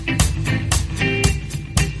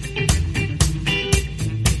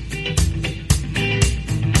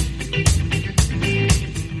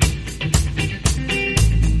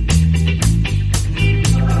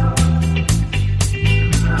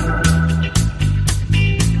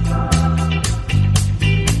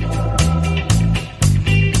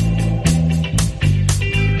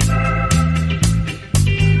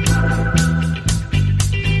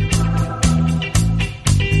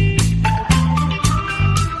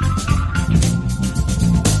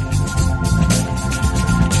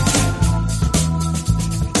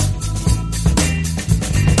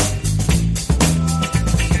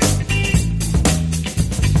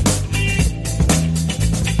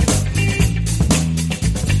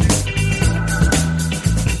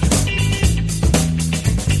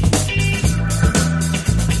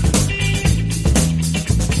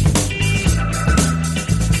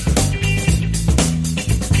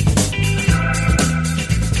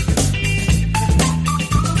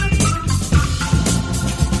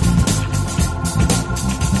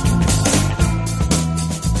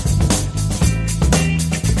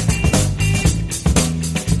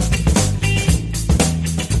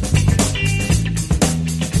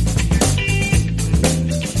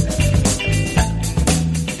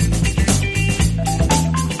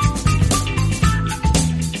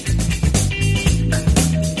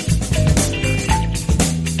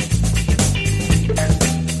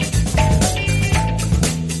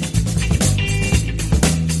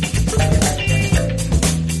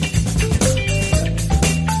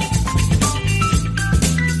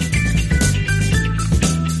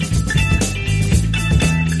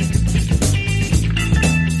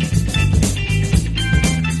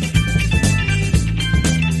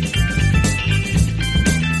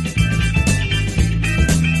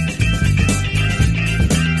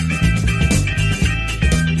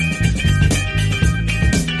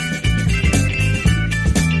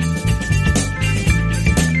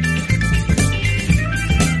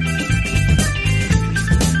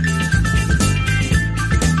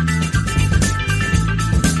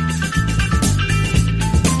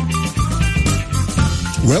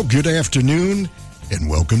Well, good afternoon, and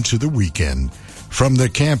welcome to the weekend. From the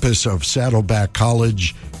campus of Saddleback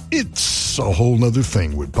College, it's a whole nother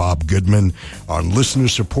thing with Bob Goodman on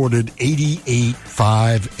listener-supported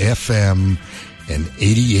 88.5 FM and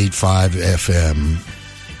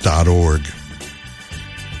 88.5fm.org.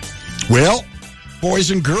 Well,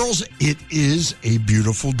 boys and girls, it is a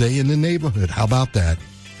beautiful day in the neighborhood. How about that?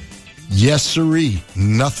 Yes, sirree.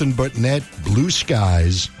 Nothing but net, blue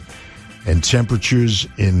skies, and temperatures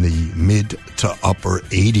in the mid to upper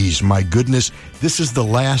 80s. My goodness, this is the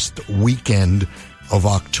last weekend of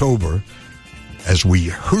October as we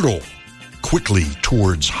hurtle quickly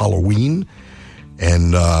towards Halloween.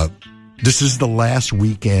 And this is the last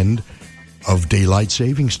weekend of daylight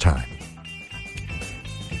savings time.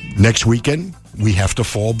 Next weekend, we have to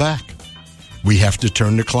fall back. We have to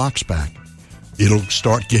turn the clocks back. It'll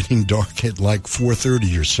start getting dark at like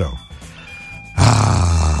 4:30 or so.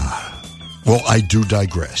 Well, I do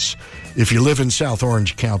digress. If you live in South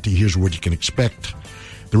Orange County, here's what you can expect.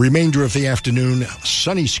 The remainder of the afternoon,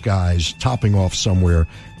 sunny skies, topping off somewhere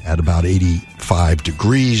at about 85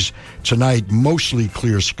 degrees. Tonight, mostly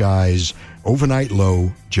clear skies. Overnight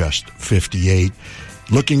low, just 58.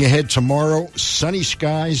 Looking ahead tomorrow, sunny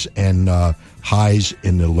skies and highs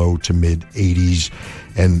in the low to mid 80s.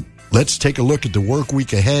 And let's take a look at the work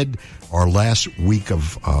week ahead. Our last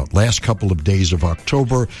couple of days of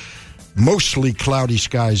October. Mostly cloudy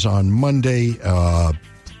skies on Monday.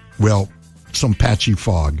 Some patchy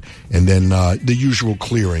fog. And then the usual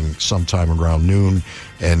clearing sometime around noon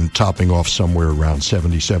and topping off somewhere around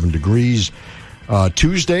 77 degrees.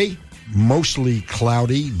 Tuesday, mostly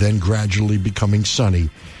cloudy, then gradually becoming sunny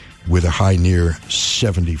with a high near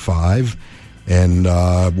 75. And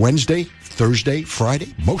Wednesday, Thursday,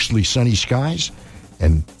 Friday, mostly sunny skies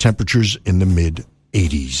and temperatures in the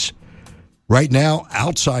mid-80s. Right now,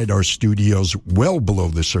 outside our studios, well below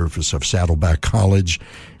the surface of Saddleback College,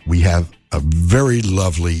 we have a very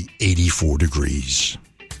lovely 84 degrees.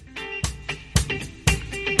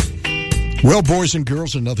 Well, boys and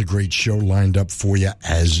girls, another great show lined up for you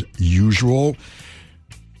as usual.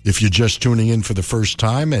 If you're just tuning in for the first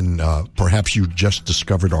time and perhaps you just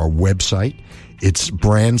discovered our website, it's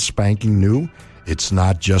brand spanking new. It's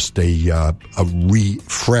not just a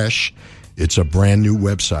refresh. It's a brand new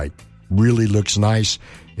website. Really looks nice.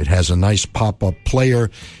 It has a nice pop-up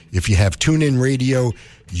player. If you have TuneIn Radio,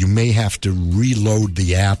 you may have to reload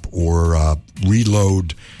the app or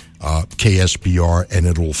reload KSBR and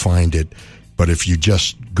it'll find it. But if you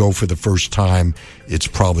just go for the first time, it's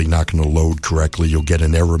probably not going to load correctly. You'll get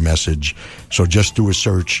an error message. So just do a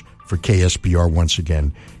search for KSBR once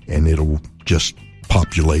again, and it'll just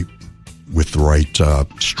populate with the right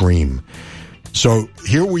stream. So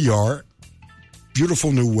here we are.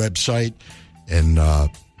 Beautiful new website, and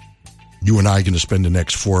you and I are going to spend the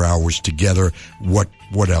next 4 hours together. What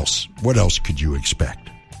else? What else could you expect?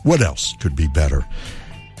 What else could be better?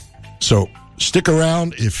 So stick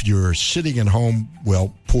around. If you're sitting at home,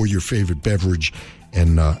 well, pour your favorite beverage.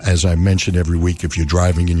 And as I mention every week, if you're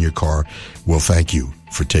driving in your car, well, thank you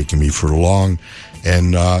for taking me for along.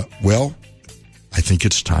 And, I think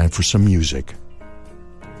it's time for some music.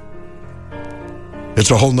 It's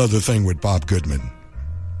a whole nother thing with Bob Goodman.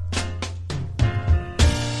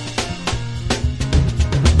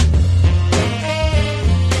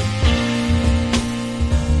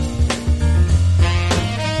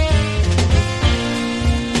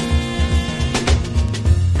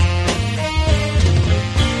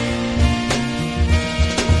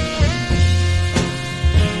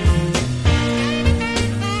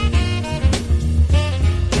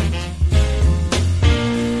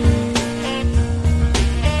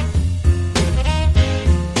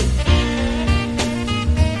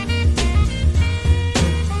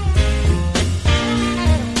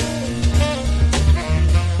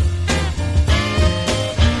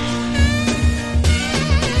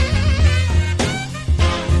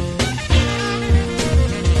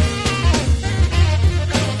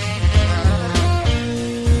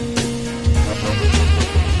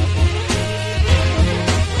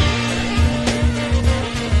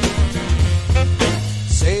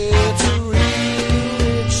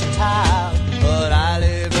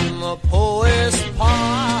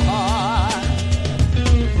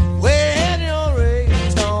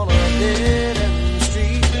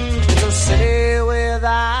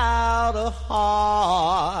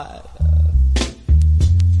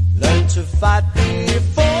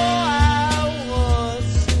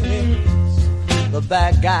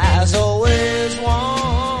 bad guys always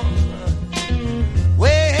won.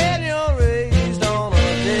 When you're raised on a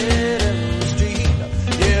dead-end street,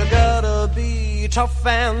 you gotta be tough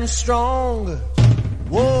and strong.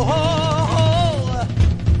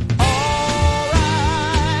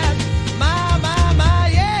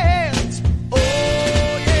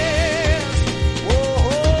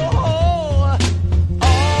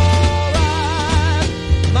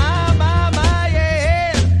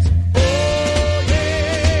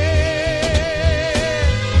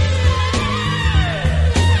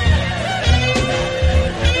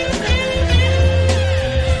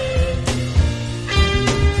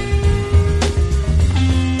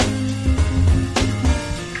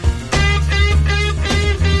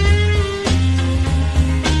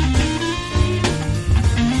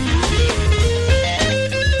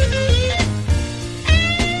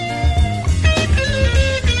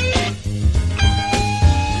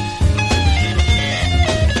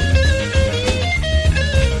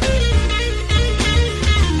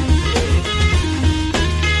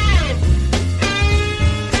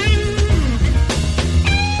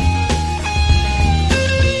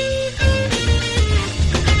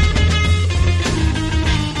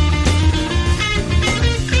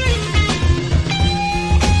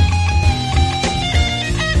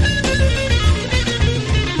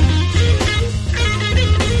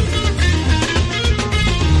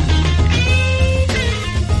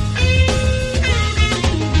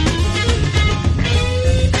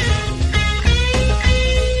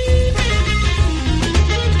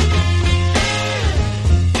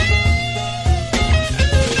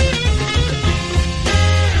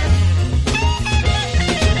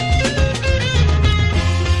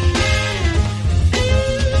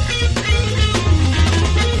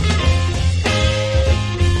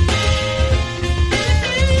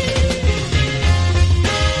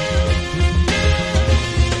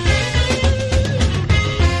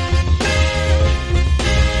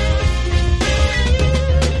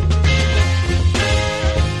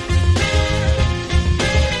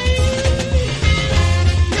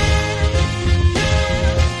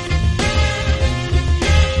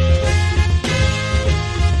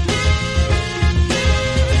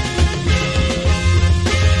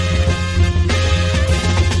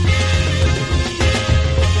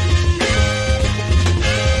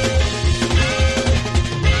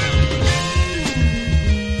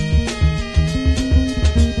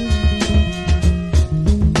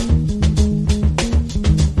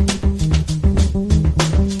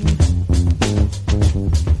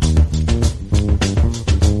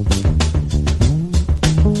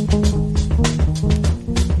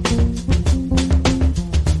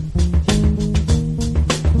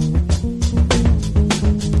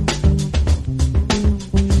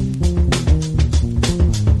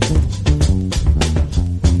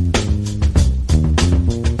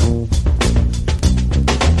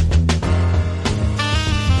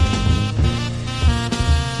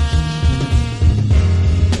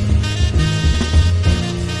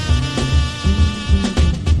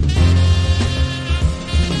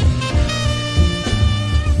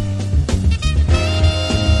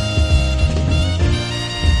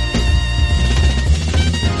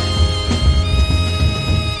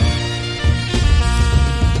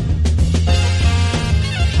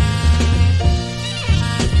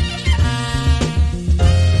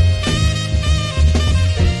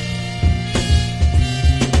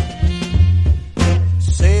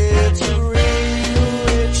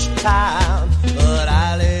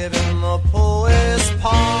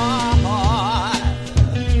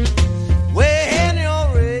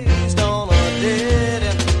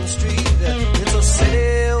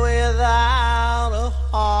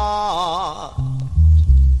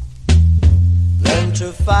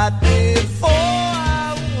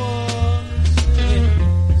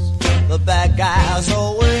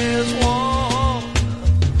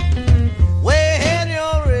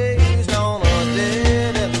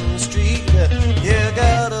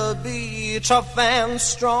 tough and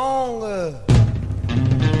strong.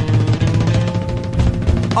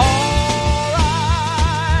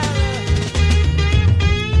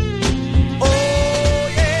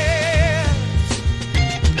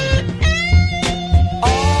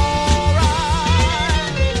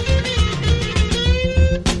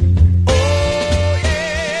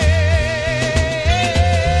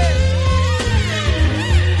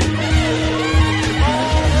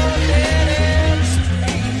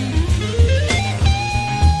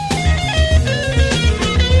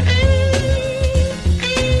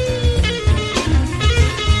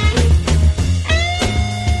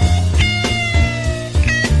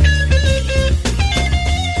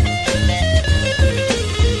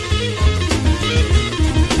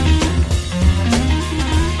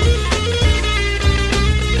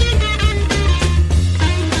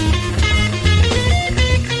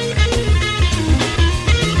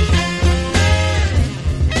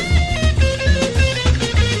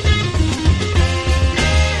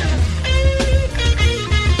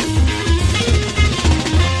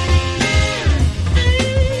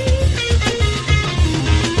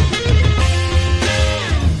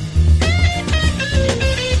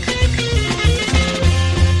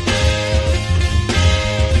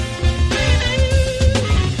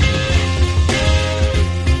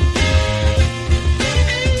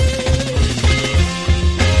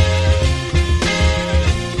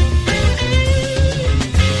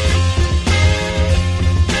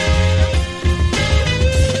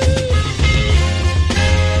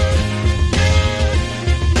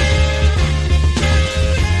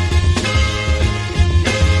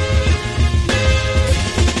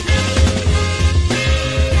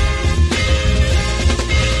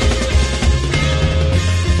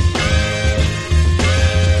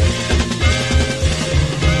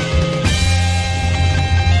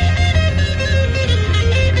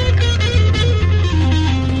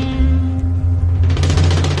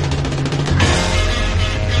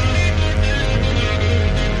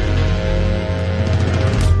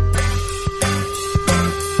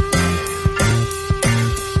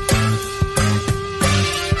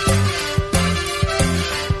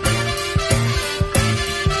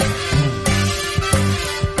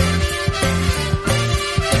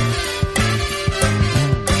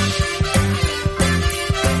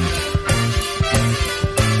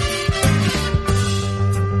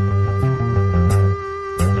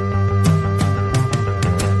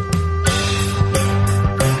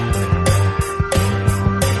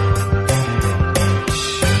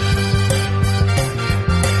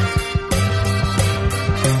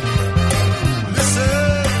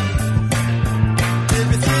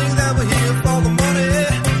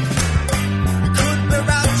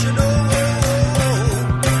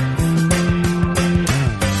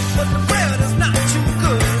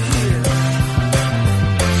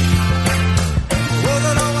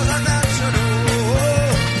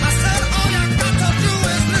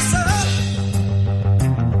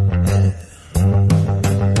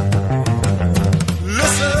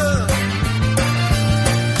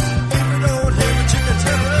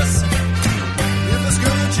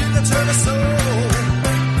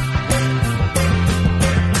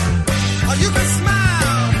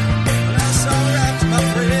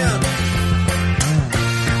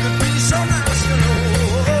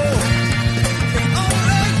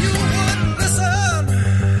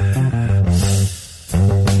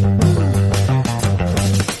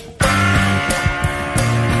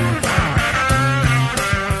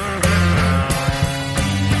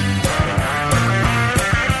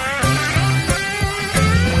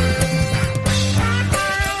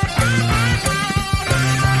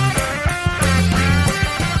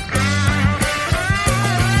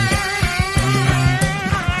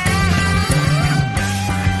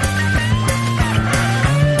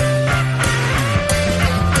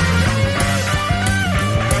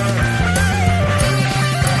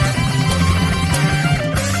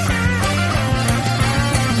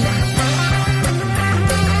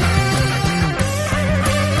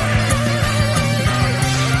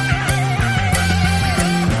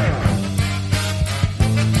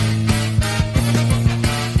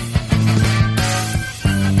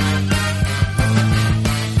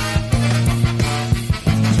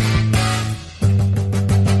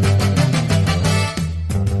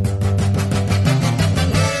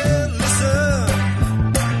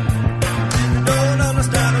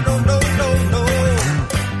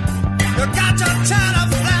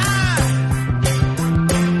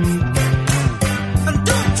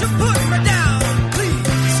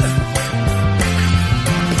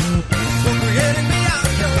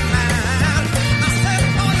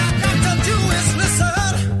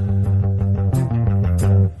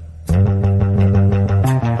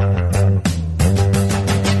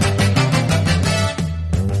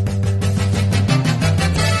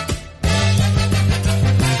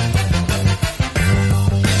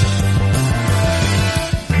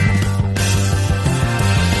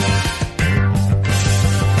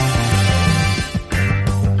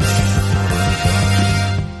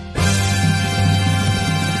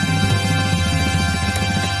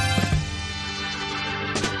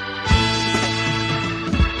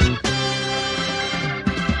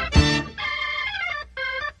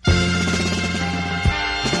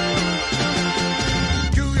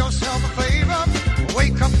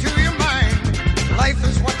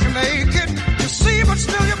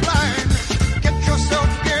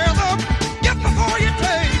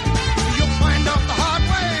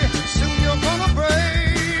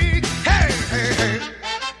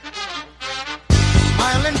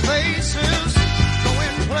 faces,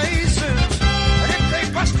 going places. And if they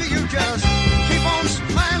bust you, just keep on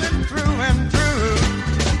smiling through and through.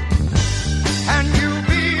 And you'll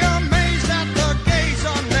be amazed at the gaze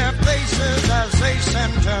on their faces as they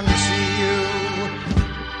sentence you.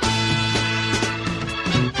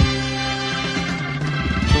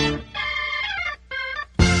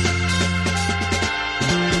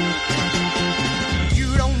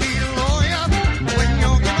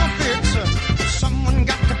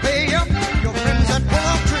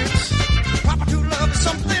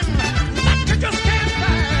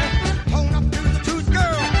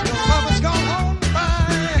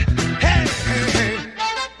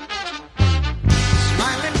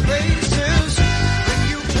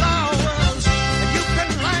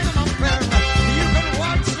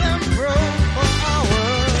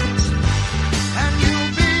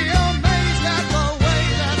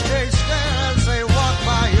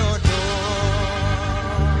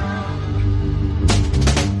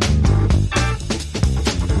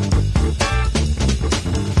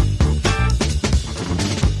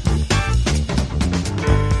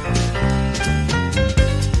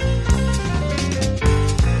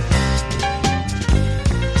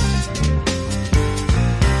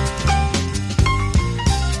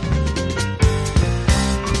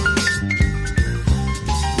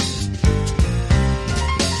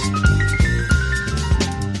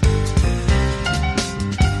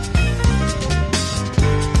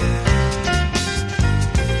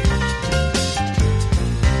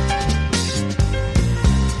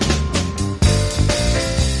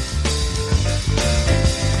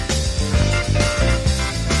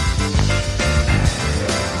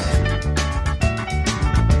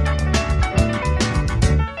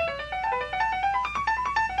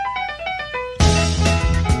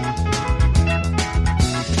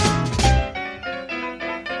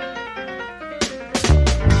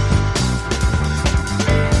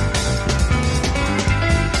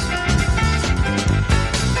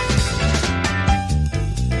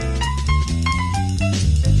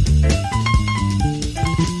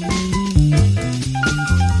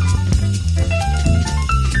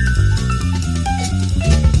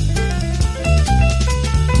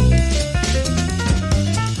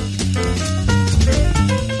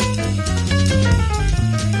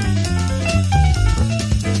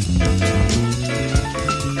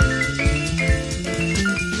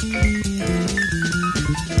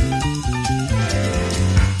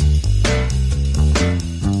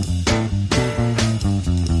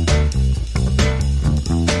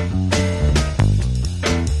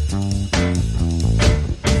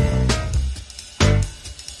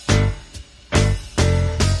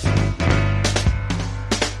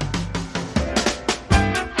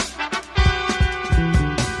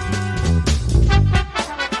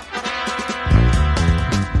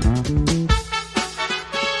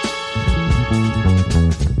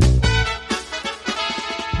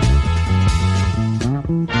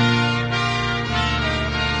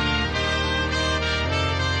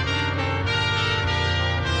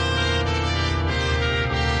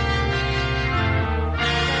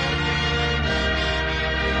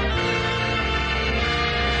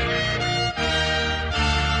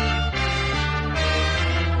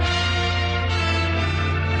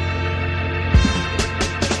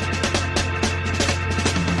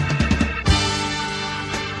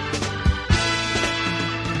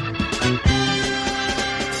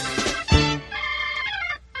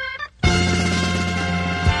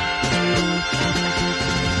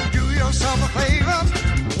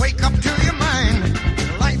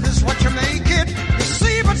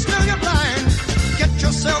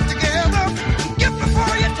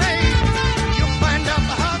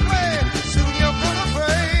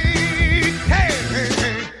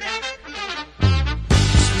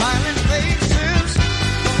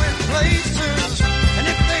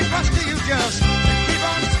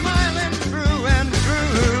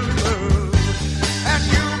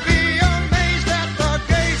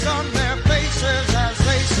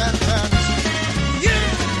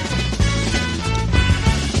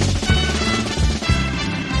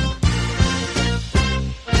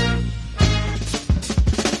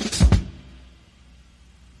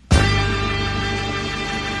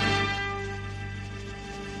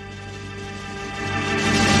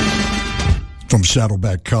 From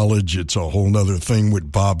Saddleback College, it's a whole nother thing with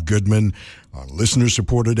Bob Goodman on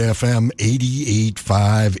listener-supported FM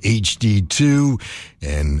 88.5 HD2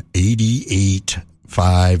 and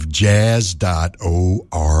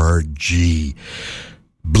 88.5jazz.org.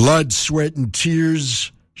 Blood, Sweat, and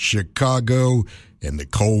Tears, Chicago, and the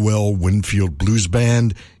Colwell Winfield Blues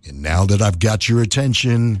Band. And now that I've got your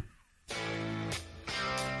attention,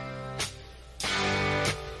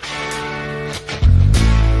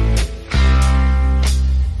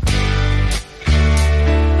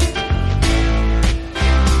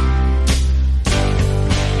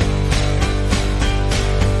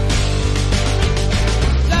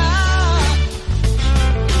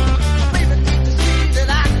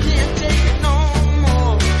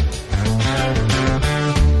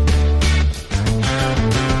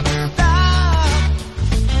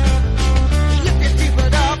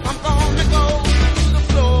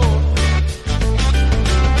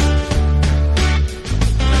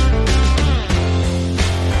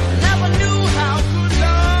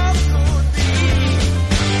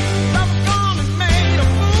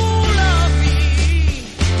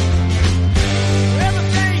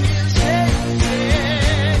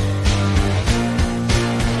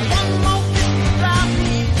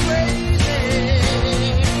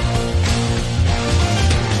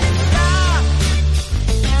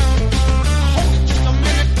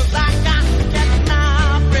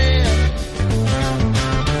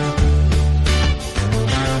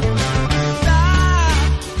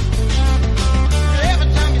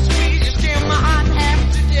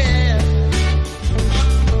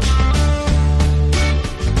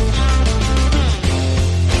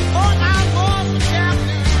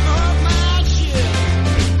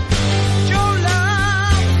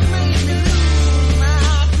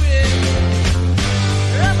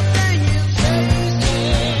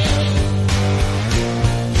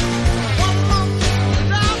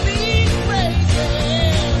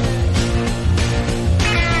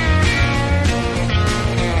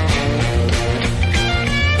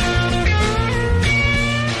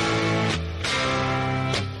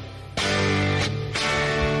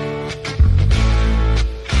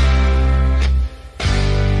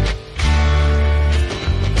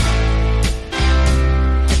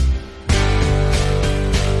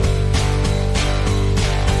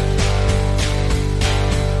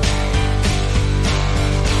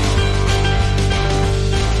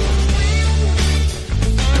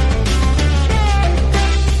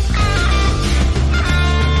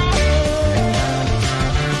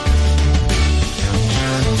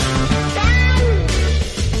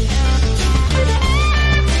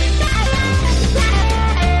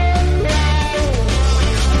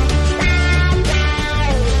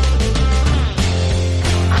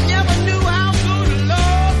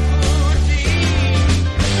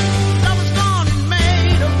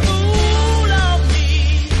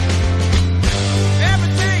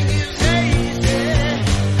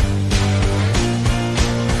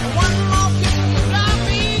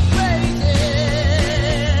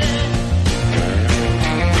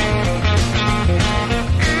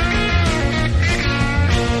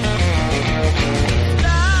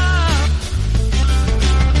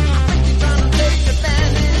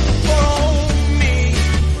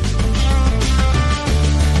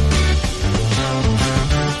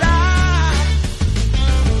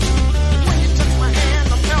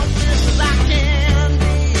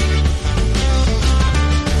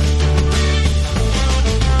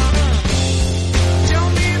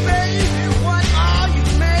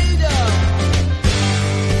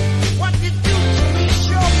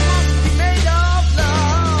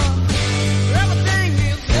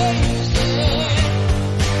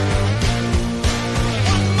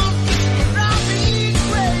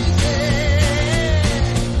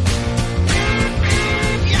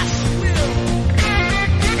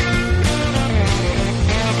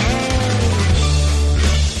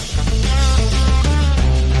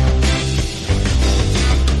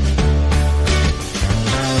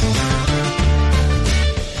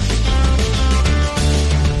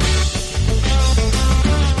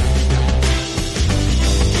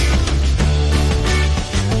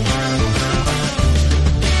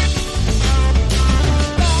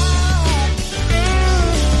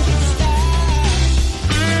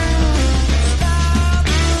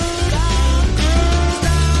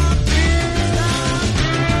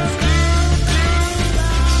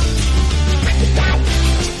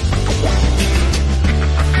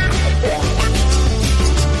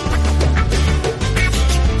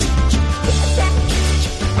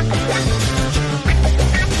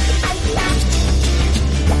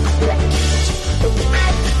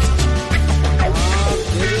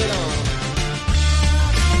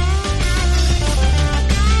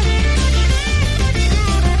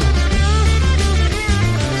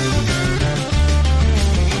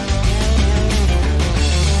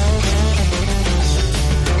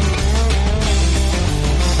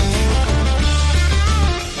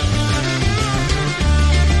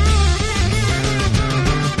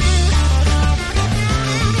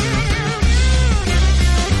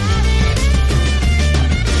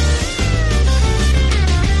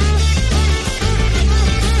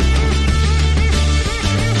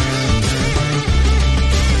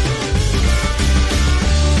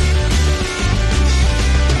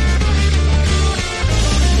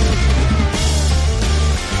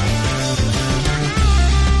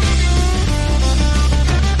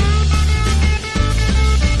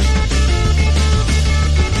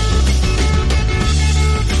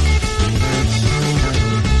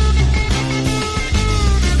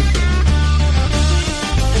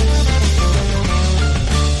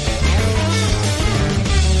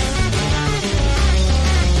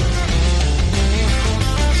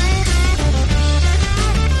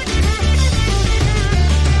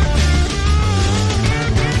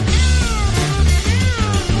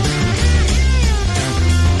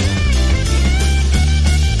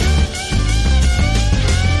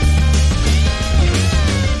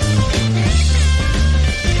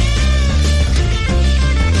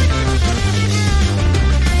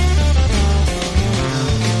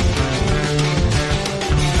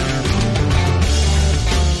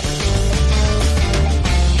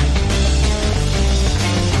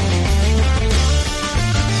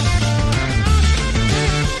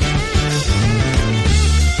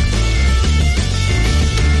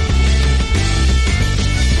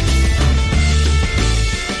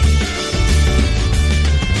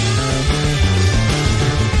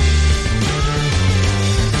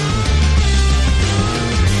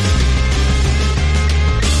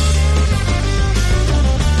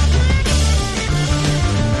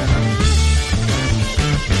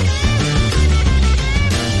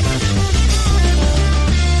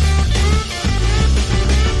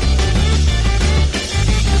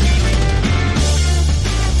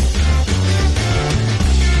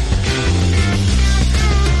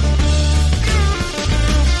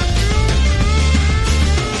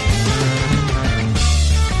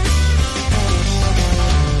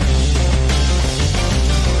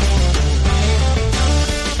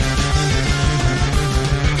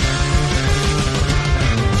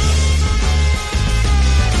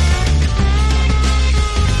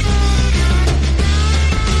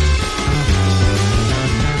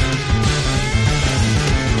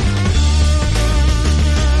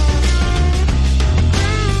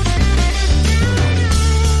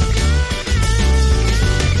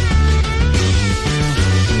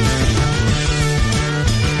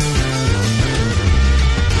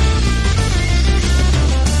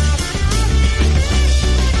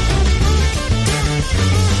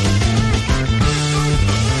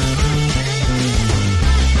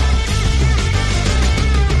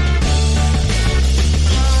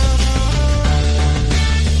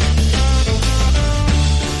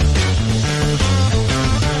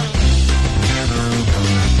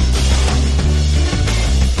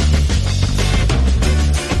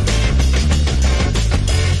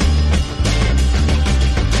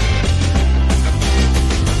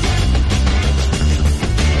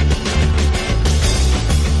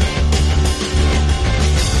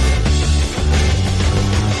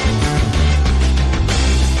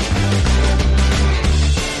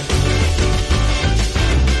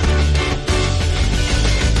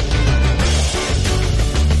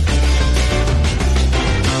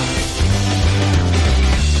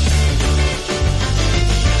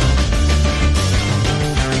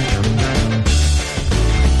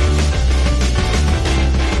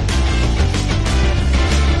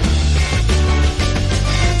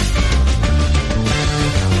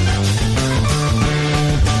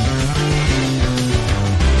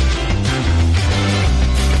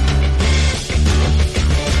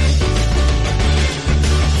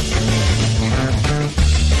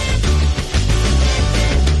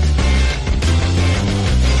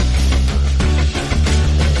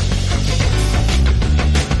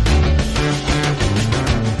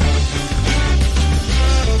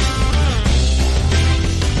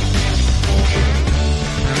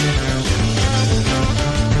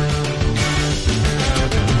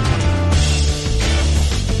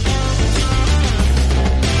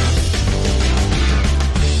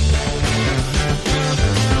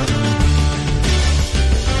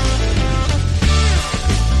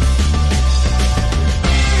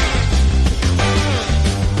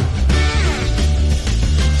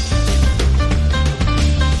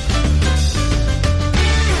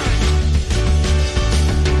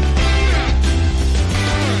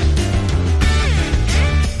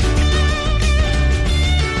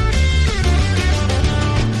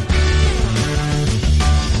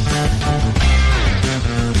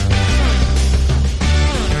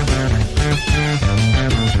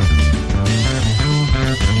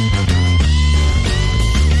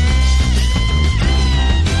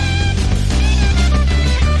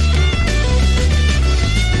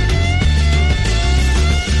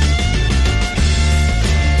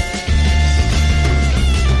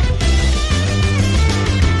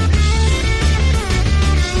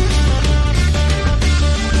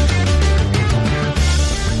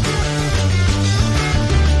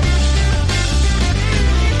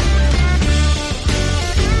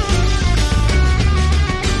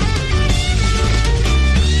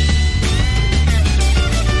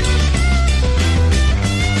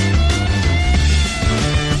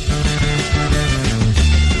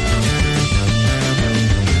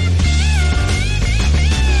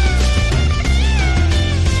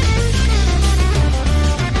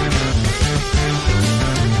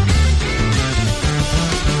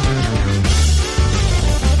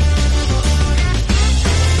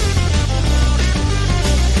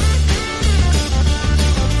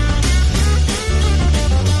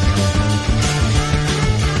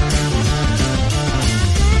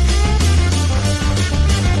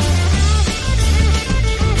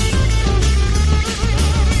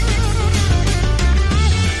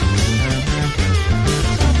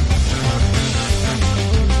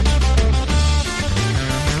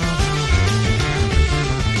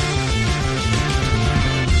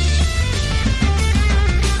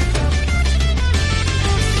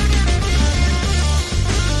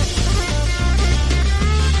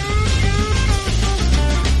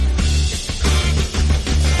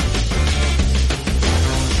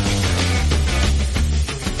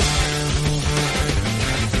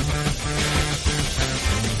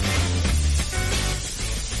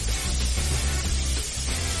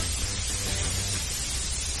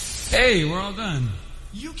 Hey, we're all done.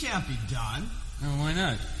 You can't be done. No, why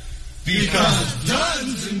not? Because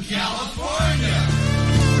done's in California.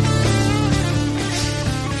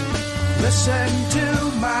 Listen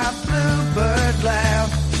to my bluebird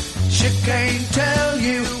laugh. She can't tell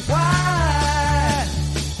you why.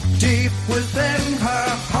 Deep within her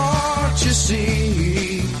heart, you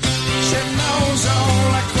see, she knows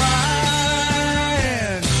all the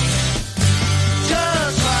crying,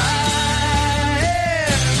 just crying.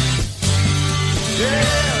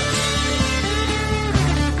 Yeah.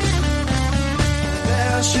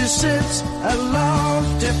 There she sits, a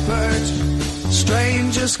lofty perch,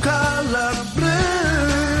 strangest color blue.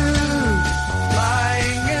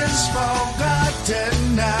 Lying is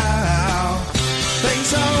forgotten now.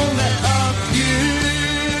 Things only of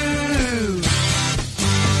you,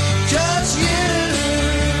 just you.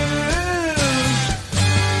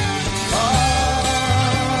 Oh.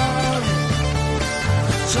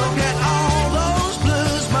 So get all those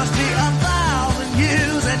blues, must be 1,000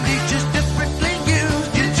 years, and each is differently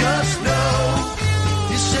used. You just know.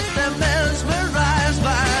 You sit there mesmerized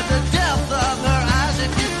by the depth of her eyes,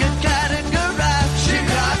 and you can categorize. She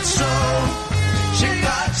got soul, she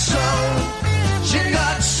got soul, she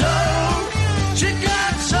got soul, she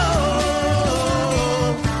got soul.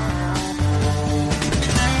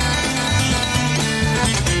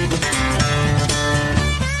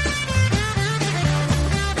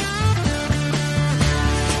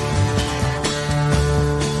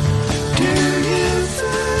 Do you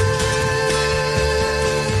think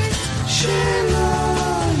she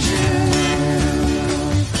loves you?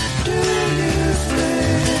 Do you think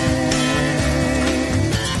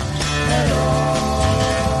at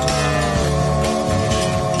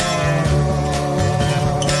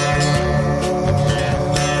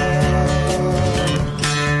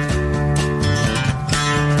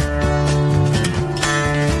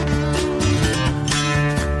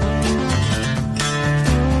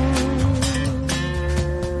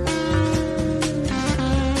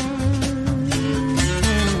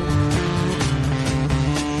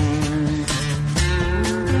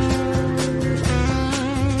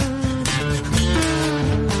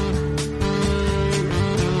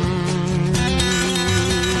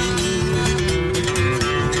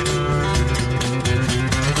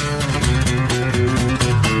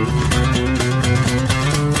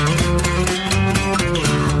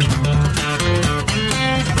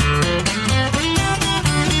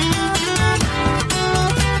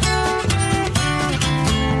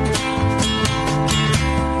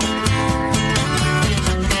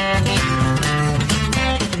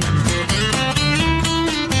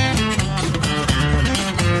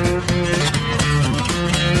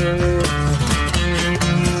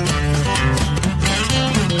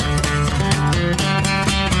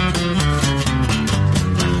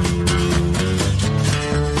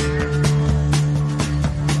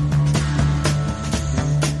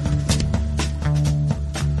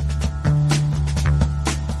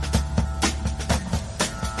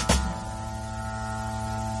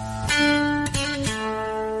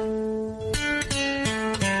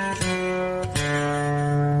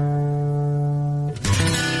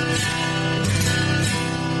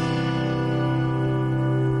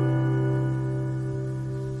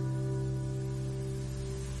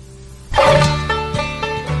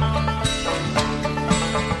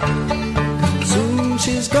soon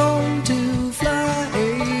she's going to fly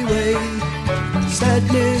away.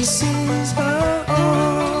 Sadness is her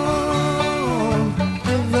own.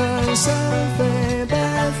 Give herself a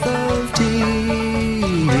bath of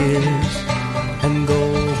tears and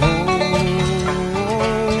go home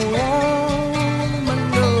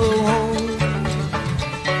and go home.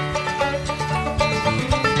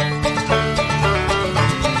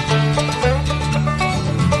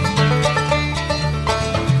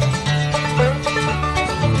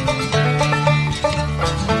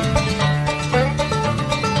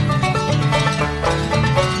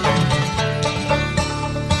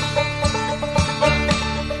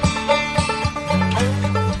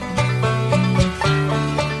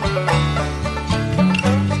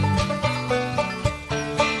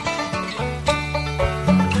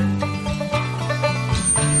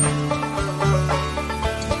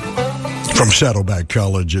 From Saddleback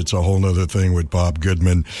College, it's a whole nother thing with Bob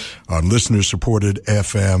Goodman on listener-supported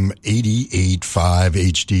FM 88.5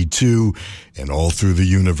 HD2 and all through the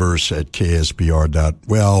universe at KSBR.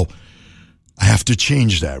 Well, I have to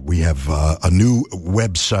change that. We have a new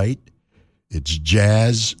website. It's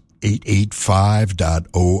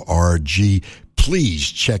jazz885.org.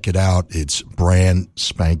 Please check it out. It's brand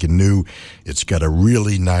spanking new. It's got a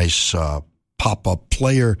really nice pop-up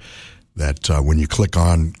player that when you click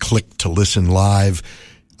to listen live,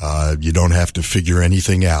 you don't have to figure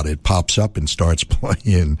anything out. It pops up and starts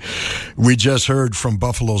playing. We just heard from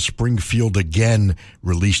Buffalo Springfield again,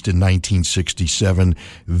 released in 1967.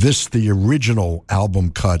 This, the original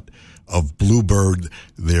album cut of Bluebird.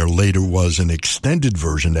 There later was an extended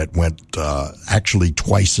version that went actually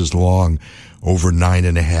twice as long, over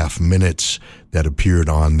 9.5 minutes, that appeared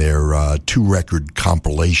on their 2-record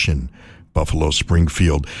compilation, Buffalo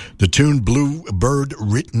Springfield. The tune Bluebird,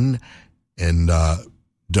 written and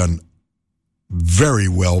done very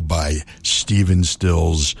well by Stephen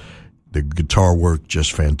Stills. The guitar work,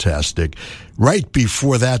 just fantastic. Right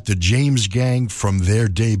before that, the James Gang from their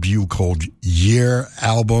debut called Year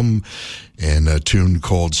album, and a tune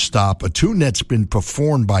called Stop, a tune that's been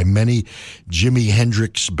performed by many. Jimi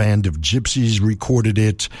Hendrix Band of Gypsies recorded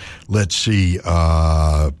it. Let's see,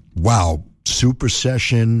 Super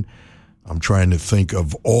Session. I'm trying to think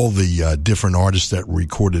of all the different artists that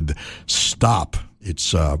recorded Stop.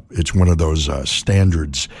 It's one of those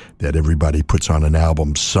standards that everybody puts on an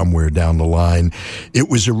album somewhere down the line. It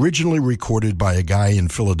was originally recorded by a guy in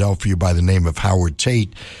Philadelphia by the name of Howard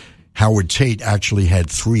Tate. Howard Tate actually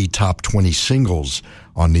had 3 top 20 singles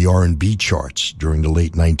on the R&B charts during the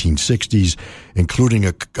late 1960s, including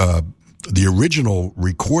the original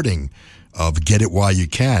recording of Get It While You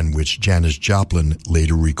Can, which Janis Joplin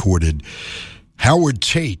later recorded. Howard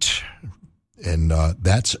Tate, and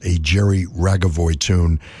that's a Jerry Ragavoy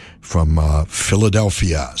tune from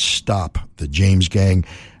Philadelphia. Stop, the James Gang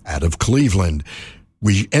out of Cleveland.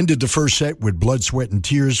 We ended the first set with Blood, Sweat, and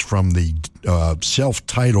Tears from the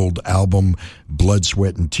self-titled album Blood,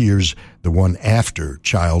 Sweat, and Tears, the one after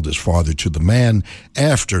Child is Father to the Man,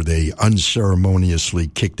 after they unceremoniously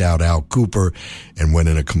kicked out Al Cooper and went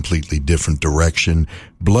in a completely different direction.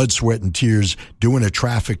 Blood, Sweat, and Tears, doing a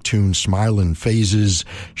Traffic tune, Smilin' Phases,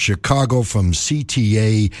 Chicago from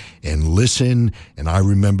CTA, and Listen. And I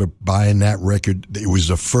remember buying that record. It was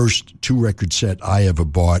the first 2-record set I ever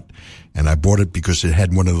bought, and I bought it because it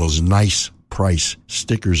had one of those nice price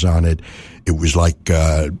stickers on it. It was like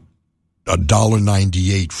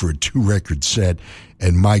 $1.98 for a 2-record set,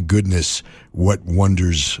 and my goodness, what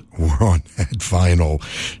wonders were on that vinyl.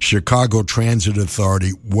 Chicago Transit Authority,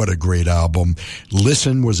 what a great album.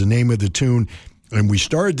 Listen was the name of the tune, and we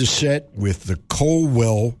started the set with the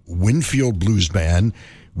Colwell Winfield Blues Band,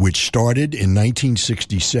 which started in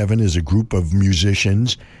 1967 as a group of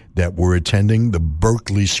musicians that were attending the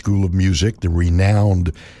Berklee School of Music, the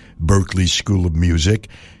renowned Berklee School of Music.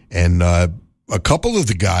 And a couple of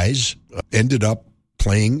the guys ended up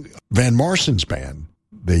playing Van Morrison's band.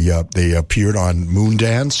 They appeared on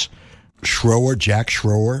Moondance. Jack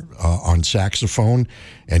Schroer on saxophone,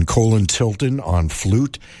 and Colin Tilton on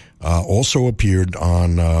flute. Also appeared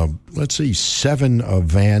on, 7 of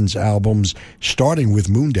Van's albums, starting with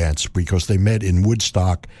Moondance, because they met in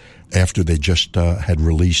Woodstock after they just had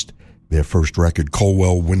released their first record,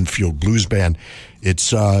 Colwell Winfield Blues Band.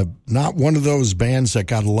 It's not one of those bands that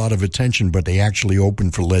got a lot of attention, but they actually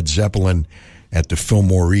opened for Led Zeppelin at the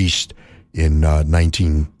Fillmore East in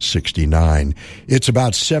 1969. It's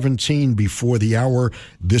about 17 before the hour.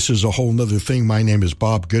 This is a whole nother thing. My name is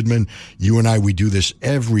Bob Goodman. You and I, we do this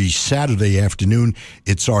every Saturday afternoon.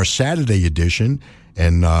 It's our Saturday edition,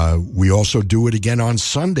 and we also do it again on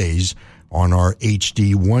Sundays on our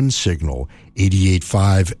HD1 signal,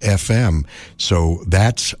 88.5 FM. So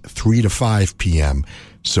that's 3 to 5 p.m.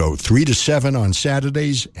 So 3 to 7 on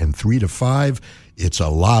Saturdays and 3 to 5. It's a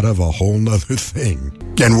lot of a whole nother thing.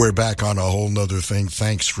 And we're back on a whole nother thing.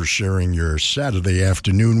 Thanks for sharing your Saturday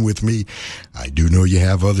afternoon with me. I do know you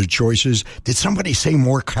have other choices. Did somebody say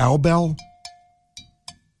more cowbell?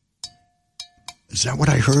 Is that what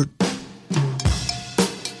I heard?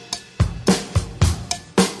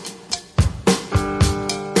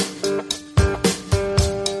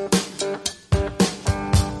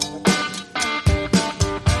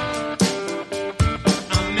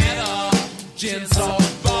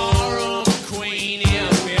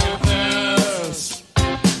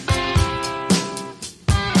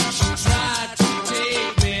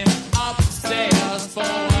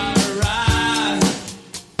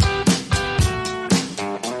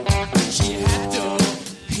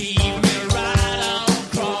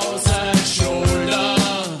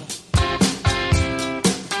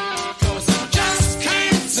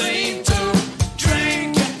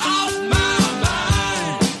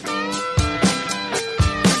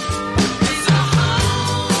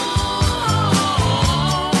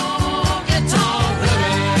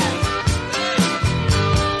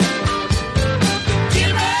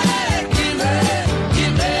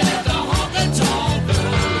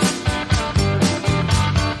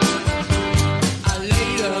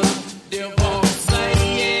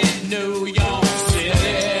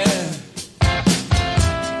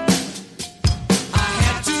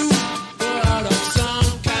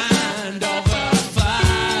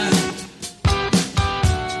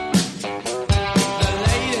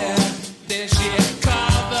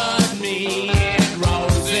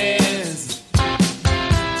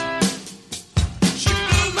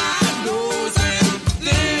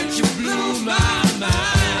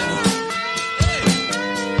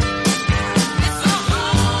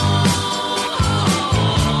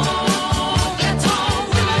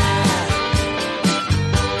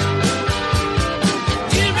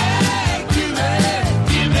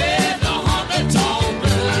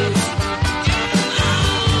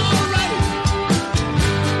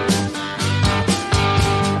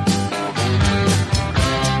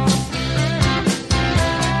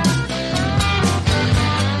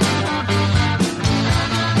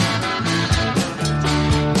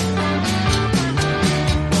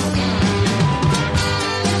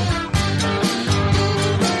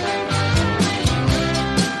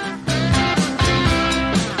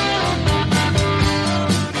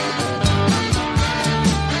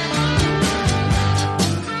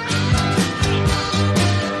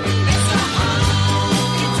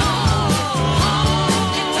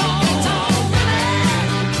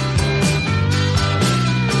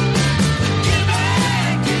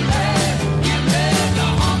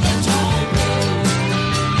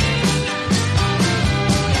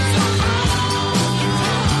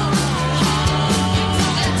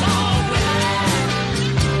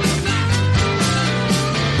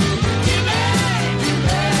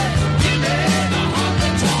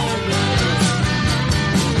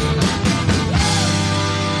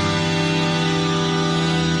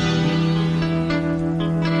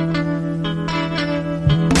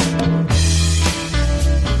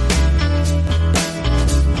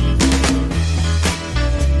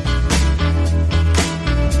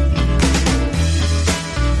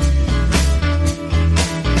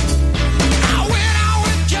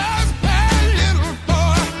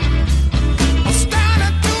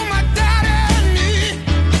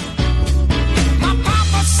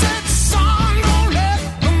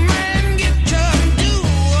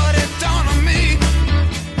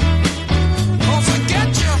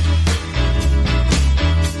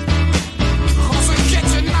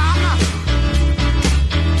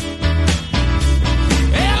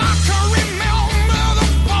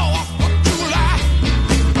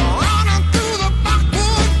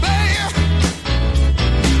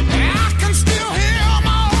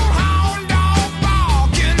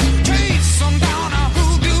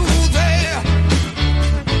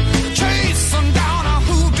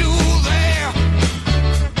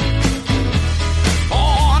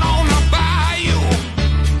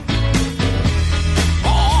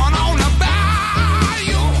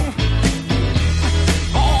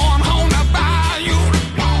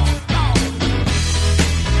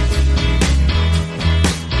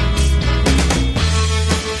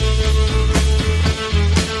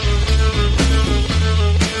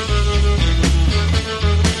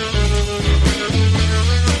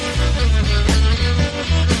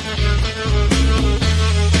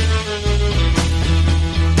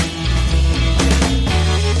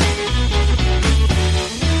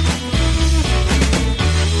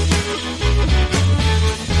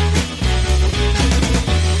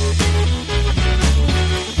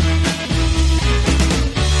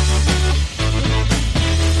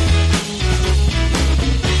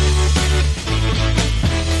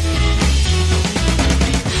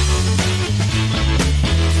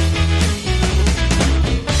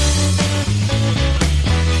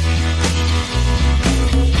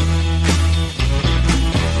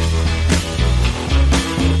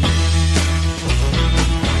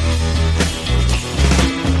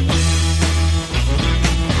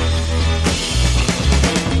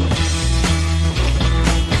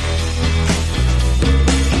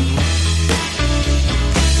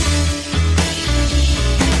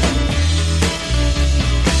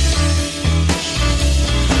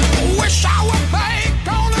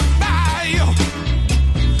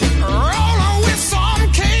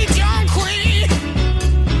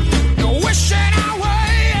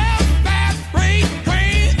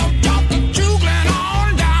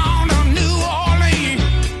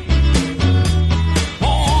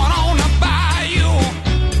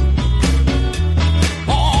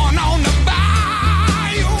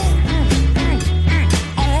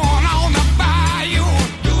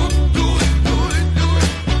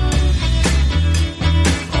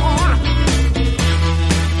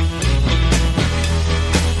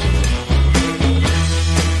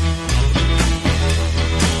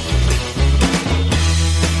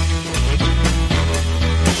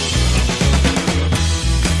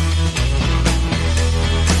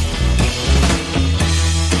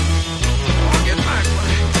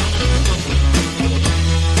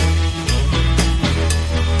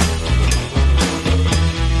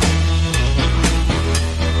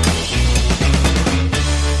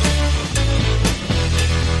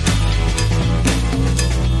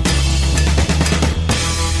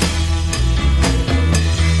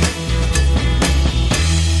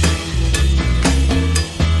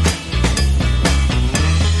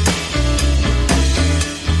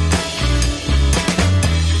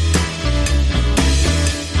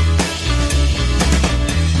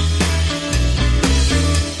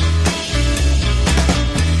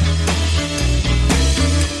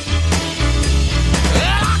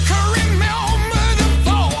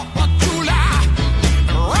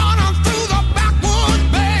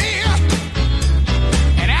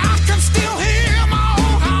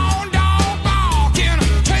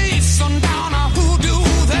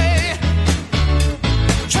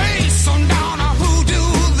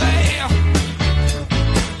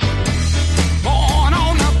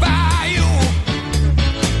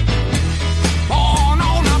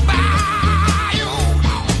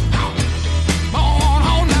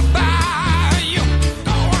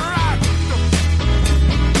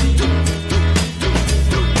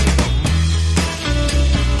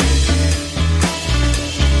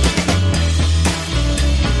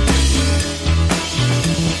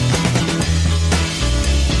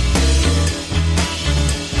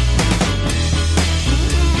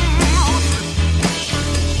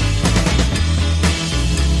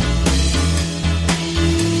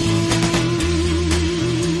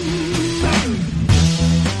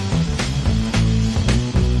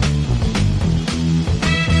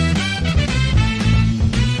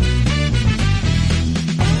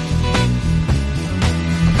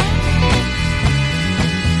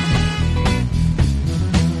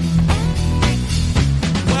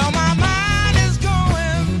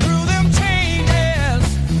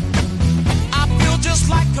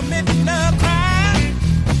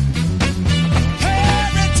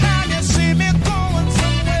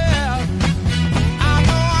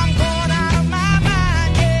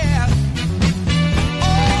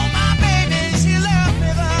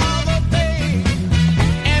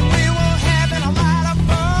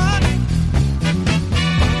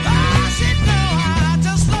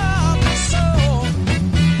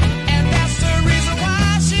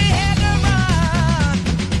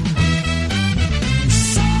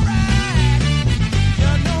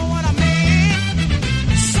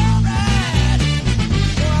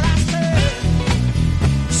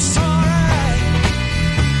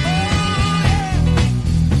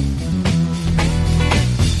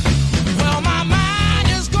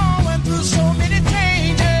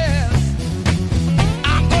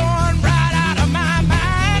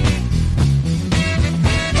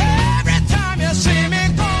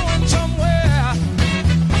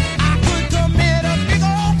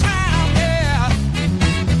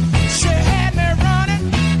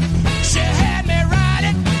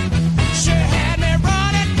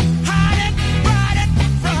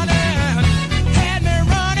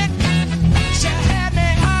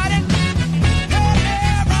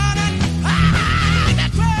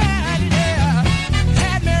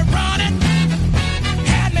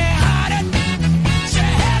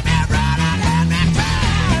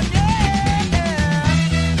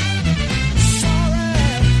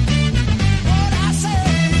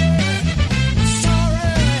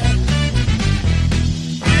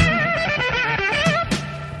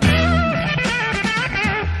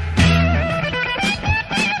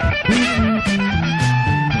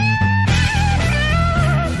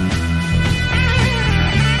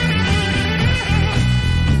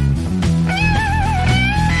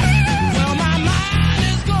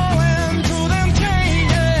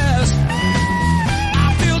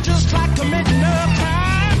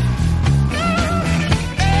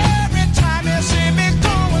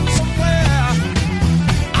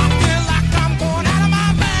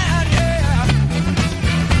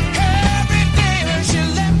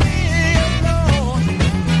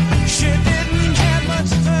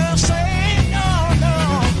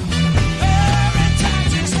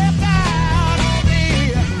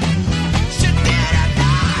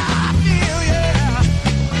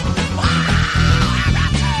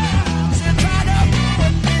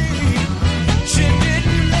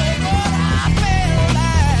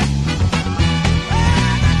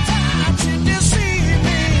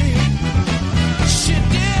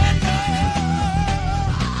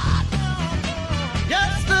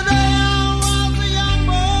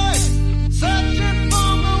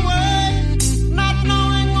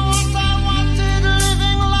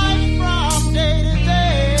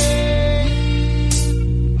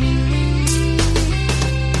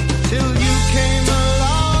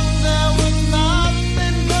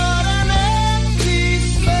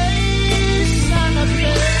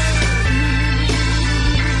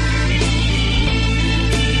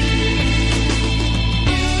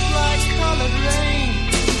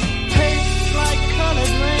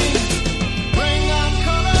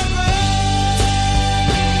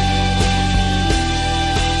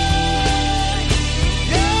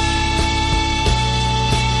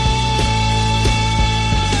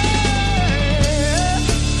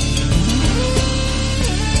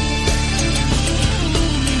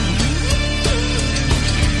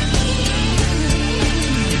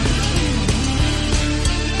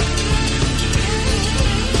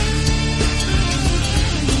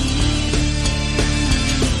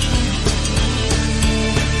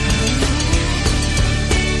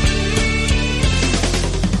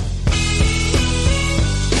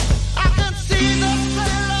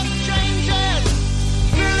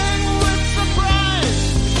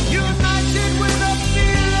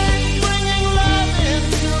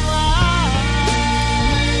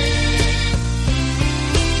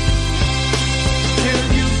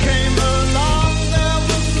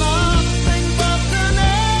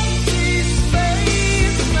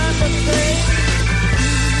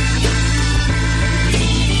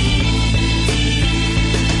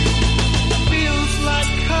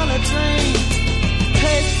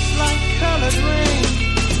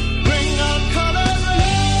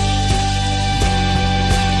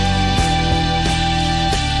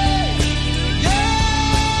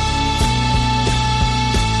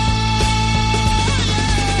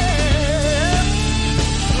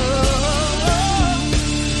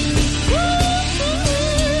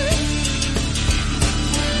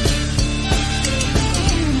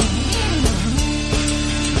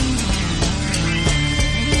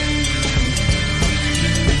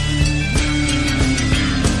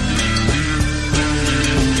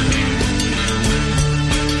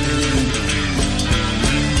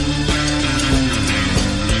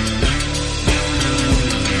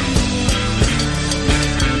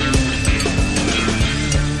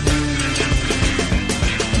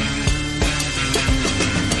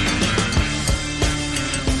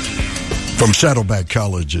 From Saddleback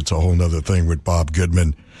College, it's a whole nother thing with Bob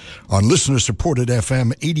Goodman on listener-supported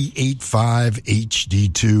FM 88.5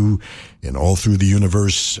 HD2 and all through the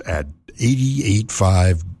universe at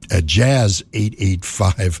 88.5 at Jazz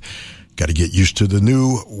 885. Got to get used to the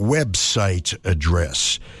new website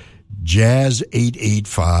address,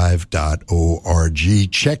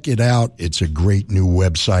 jazz885.org. Check it out. It's a great new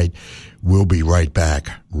website. We'll be right back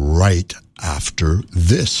right after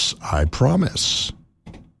this, I promise.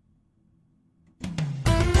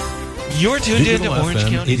 You're tuned in to Orange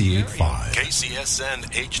FM County. 88.5.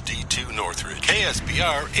 KCSN HD2 Northridge.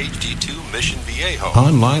 KSBR HD2 Mission Viejo.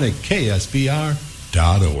 Online at ksbr.org.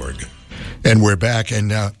 And we're back.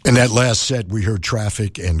 And in that last set, we heard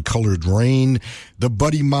Traffic and Colored Rain, the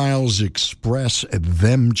Buddy Miles Express,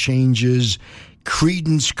 Them Changes,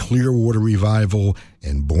 Creedence Clearwater Revival,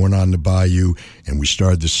 and Born on the Bayou. And we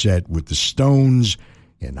started the set with the Stones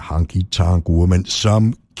and Honky Tonk Woman.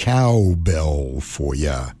 Some cowbell for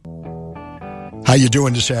ya. How you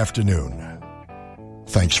doing this afternoon?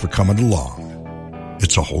 Thanks for coming along.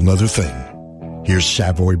 It's a whole nother thing. Here's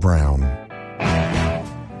Savoy Brown.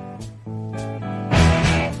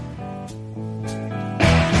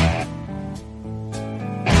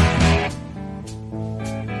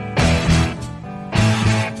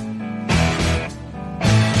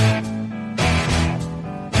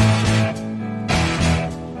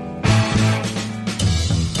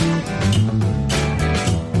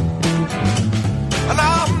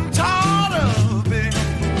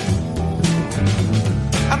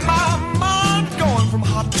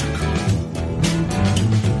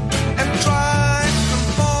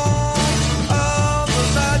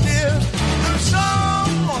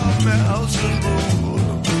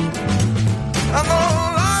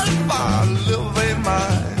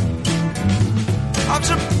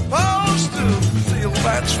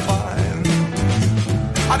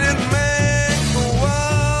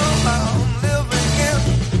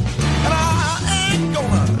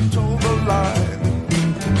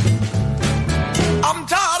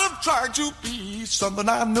 Something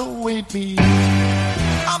I know ain't me.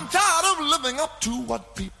 I'm tired of living up to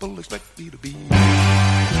what people expect me to be.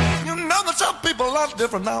 You know that some people are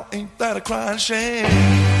different now, ain't that a crying shame?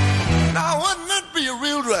 Now wouldn't it be a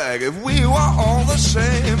real drag if we were all the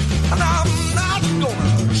same? And I'm not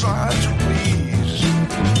gonna try to please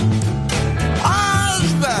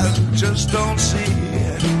eyes that just don't see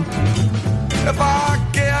it. If I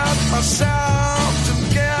get myself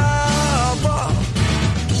together,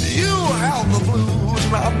 you have the blues,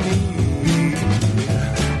 not me.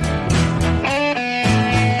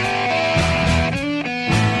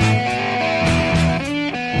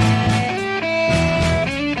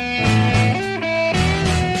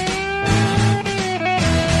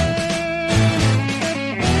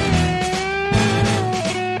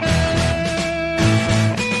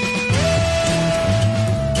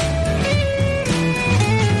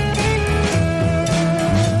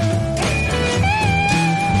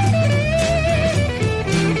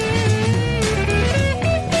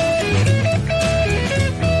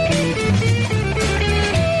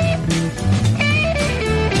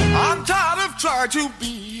 To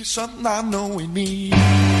be something I know ain't me.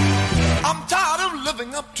 I'm tired of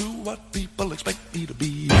living up to what people expect me to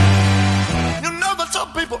be. You know that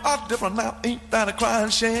some people are different now, ain't that a crying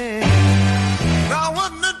shame? Now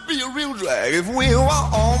wouldn't it be a real drag if we were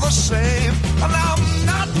all the same? And I'm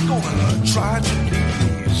not gonna try to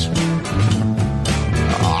please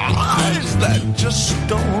eyes that just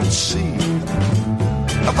don't see.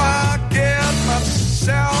 If I get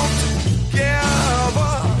myself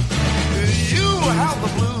together, you have the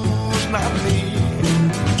blues, not me.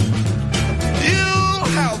 You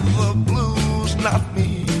have the blues, not me.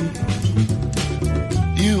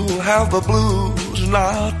 You have the blues,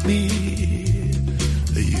 not me.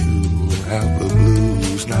 You have the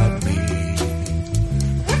blues, not me.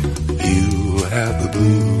 You have the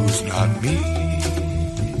blues, not me.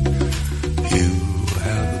 You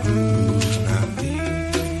have the blues, not me.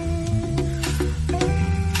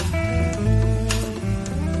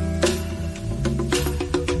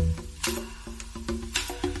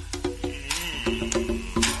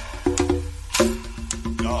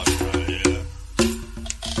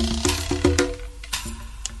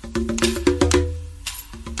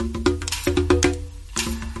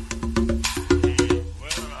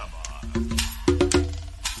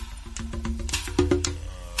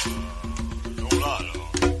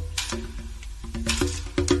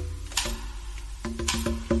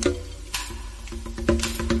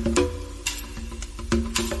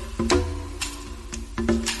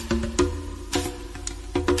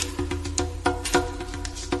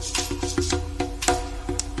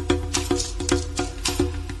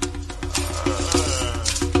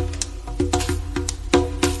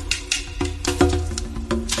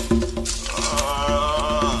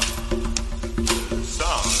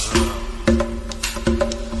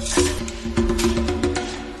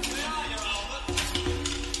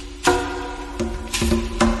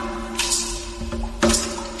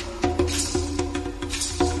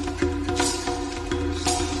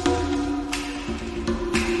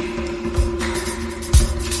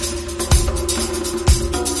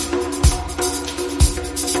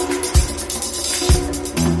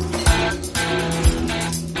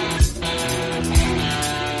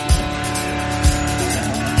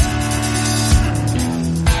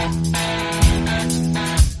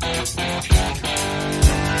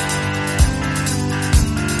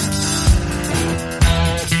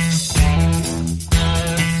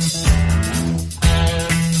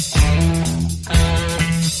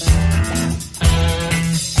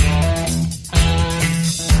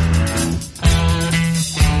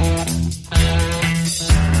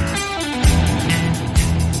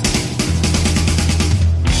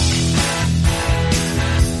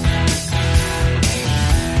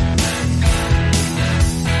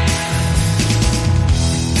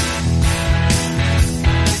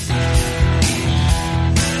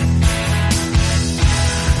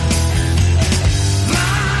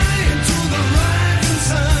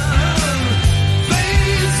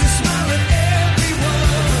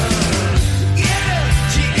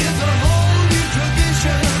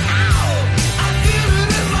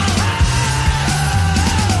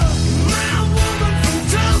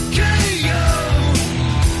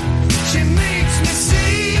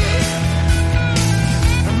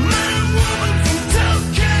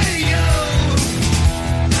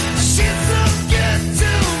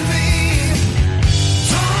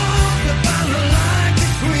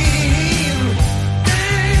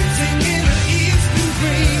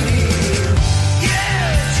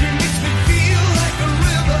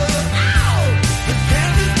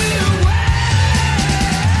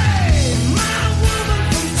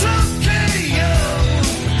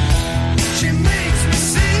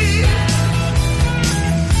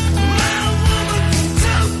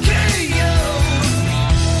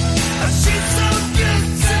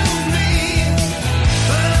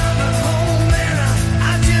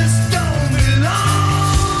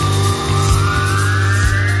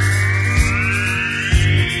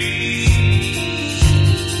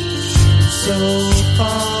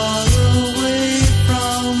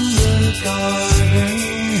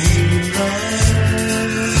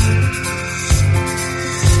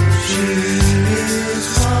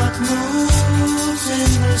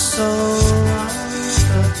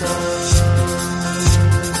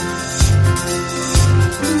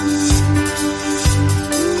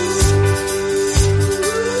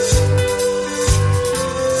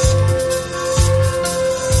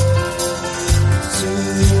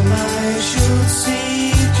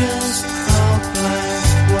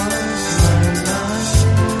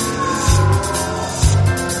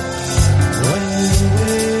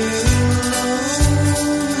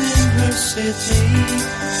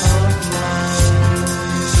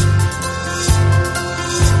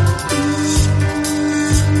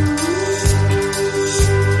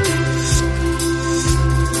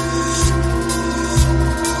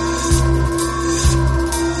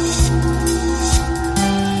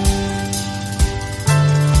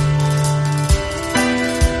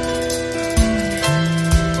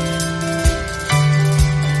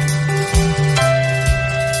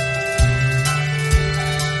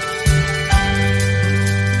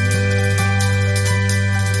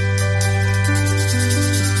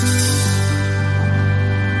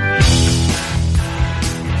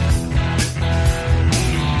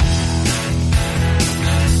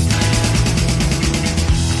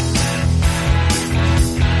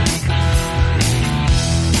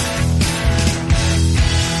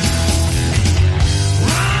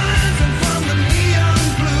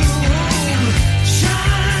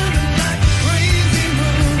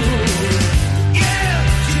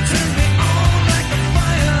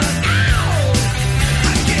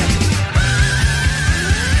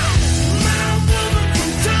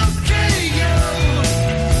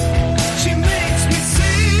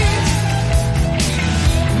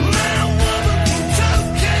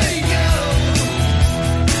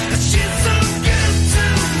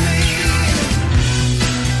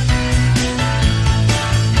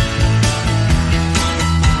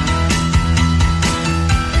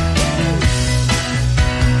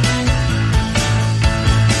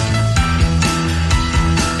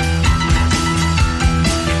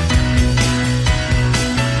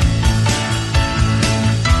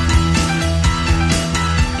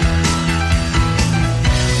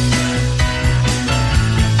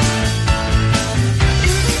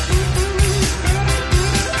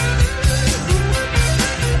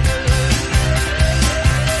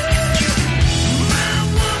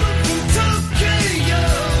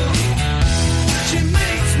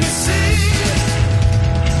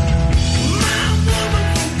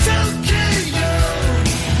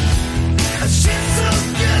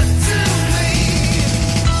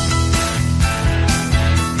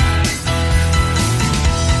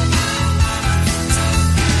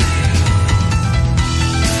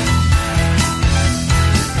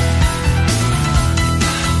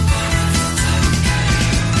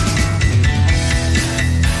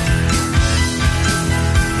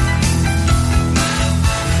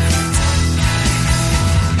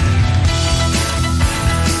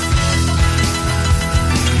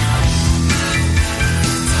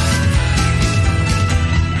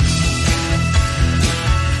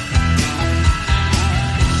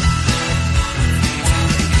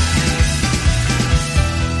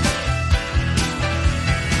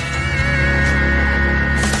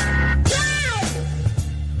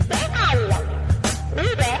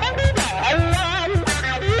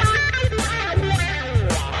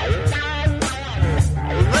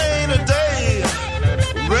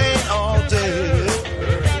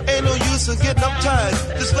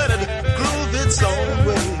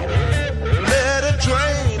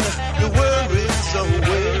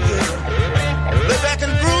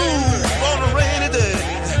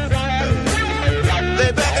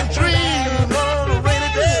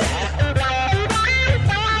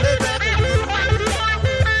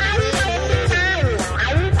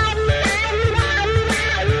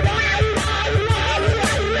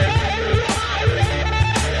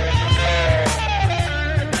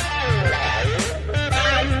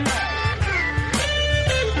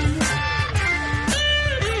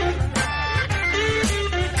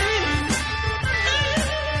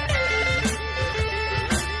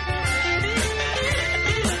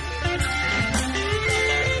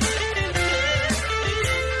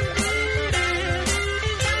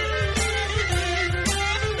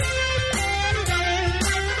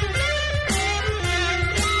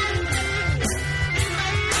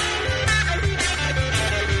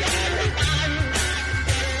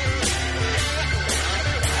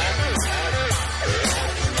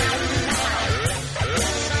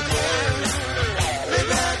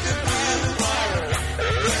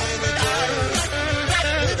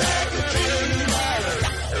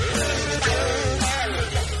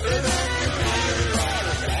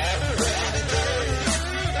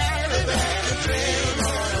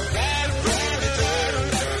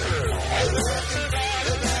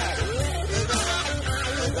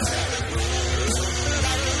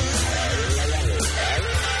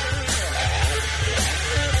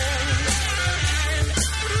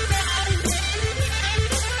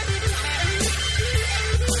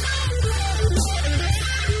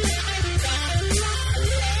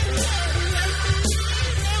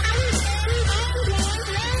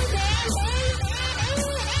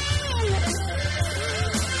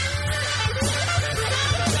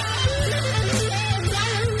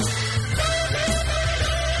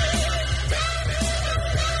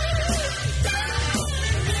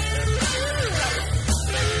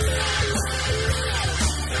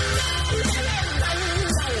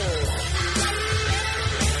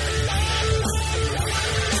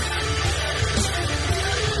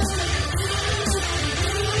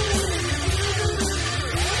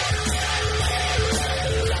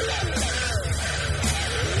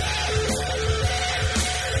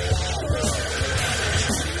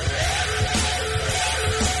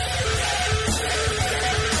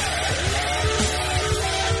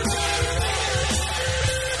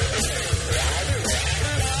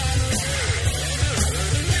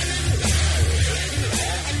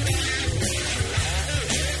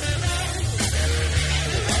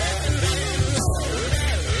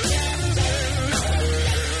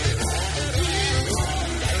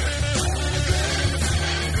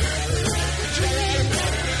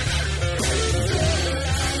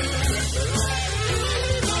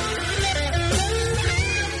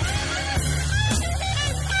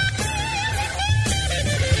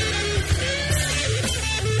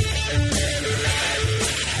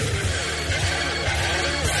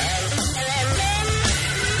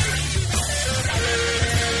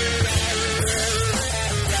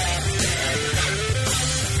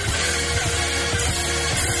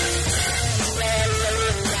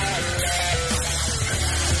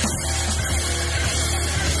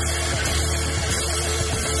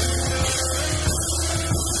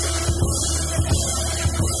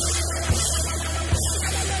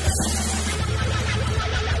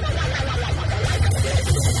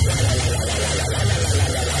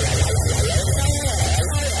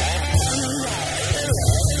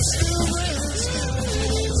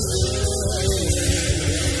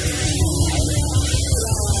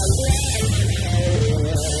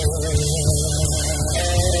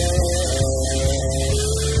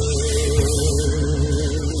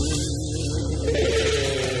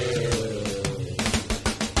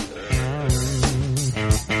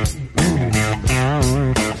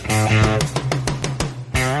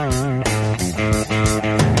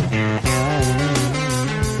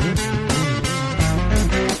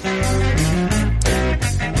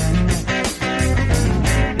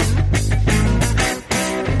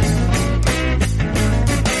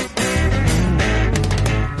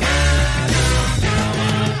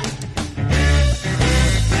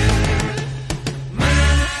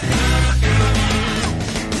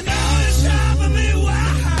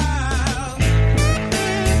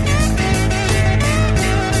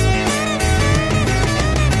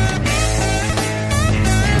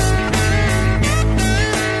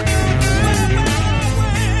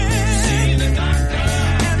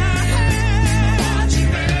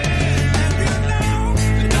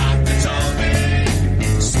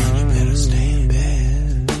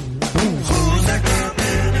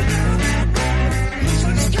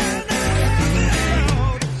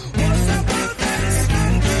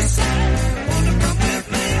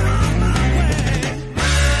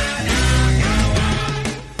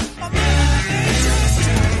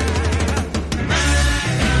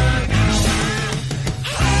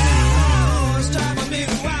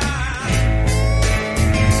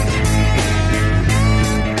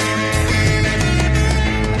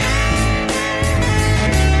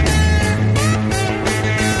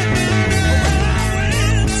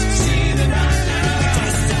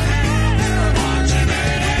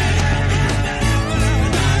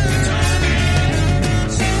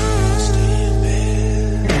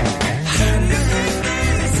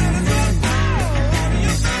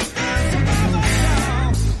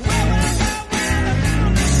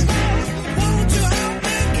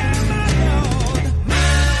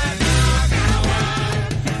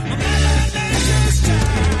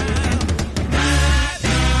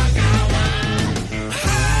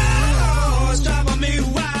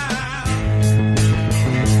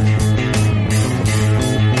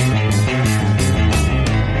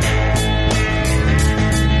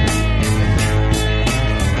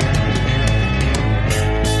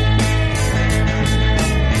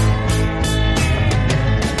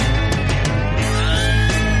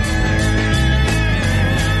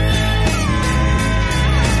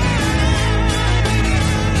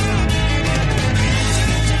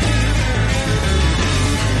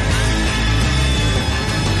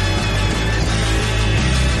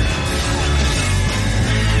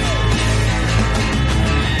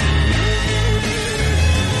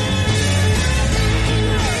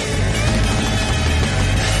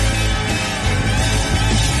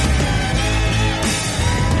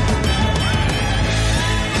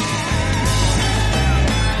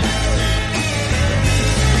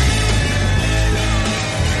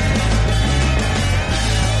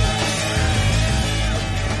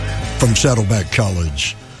 from Saddleback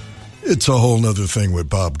College. It's a whole nother thing with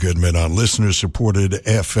Bob Goodman on listener-supported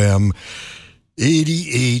FM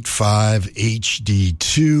 88.5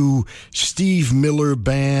 HD2, Steve Miller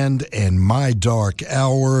Band, and My Dark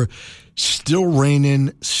Hour. Still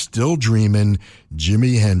Raining, Still Dreamin',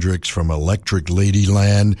 Jimi Hendrix from Electric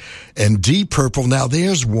Ladyland, and Deep Purple. Now,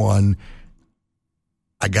 there's one,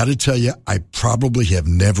 I got to tell you, I probably have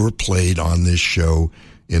never played on this show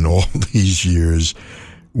in all these years.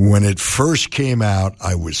 When it first came out,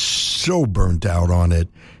 I was so burnt out on it.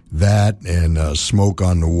 That and Smoke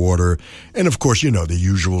on the Water. And, of course, you know, the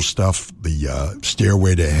usual stuff, the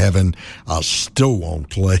Stairway to Heaven, I still won't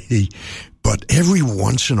play. But every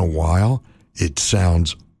once in a while, it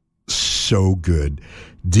sounds so good.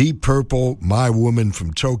 Deep Purple, My Woman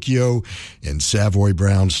from Tokyo, and Savoy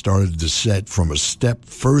Brown started the set from a step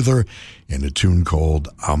further in a tune called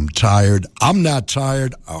I'm Tired. I'm not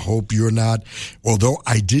tired. I hope you're not. Although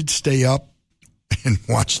I did stay up and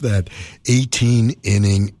watch that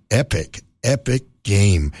 18-inning epic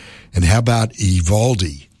game. And how about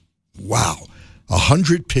Evaldi? Wow.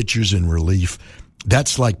 100 pitchers in relief.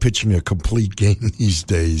 That's like pitching a complete game these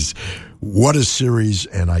days. What a series.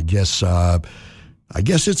 And I guess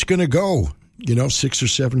it's going to go, 6 or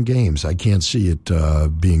 7 games. I can't see it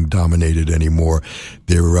being dominated anymore.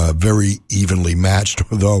 They're very evenly matched,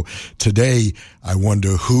 although today I wonder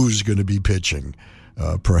who's going to be pitching.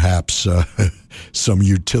 Perhaps some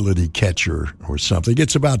utility catcher or something.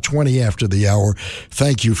 It's about 20 after the hour.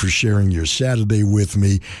 Thank you for sharing your Saturday with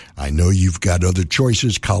me. I know you've got other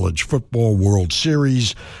choices, college football, World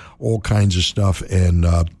Series, all kinds of stuff, and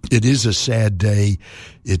it is a sad day.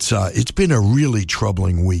 It's been a really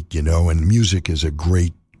troubling week, and music is a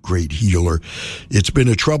great healer. It's been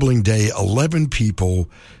a troubling day. 11 people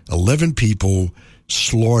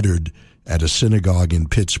slaughtered at a synagogue in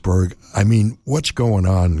Pittsburgh. I mean, what's going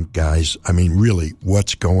on, guys? I mean, really,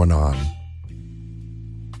 what's going on?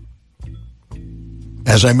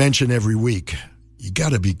 As I mention every week, you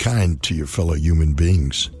got to be kind to your fellow human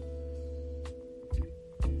beings.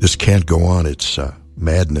 This can't go on. It's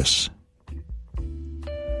madness.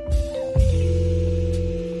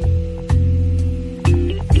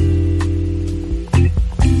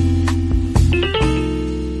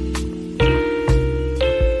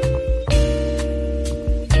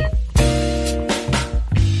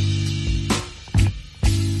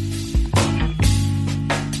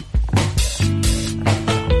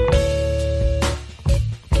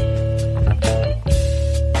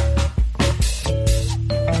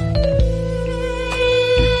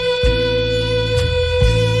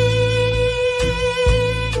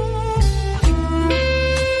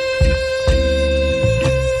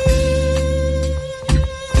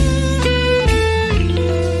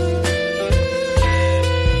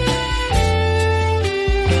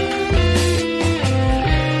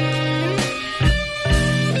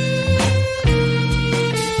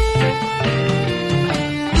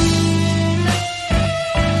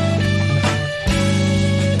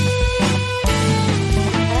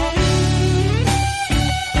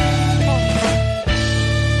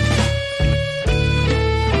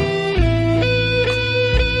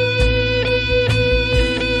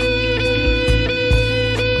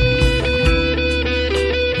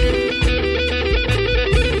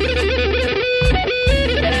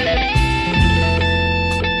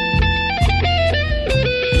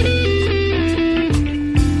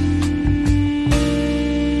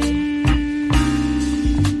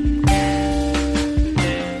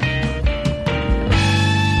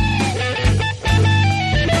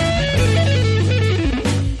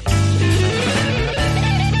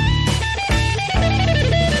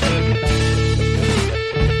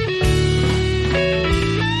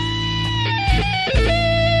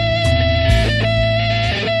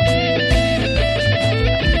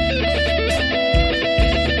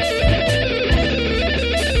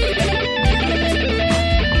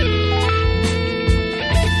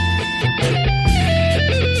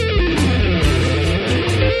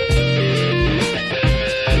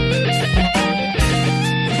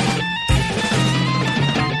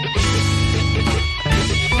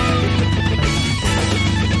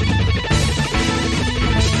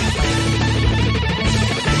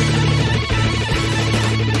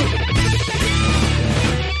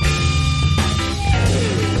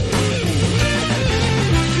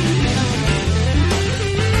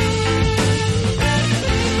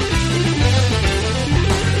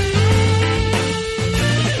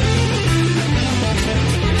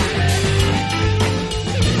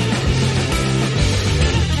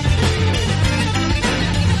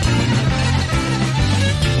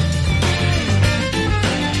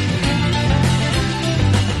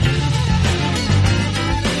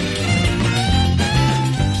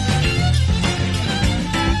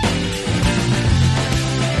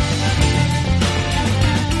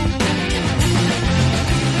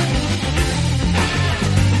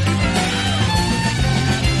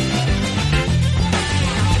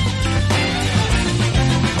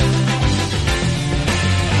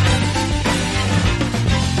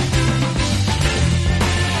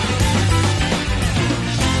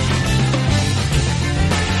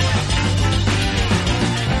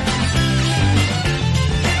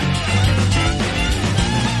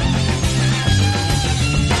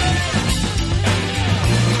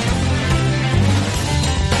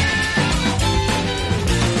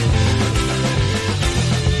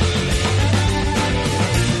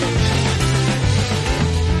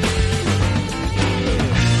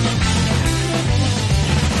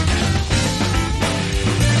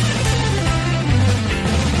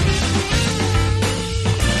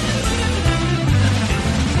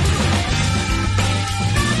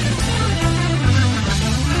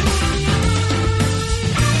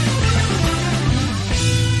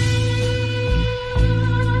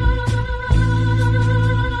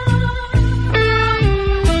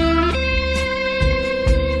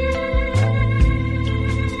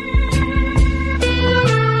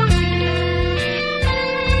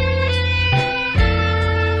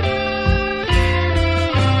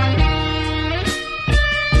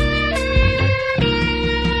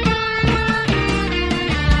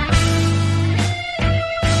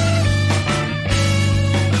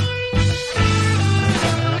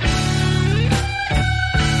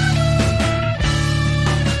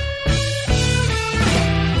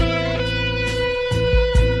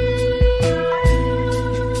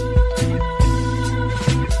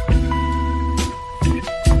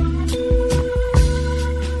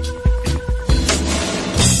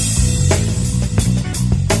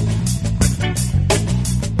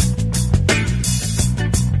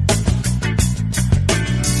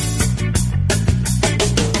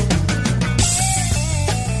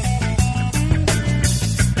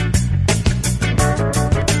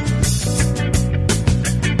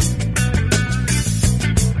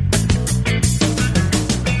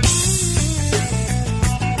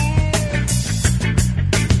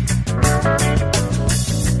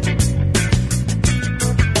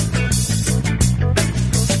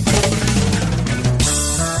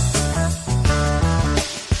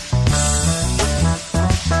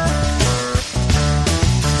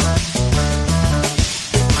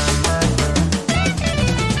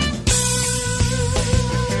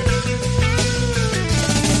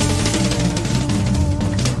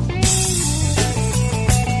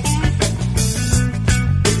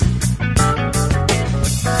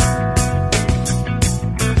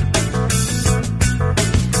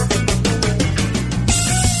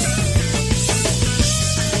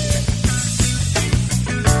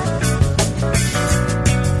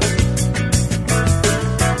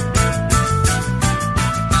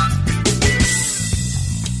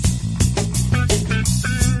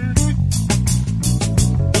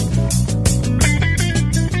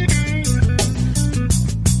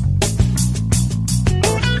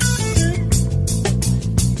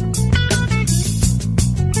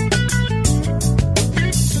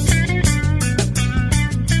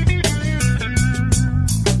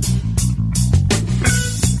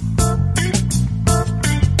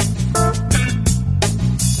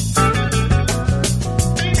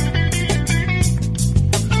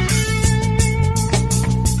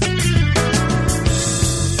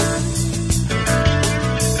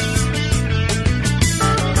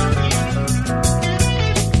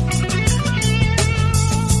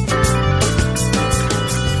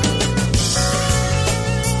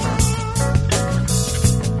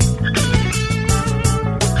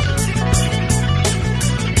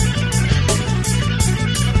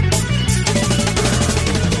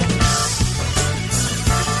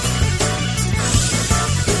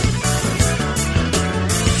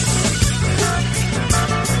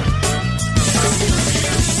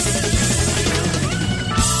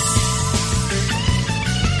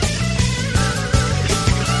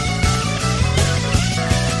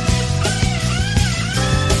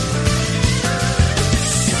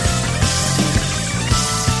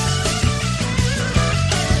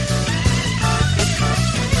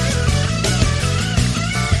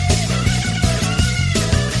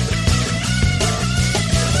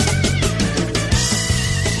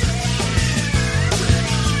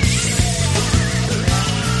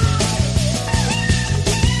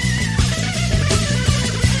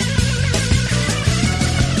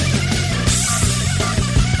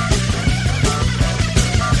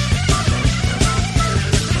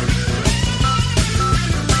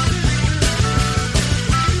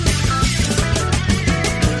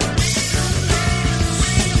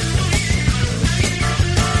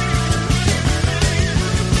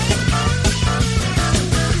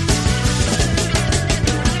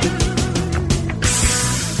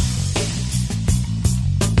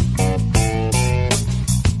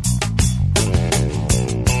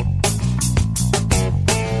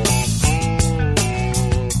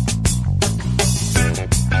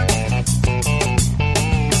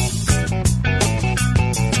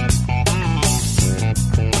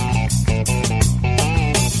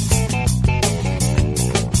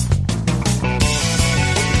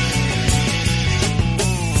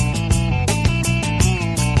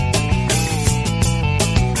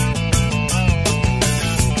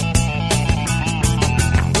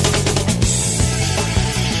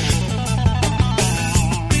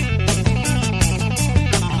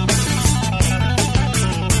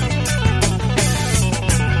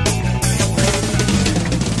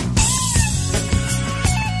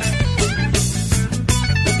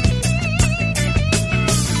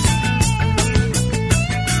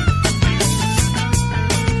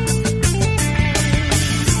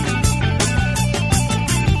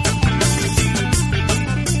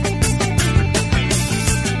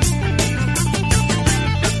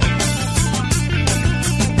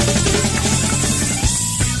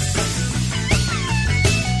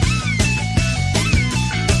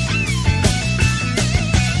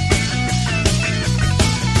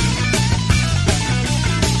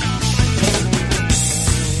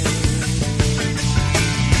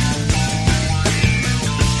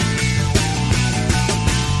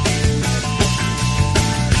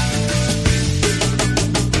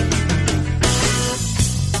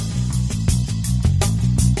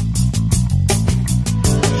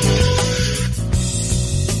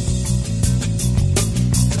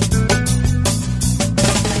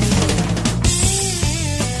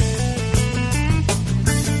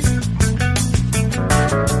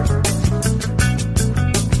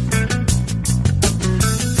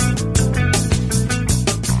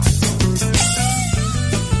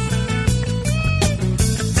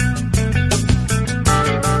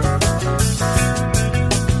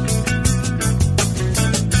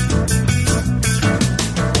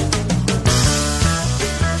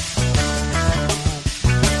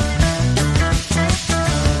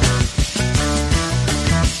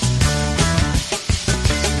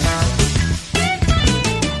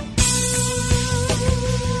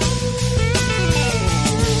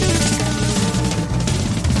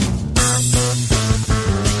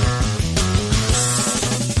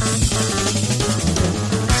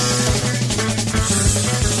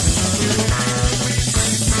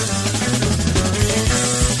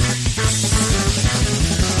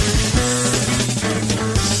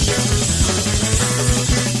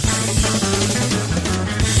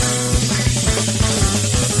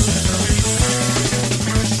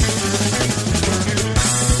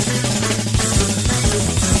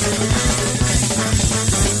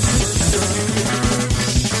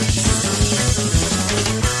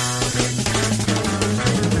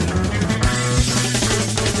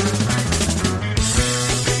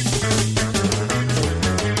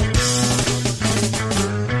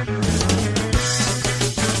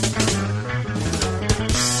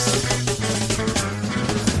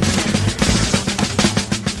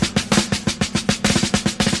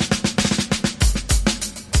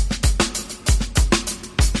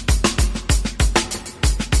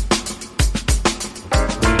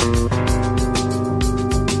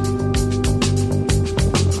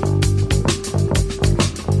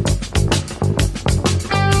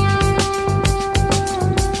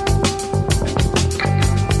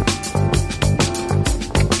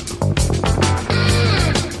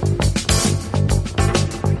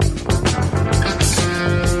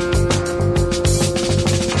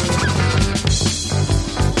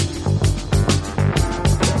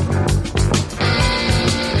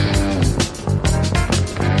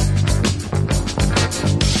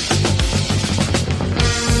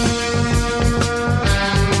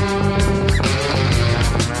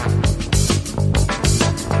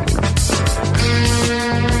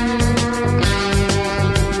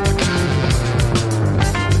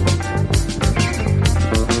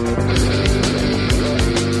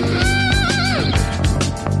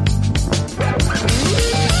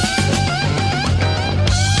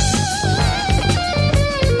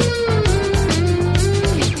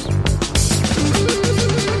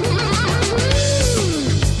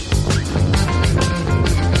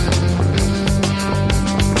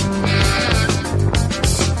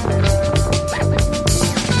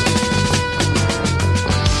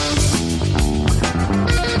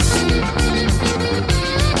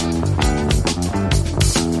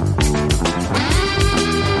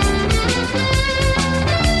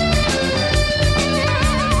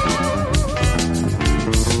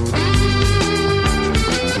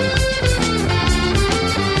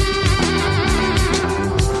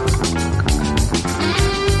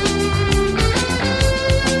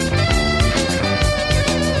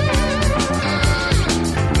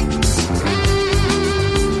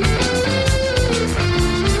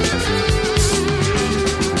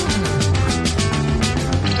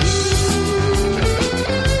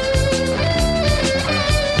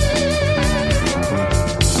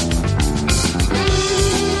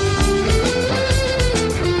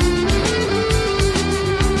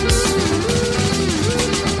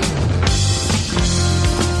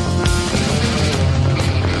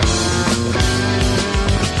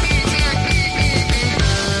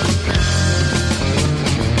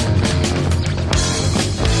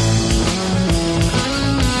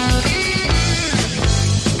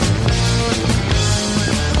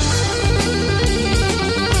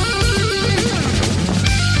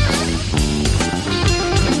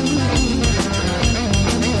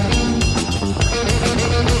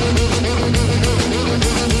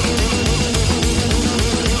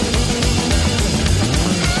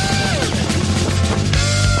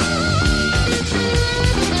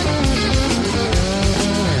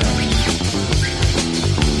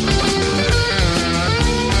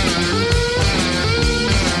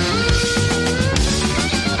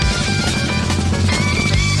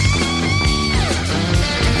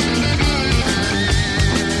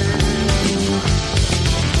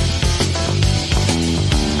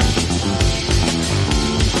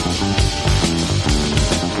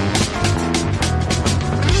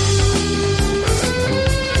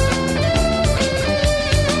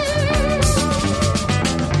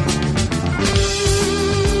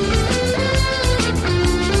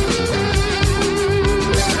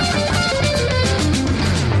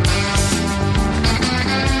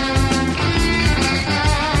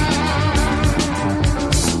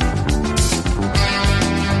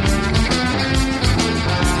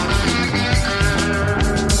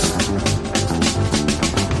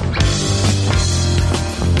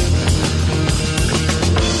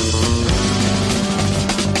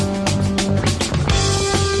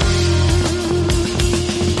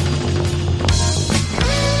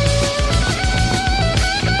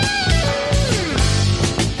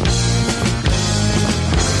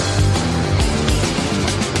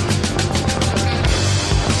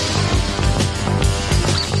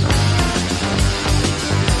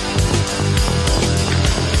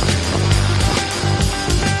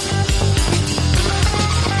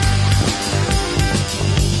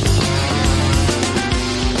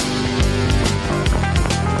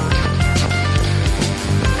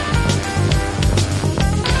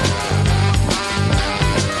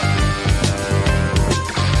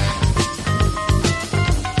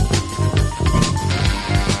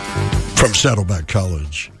 From Saddleback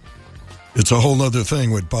College. It's A Whole Nother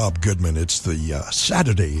Thing with Bob Goodman. It's the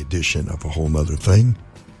Saturday edition of A Whole Nother Thing.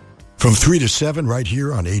 From 3 to 7 right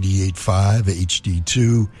here on 88.5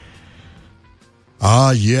 HD2.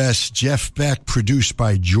 Ah, yes, Jeff Beck, produced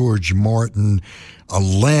by George Martin, a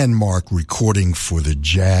landmark recording for the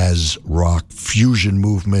jazz rock fusion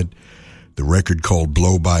movement. The record called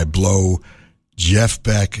Blow by Blow. Jeff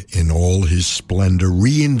Beck in all his splendor,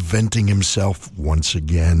 reinventing himself once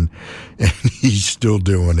again, and he's still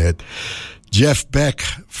doing it. Jeff Beck,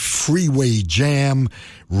 Freeway Jam.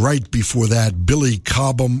 Right before that, Billy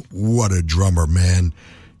Cobham. What a drummer, man.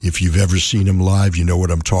 If you've ever seen him live, you know what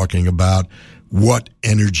I'm talking about. What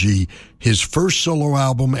energy. His first solo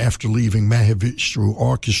album after leaving Mahavishnu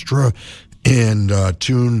Orchestra, and a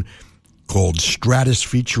tune called Straits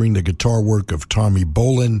featuring the guitar work of Tommy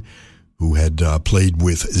Bolin, who had played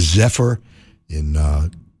with Zephyr in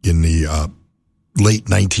the late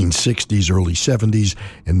 1960s, early 70s,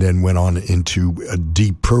 and then went on into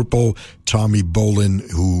Deep Purple. Tommy Bolin,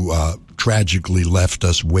 who tragically left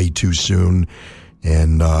us way too soon,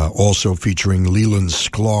 and also featuring Leland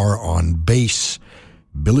Sklar on bass.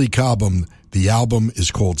 Billy Cobham. The album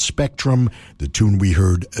is called Spectrum. The tune we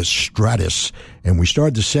heard, Straits. And we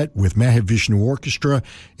started the set with Mahavishnu Orchestra,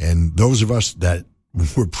 and those of us that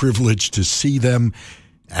were privileged to see them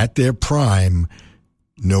at their prime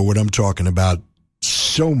know what I'm talking about.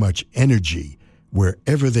 So much energy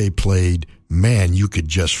wherever they played. Man, you could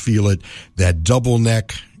just feel it. That double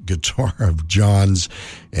neck guitar of John's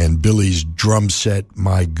and Billy's drum set,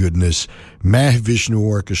 my goodness. Mahavishnu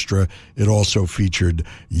Orchestra. It also featured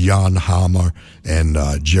Jan Hammer and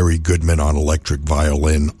Jerry Goodman on electric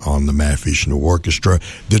violin on the Mahavishnu Orchestra.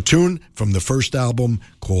 The tune from the first album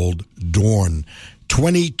called Dawn.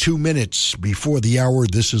 22 minutes before the hour.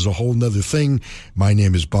 This is A Whole Nother Thing. My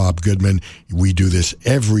name is Bob Goodman. We do this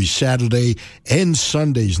every Saturday and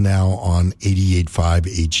Sundays now on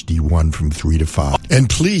 88.5 HD1 from 3 to 5. And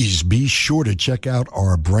please be sure to check out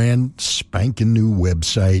our brand spanking new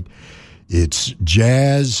website. It's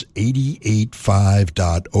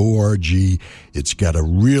jazz885.org. It's got a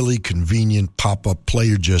really convenient pop-up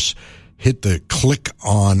player. Just hit the click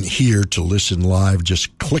on here to listen live.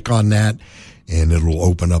 Just click on that, and it'll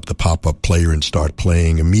open up the pop-up player and start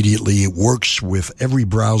playing immediately. It works with every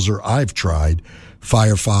browser I've tried,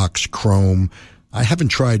 Firefox, Chrome. I haven't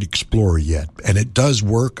tried Explorer yet, and it does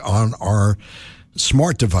work on our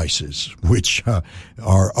smart devices, which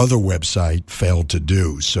our other website failed to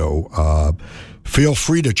do. So feel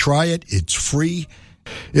free to try it. It's free.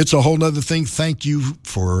 It's A Whole Nother Thing. Thank you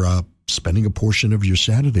for spending a portion of your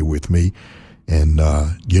Saturday with me. And,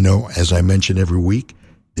 as I mention every week,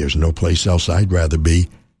 there's no place else I'd rather be.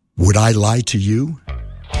 Would I lie to you?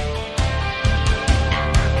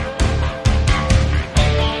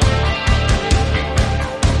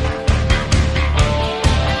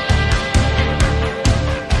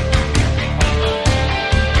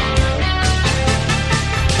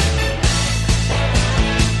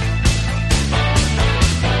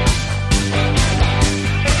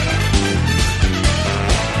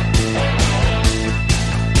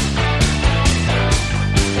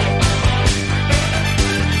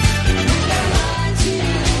 To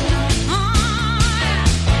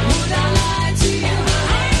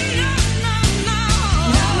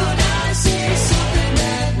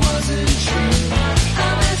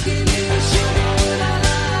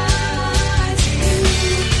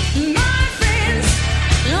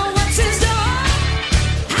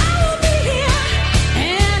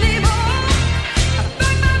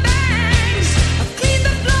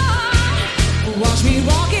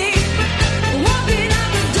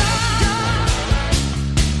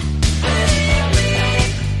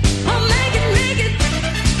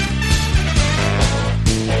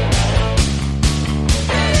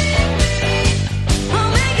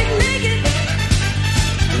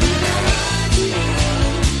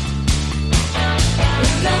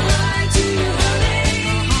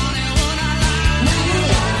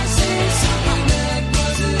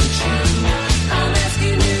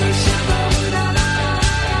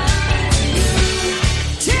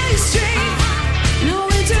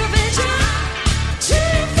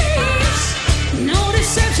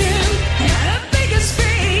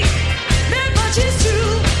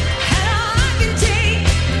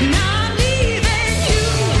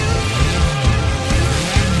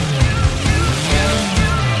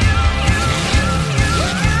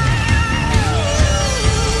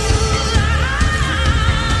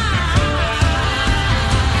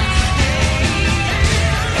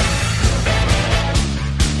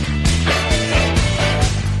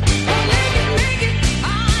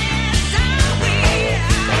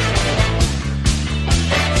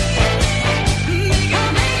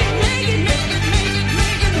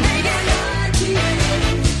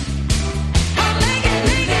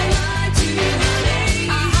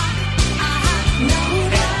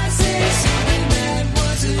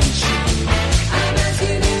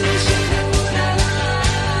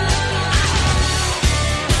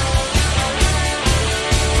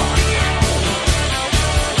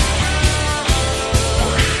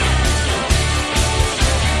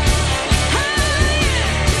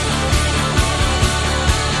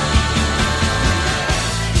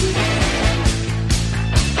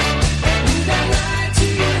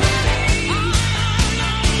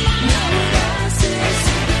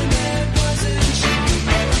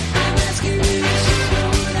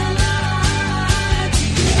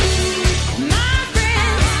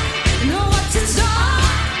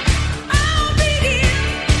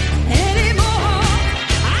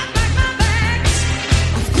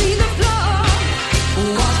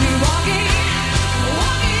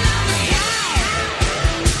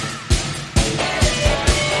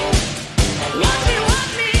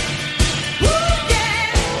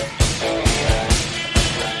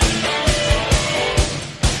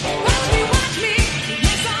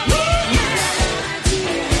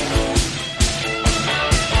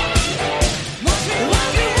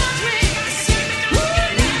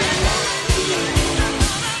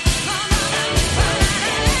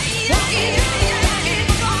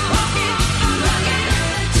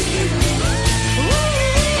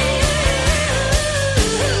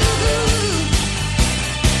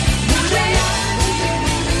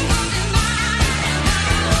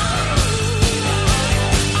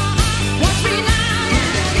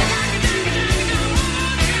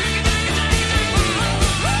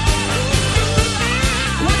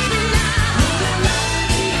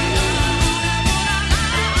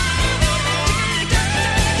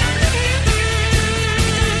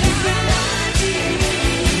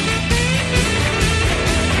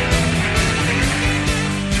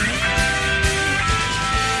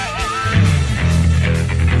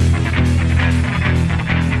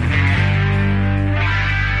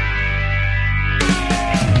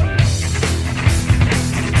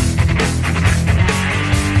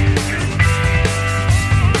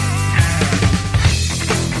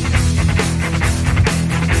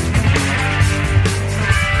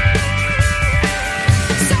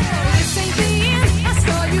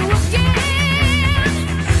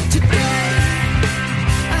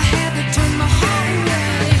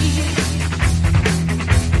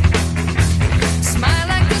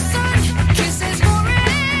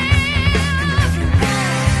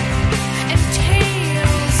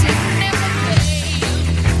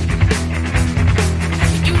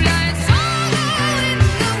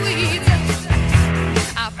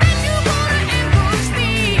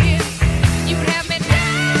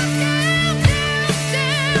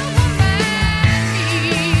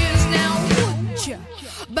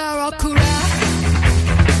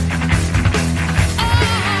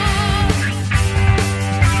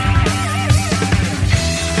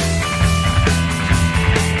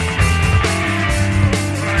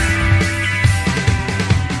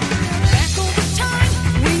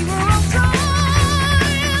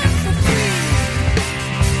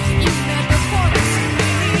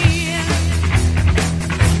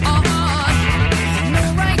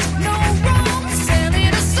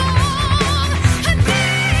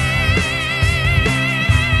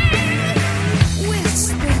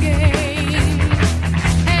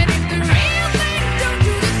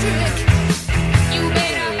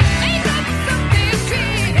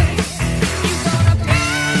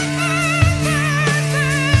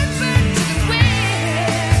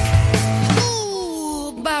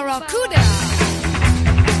Barracuda.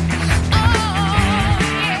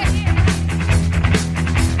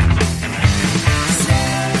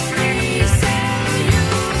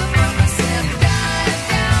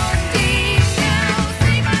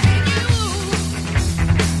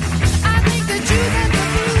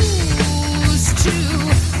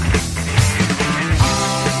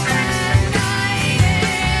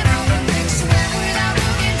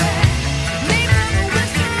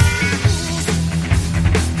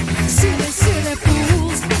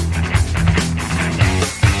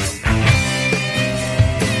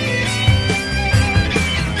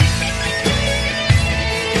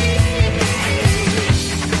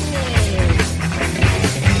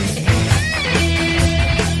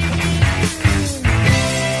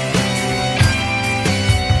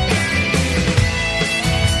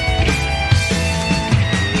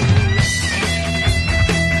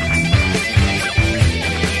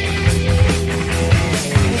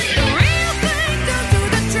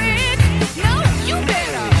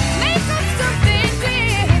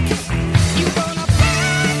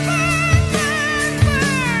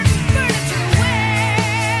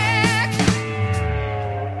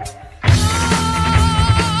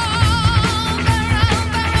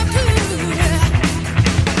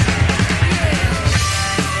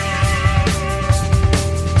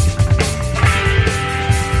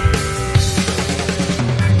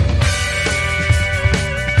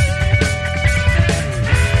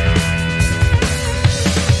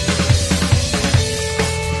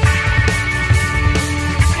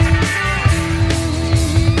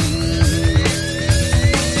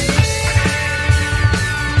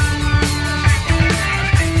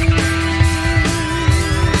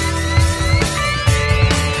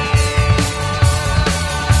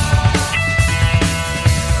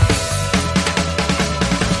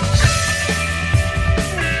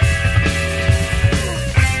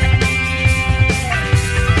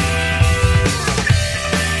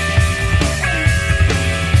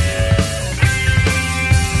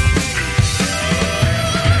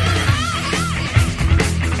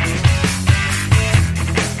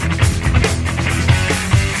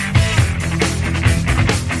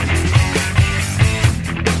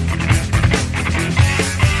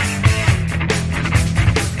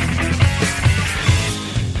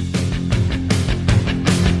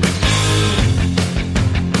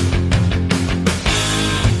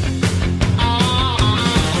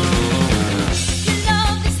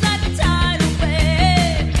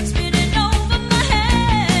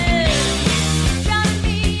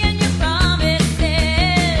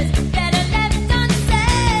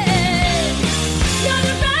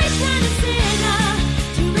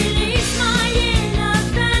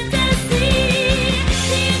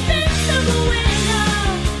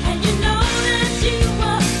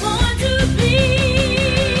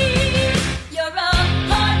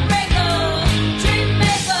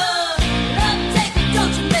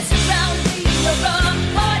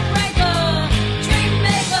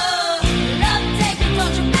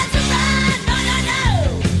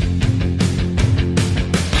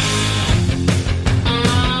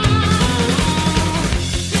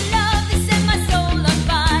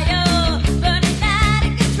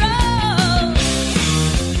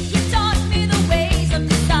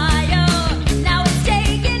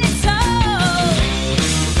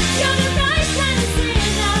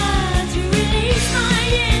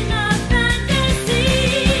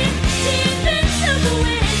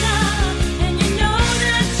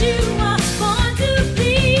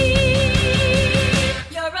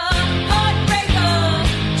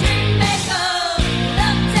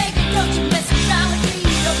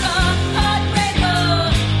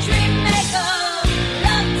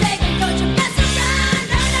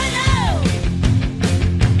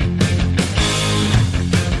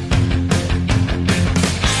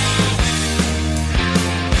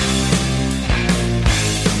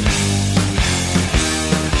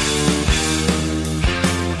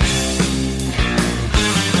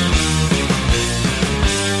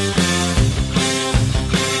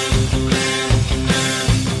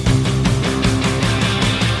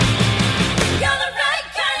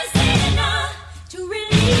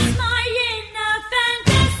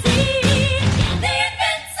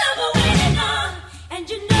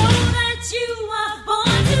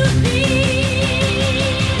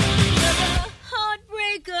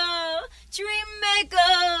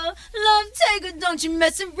 Don't you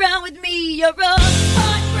mess around with me, you're a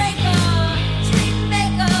heartbreaker, dream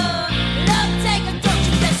maker, love taker. Don't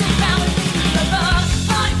you mess around with me, you're a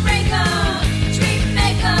heartbreaker, dream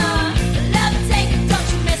maker, love taker. Don't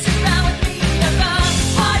you mess around with me, you're a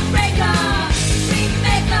heartbreaker, dream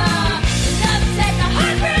maker, love taker,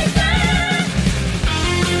 heartbreaker.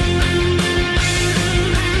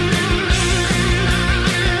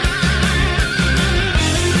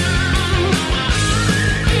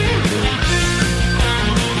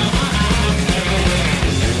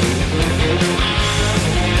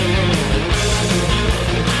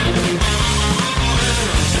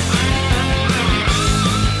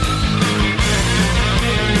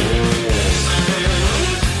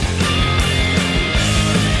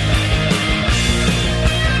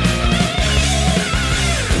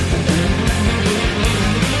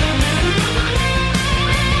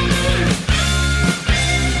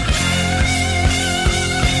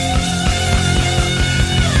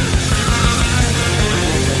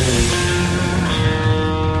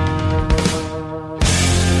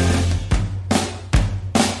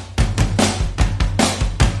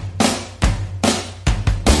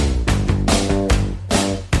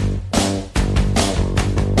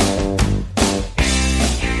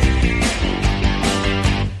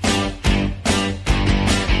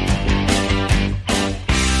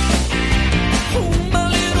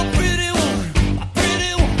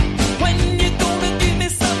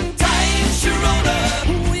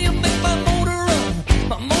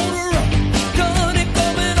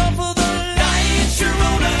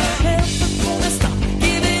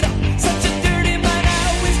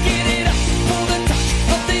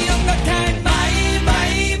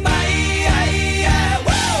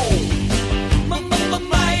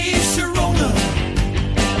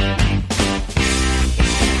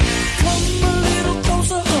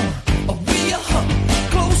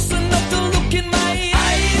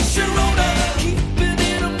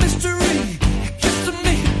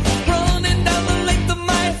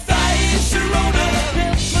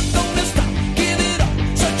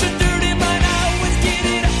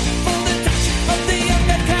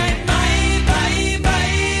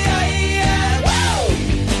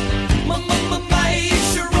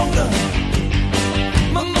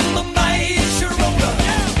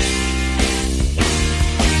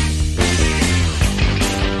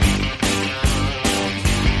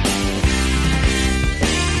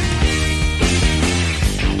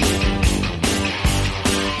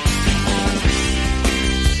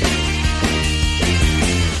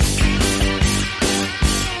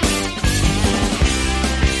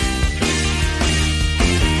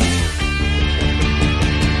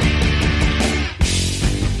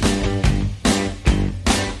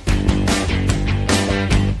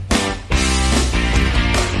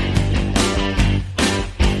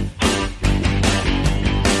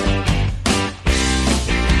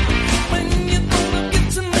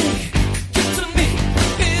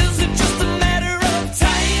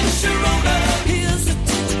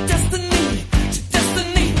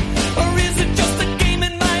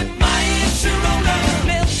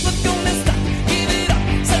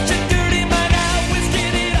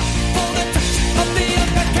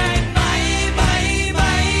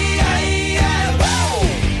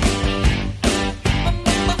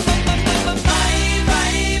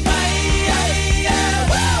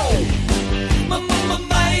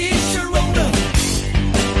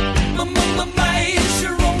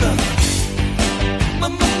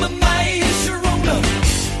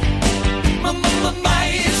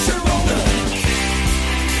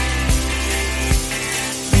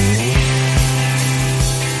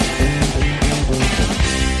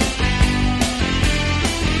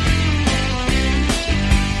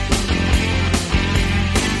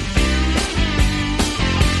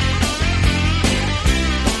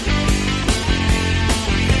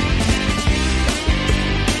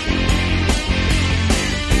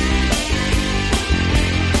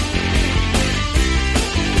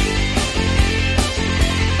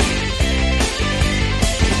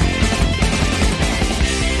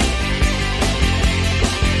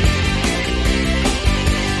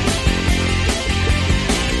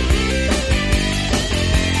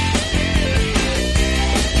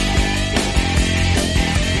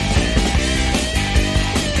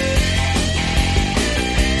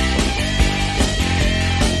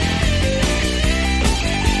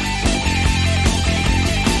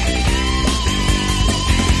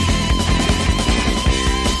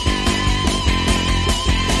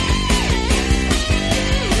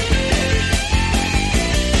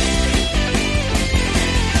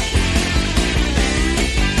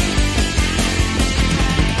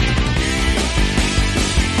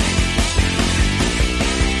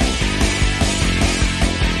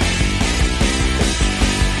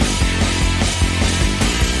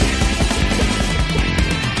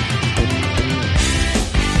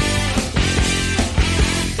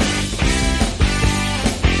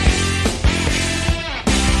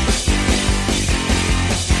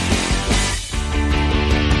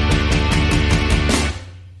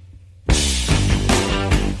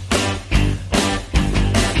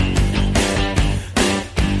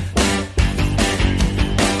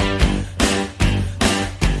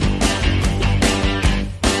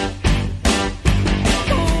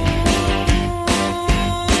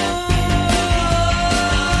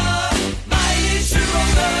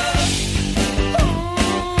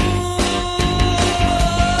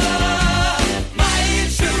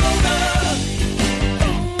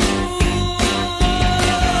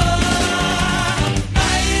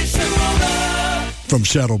 From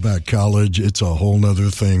Saddleback College, it's a whole nother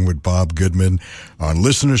thing with Bob Goodman on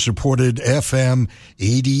listener-supported FM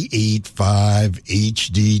 88.5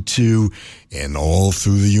 HD2 and all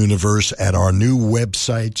through the universe at our new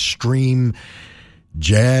website, stream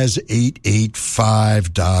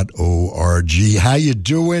jazz885.org. How you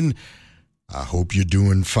doing? I hope you're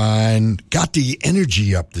doing fine. Got the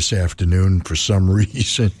energy up this afternoon for some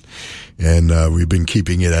reason, and we've been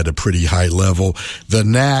keeping it at a pretty high level. The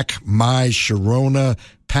Knack, My Sharona,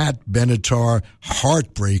 Pat Benatar,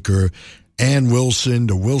 Heartbreaker, Ann Wilson,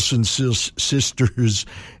 the Wilson sisters,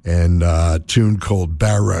 and a tune called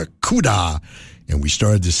Barracuda. And we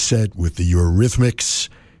started the set with the Eurythmics,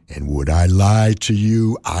 and Would I Lie to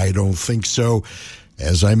You? I don't think so.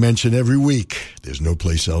 As I mention every week, there's no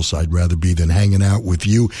place else I'd rather be than hanging out with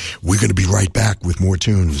you. We're going to be right back with more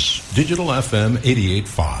tunes. Digital FM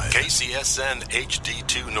 88.5. KCSN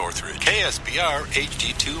HD2 Northridge. KSBR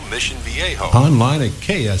HD2 Mission Viejo. Online at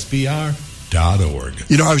ksbr.org.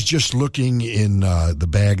 You know, I was just looking in the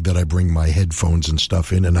bag that I bring my headphones and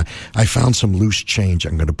stuff in, and I found some loose change.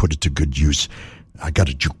 I'm going to put it to good use. I got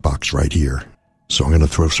a jukebox right here, so I'm going to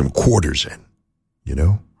throw some quarters in, you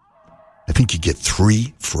know? I think you get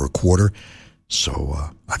 3 for a quarter, so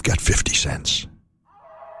I've got 50 cents.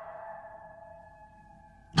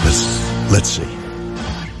 Let's see.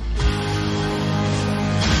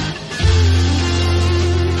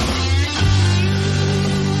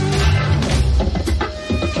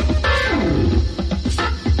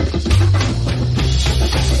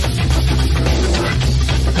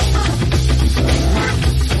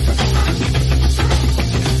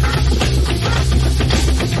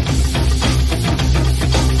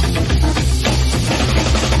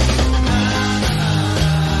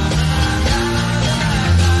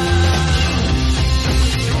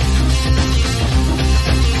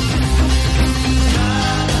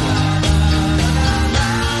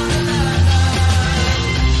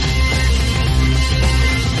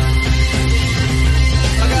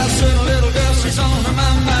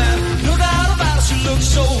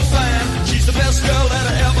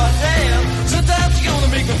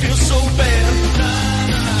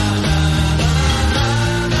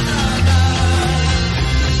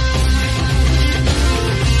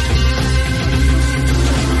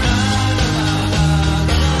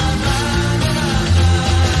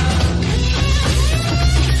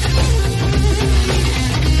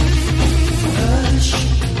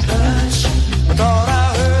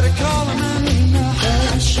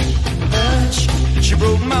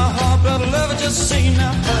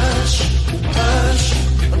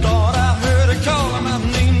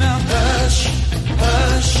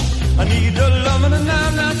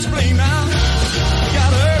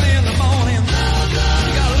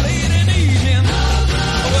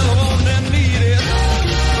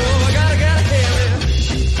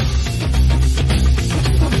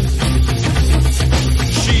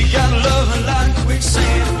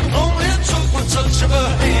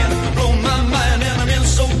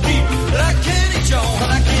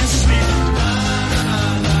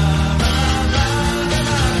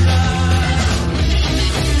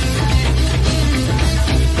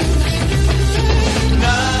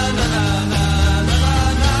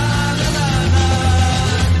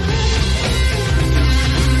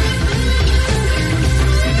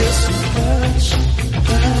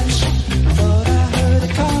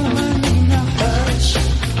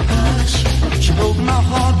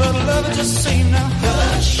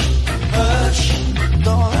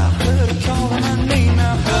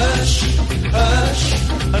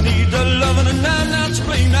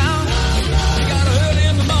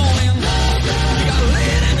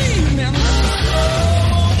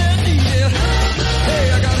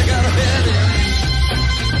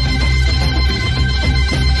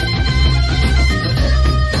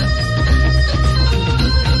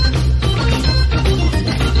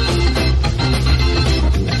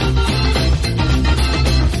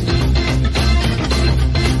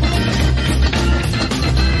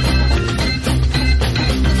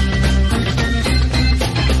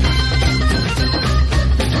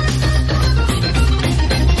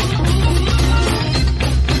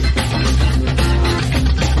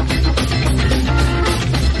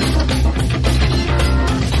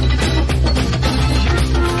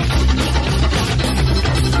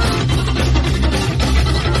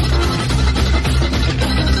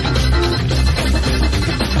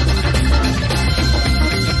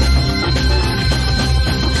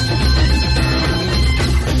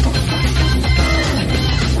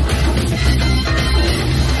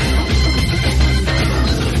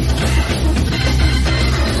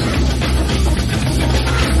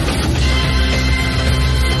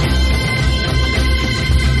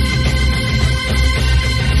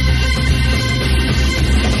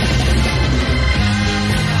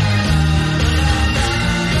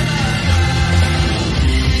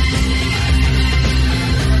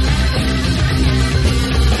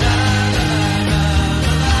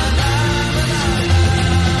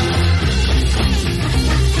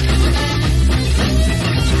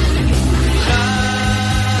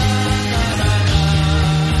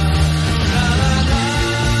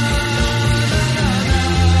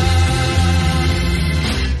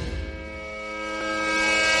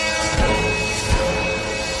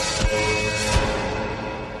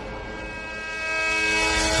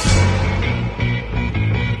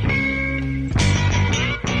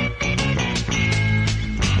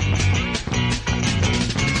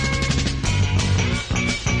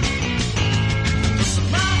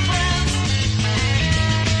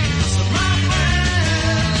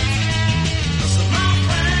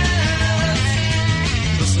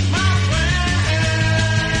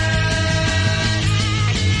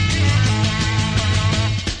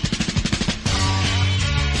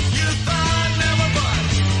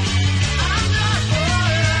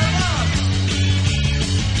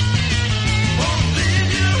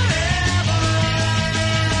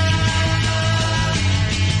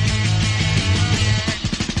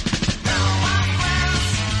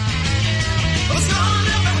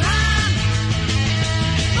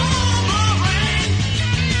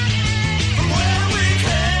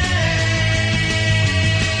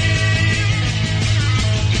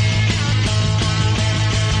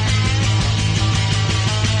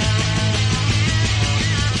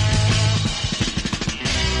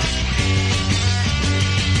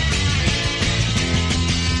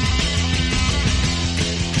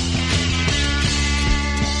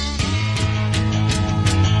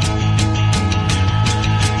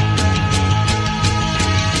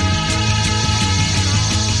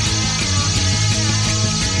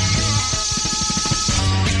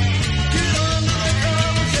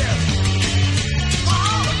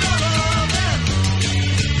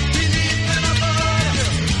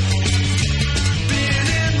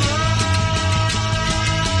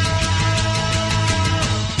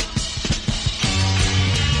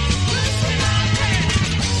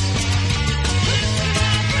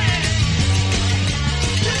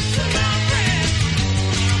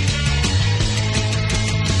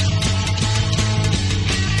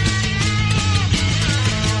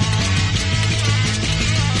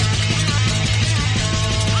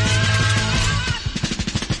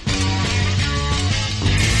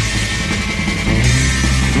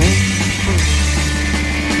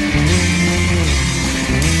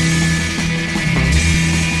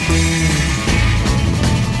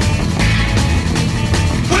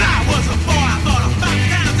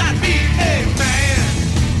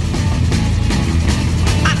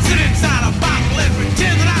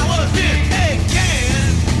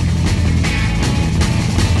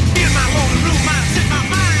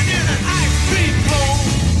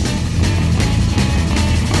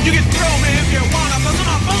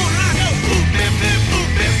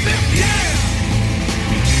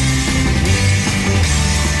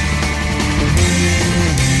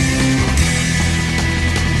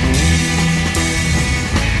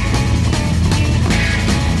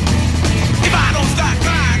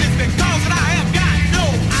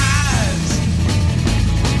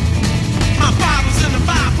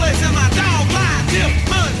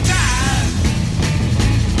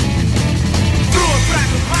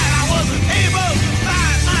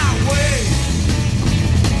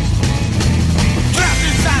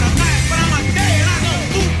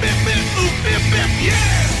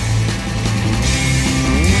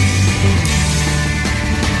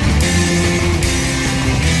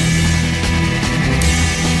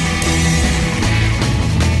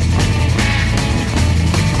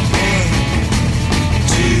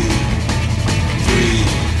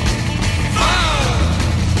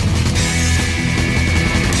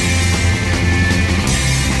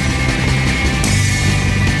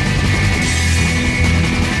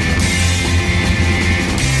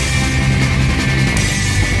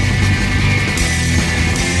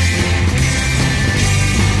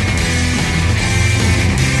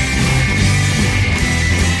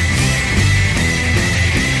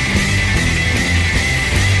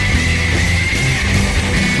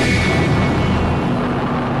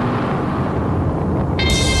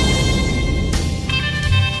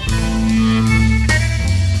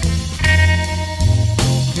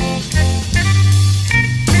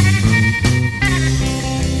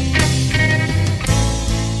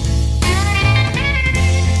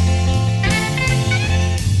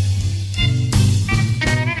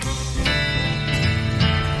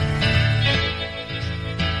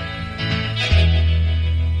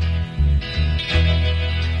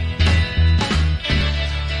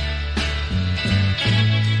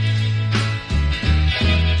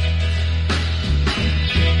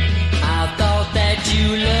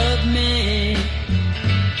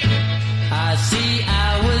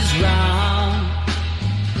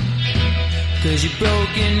 'cause you've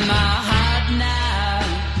broken my heart now.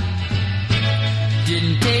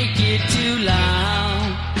 Didn't take you too long.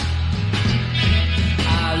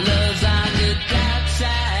 Our love's on the dark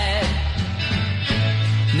side.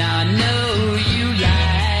 Now I know you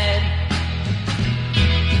lied.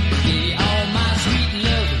 Gave you all my sweet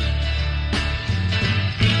love,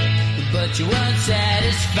 but you weren't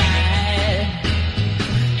satisfied.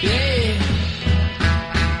 Yeah.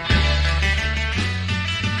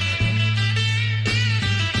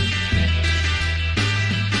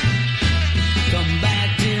 Come back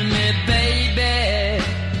to me, baby.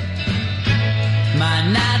 My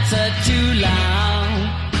nights are too long.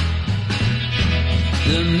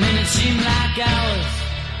 The minutes seem like hours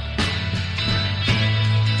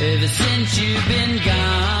ever since you've been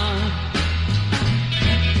gone.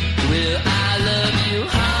 Well, I love you,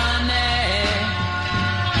 honey,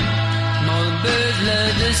 more than birds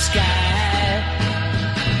love the sky.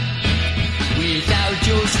 Without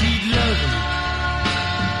your sweet love,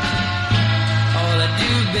 all I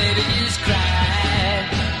do, baby, is cry.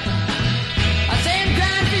 I say I'm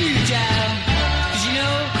crying for you, child, 'cause you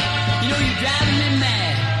know you're driving me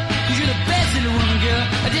mad. 'Cause you're the best little woman, girl,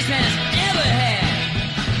 this man has ever had.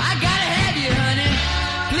 I gotta have you, honey.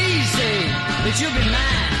 Please say that you'll be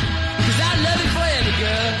mine, 'cause I love you forever,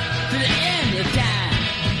 girl, to the end of time.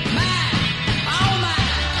 Mine, all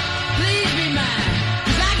mine, please be mine,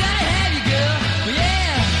 'cause I gotta have you, girl,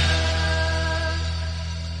 yeah.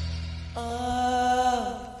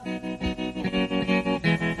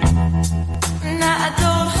 Now I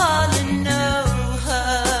don't hardly know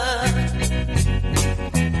her,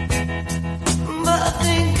 but I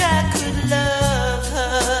think I could love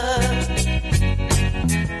her.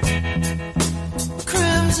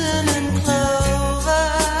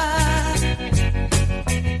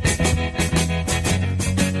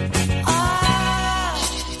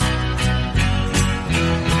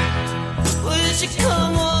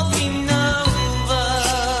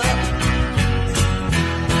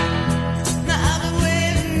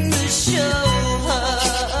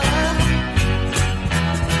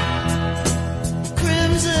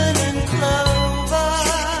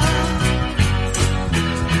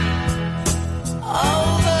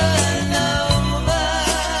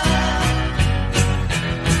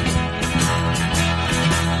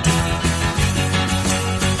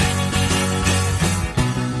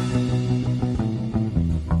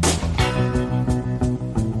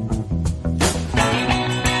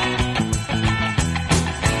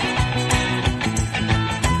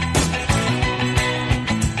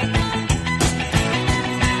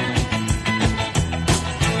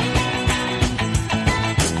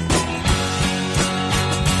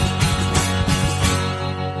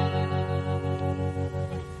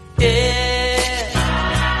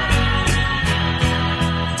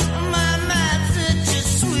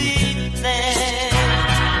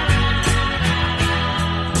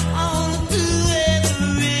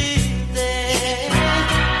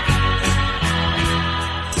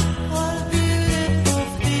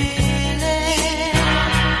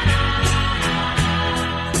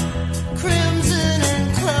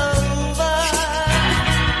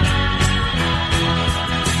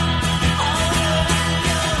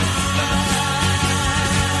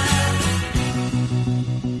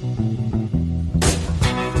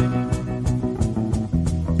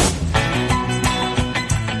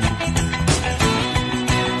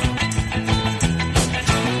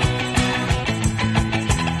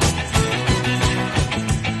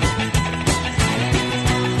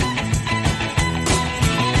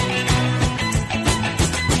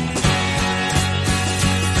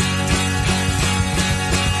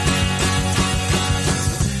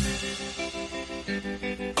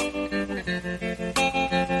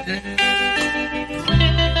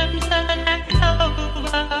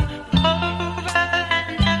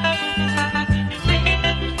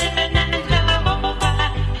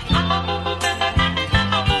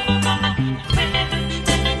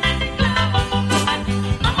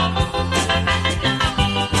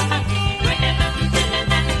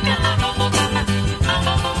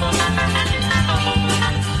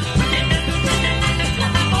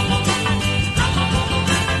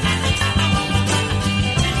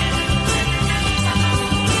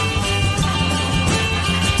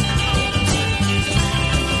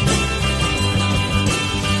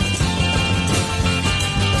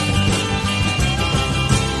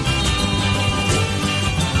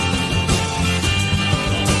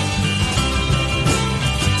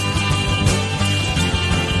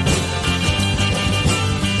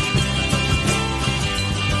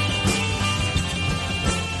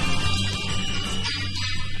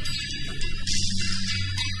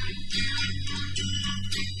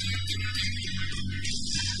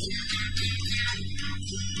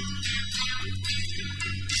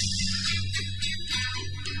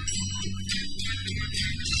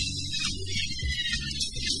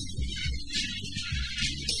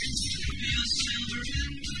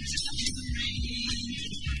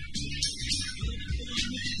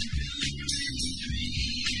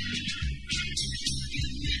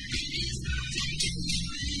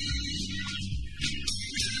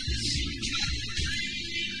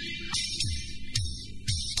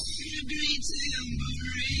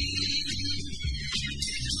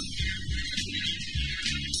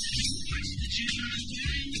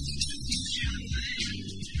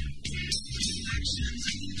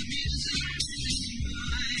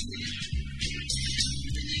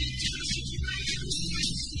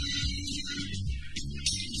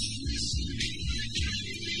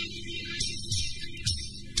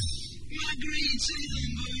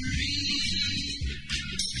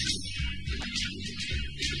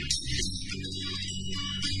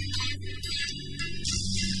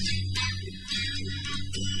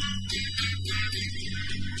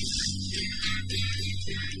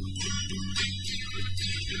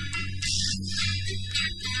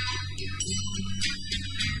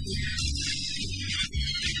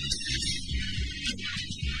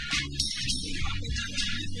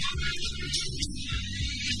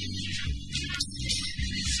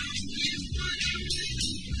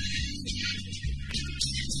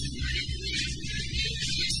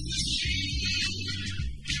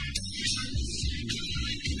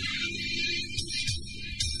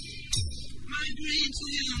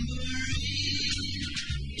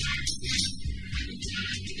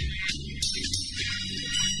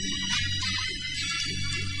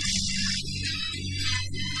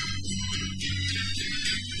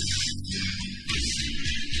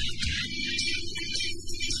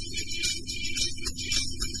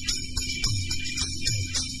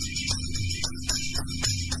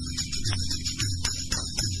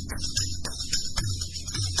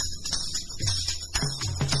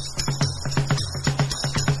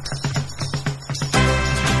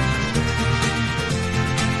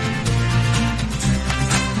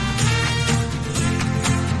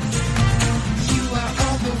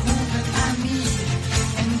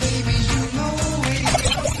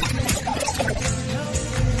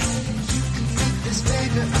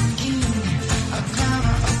 leader, a king, a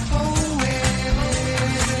clowner, a poet.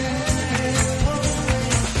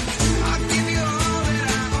 I'll give you all that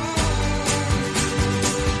I own.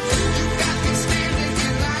 You got me standing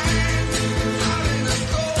in line, out in the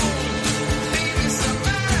cold, baby,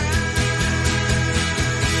 survive.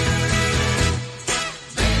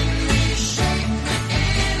 Bend me, shape me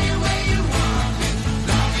any way you want me,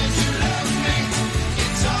 long as you love me,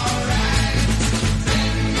 it's alright.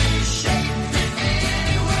 Bend me, shape me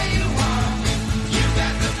any way you want me, you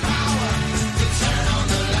got the power to turn on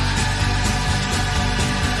the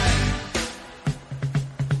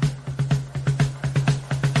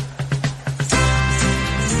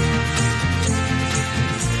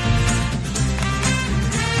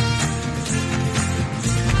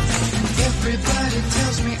Everybody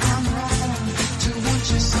tells me I'm wrong to want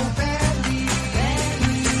you so badly.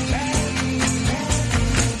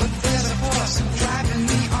 But there's a force driving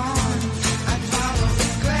me on. I'd follow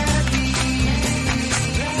it gladly.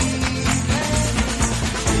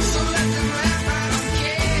 So let them laugh, I don't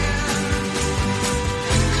care.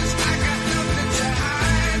 'Cause I got nothing to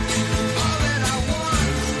hide. All that I want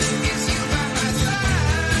is you by my side.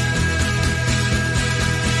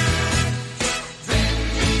 Bend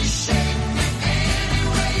me, shape me any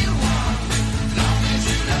way you want me, long as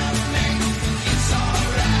you love me, it's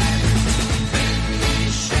alright. Bend me,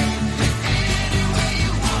 shape me any way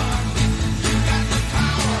you want me, you got the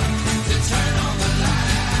power to turn on the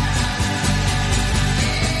light.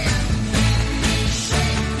 Bend me,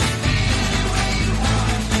 shape me any way you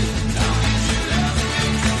want me, long as you love me,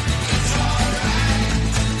 it's alright.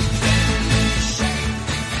 Bend me, shape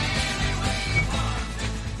me any way you want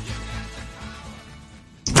me, you got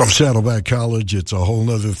the power. From Saddleback College, it's a whole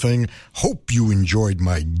nother thing. Hope you enjoyed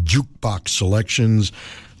my jukebox selections.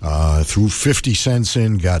 Threw 50 cents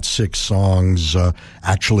in, got 6 songs.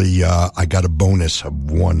 Actually, I got a bonus of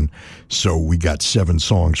 1, so we got 7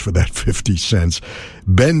 songs for that 50 cents.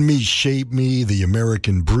 Bend Me, Shape Me, The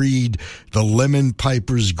American Breed, The Lemon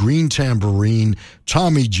Pipers, Green Tambourine,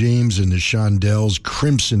 Tommy James and the Shondells,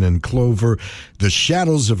 Crimson and Clover, The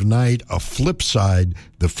Shadows of Night, The Flip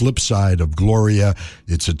Side of Gloria.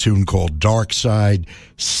 It's a tune called Dark Side.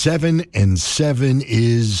 7 and 7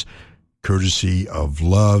 is courtesy of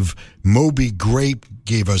Love. Moby Grape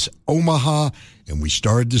gave us Omaha, and we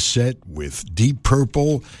started the set with Deep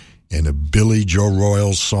Purple and a Billy Joe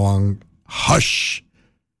Royal song, Hush.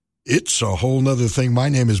 It's a whole nother thing. My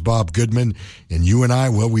name is Bob Goodman, and you and I,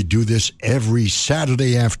 well, we do this every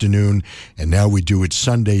Saturday afternoon, and now we do it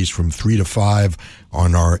Sundays from 3 to 5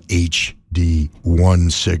 on our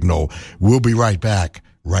HD1 signal. We'll be right back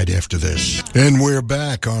right after this. And we're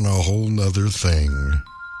back on a whole nother thing.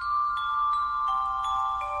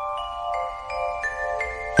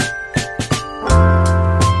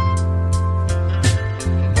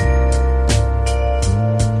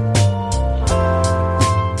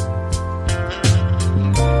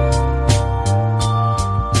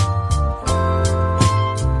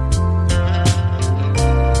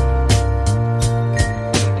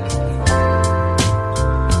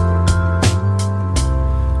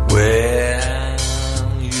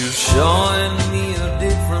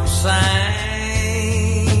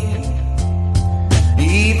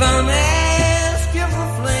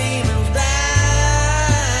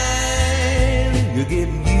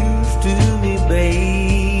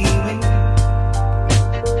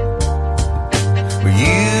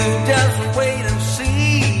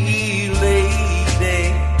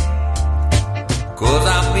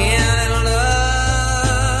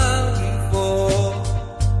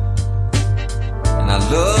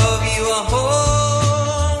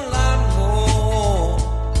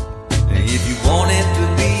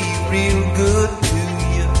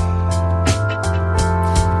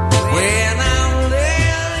 When I'm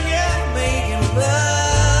there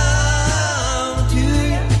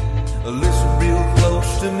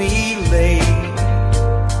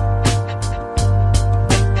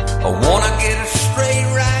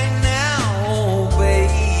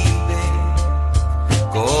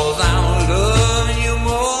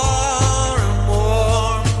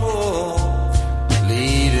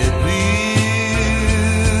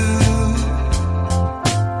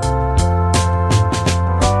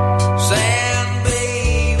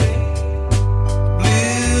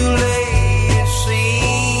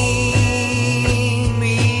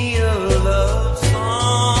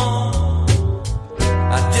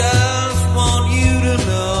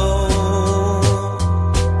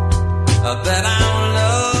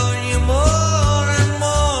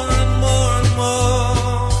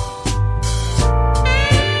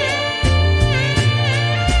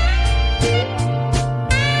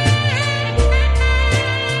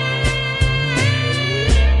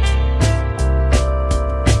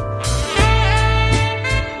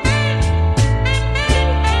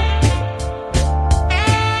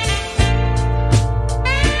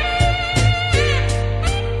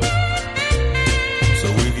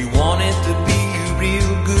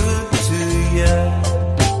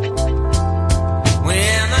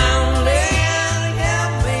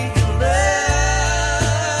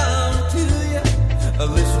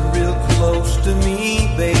close to me,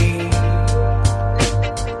 babe.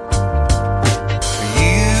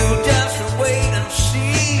 You just wait and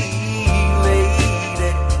see,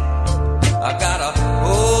 lady. I got a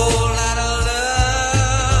whole lot of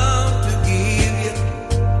love to give you.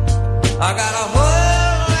 I got a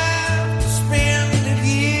whole life to spend if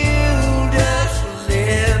you just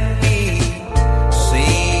let me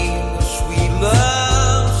sing a sweet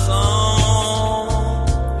love song,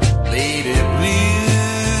 Lady Blue.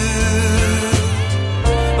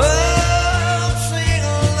 Oh, sing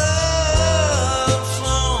a love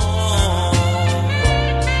song,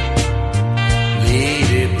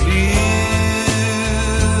 Lady Blue.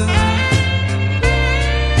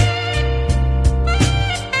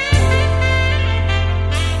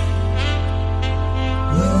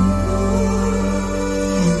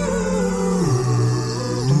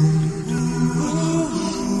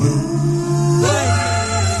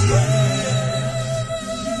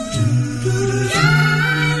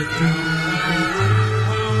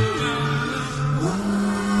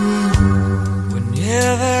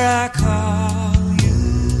 Whenever I call you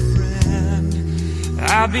friend,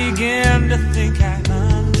 I begin to think I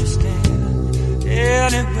understand.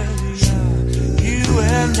 Anywhere we are, you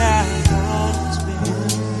and I always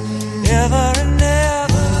been. Ever and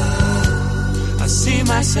ever, I see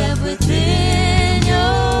myself within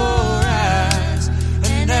your eyes,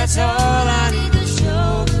 and that's all I need to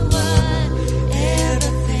show the world.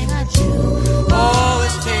 Everything I do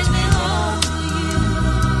always takes me home to you.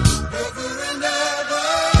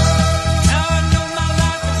 Now I know my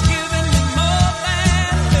life has given me more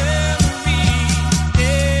than every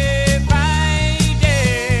day by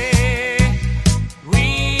day. We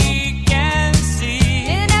can see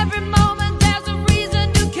in every moment there's a reason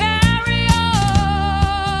to carry on.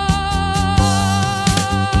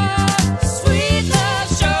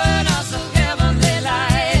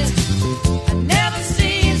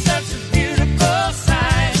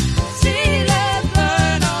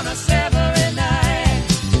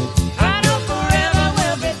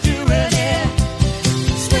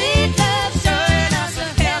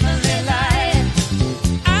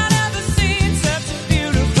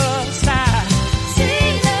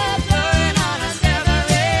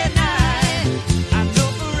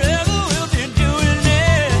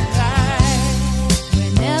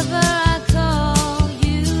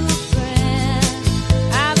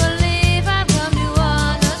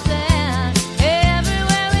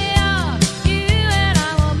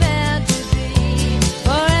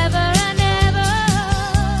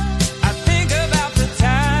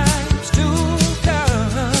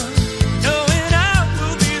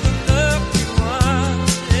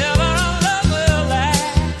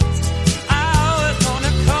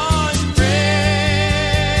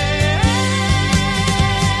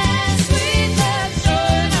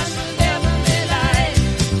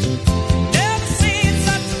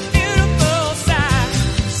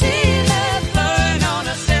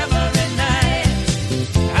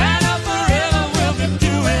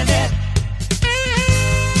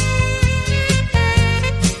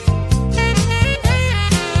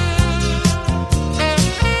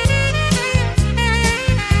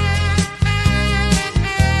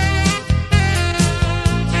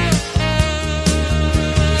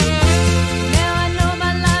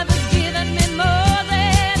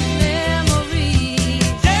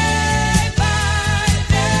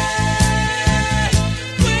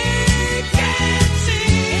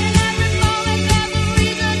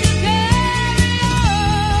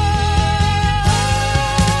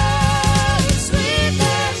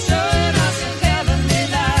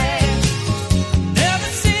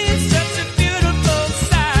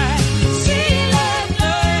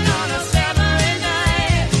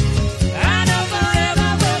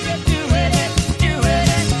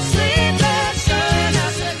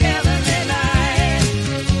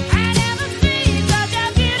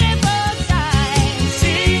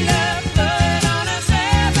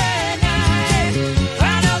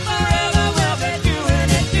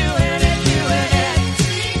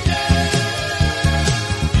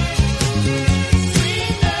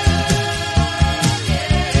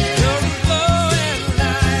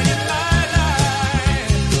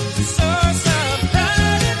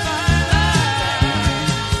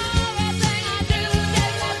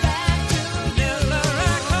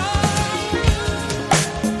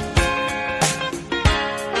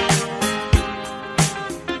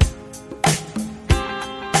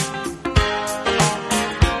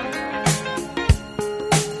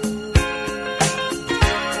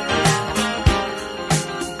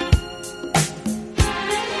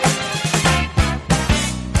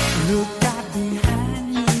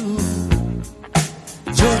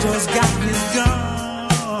 always got his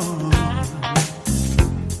gun.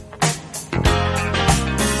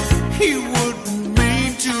 He wouldn't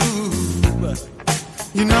mean to, but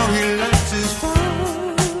you know he likes his fun.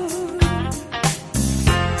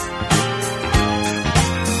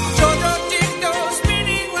 Jojo did those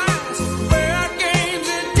spinning lights, where games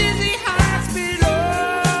and dizzy heights below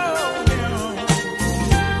him.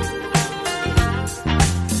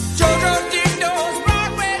 Jojo did those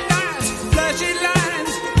Broadway lights, flashy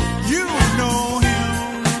lines, you know him.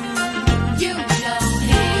 You know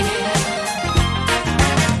him.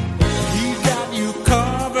 He got you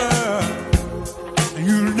covered, and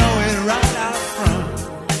you know it right out front.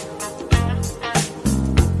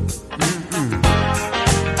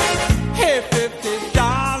 Hey, $50,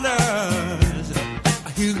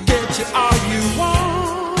 he'll get you all you want.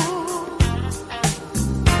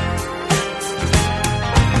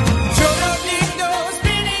 Jojo did those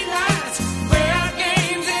spinning lights, where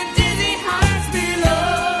games and dizzy heights below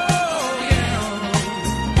him,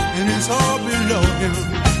 and it's all below him.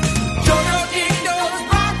 Jojo did those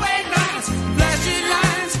Broadway nights, flashy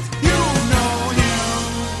lines, you know him.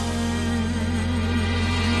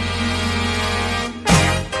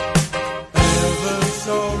 Ever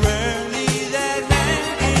so rarely that man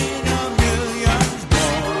in a million's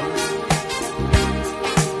born.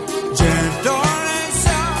 Gentle and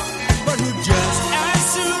soft, but who just as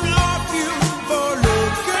soon love you for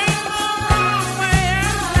looking the wrong way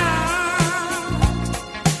around.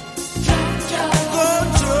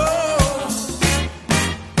 Jojo.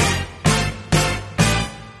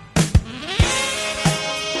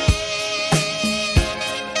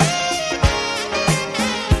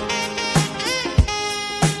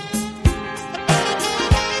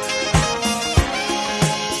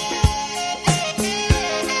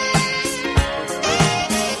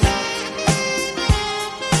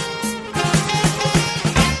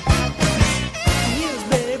 His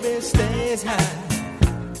baby stays high.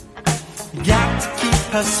 Got to keep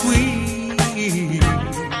her sweet.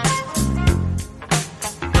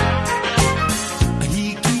 He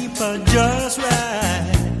keep her just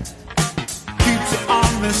right. Keeps her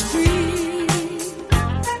on the street.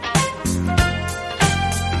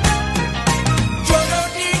 Jojo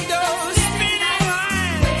did those spinning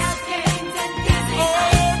lines,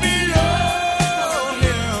 all below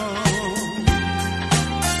him.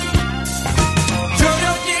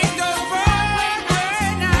 Jojo did those Broadway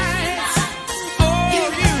nights, oh,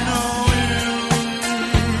 you know him.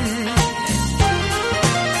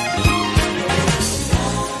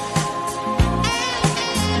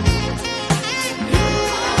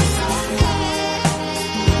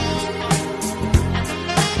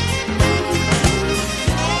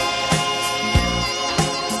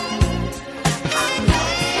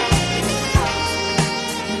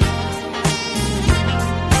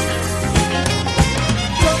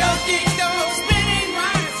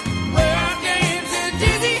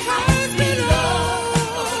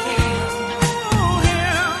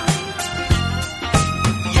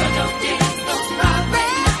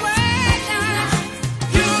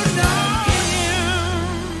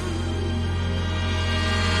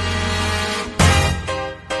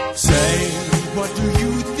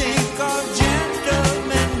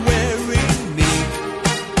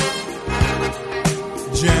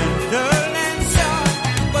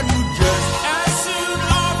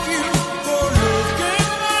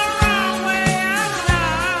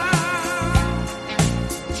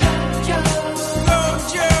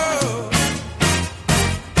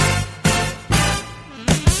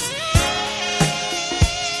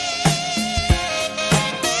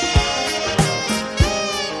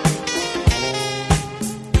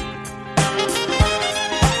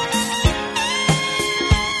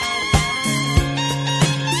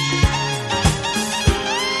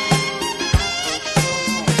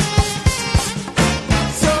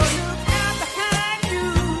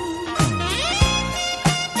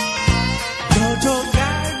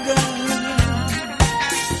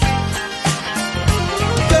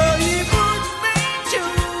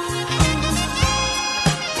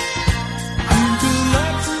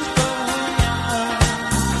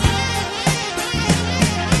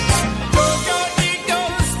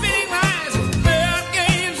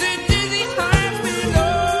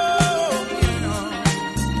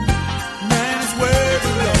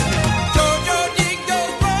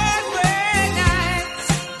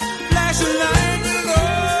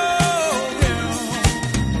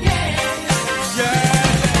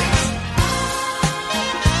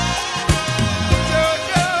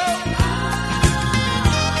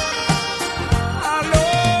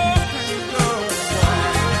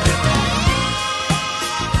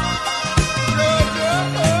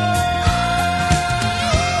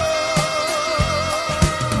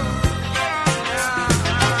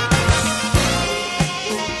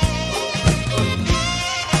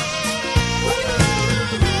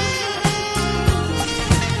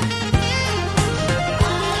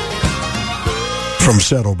 From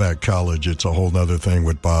Saddleback College, it's a whole nother thing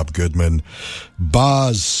with Bob Goodman.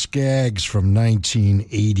 Boz Scaggs from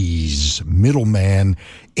 1980s. Middleman,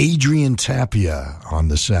 Adrian Tapia on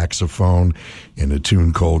the saxophone in a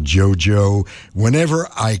tune called JoJo. Whenever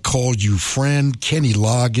I Called You Friend, Kenny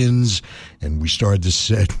Loggins. And we started the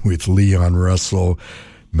set with Leon Russell.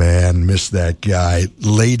 Man, miss that guy.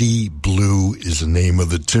 Lady Blue is the name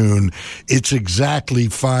of the tune. It's exactly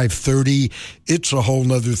 5:30. It's a whole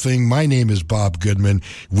nother thing. My name is Bob Goodman.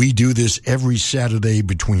 We do this every Saturday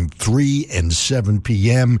between 3 and 7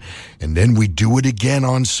 p.m. And then we do it again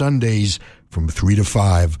on Sundays from 3 to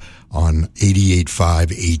 5 on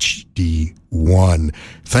 88.5 HD1.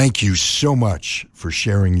 Thank you so much for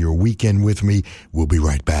sharing your weekend with me. We'll be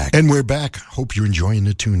right back. And we're back. Hope you're enjoying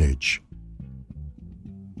the tunage.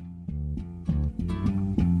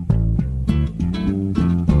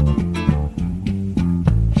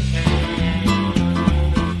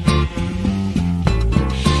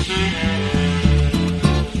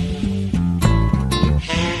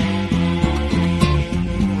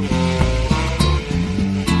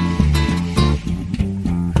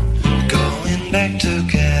 Back to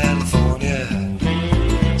California,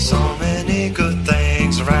 so many good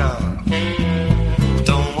things around.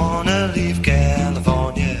 Don't wanna leave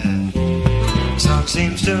California, sun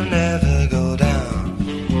seems to never go down.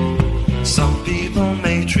 Some people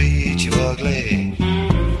may treat you ugly,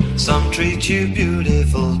 some treat you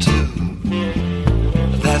beautiful too.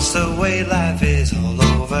 But that's the way life is all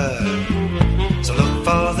over, so look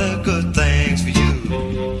for the good things for you.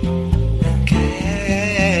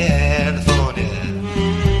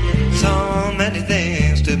 Many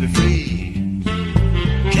things to be free.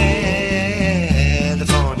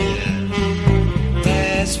 California,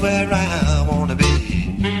 that's where I wanna be.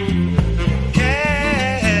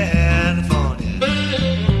 California,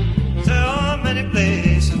 so many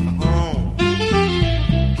places for home.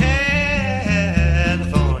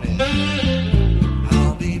 California,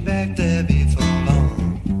 I'll be back there before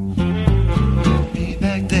long.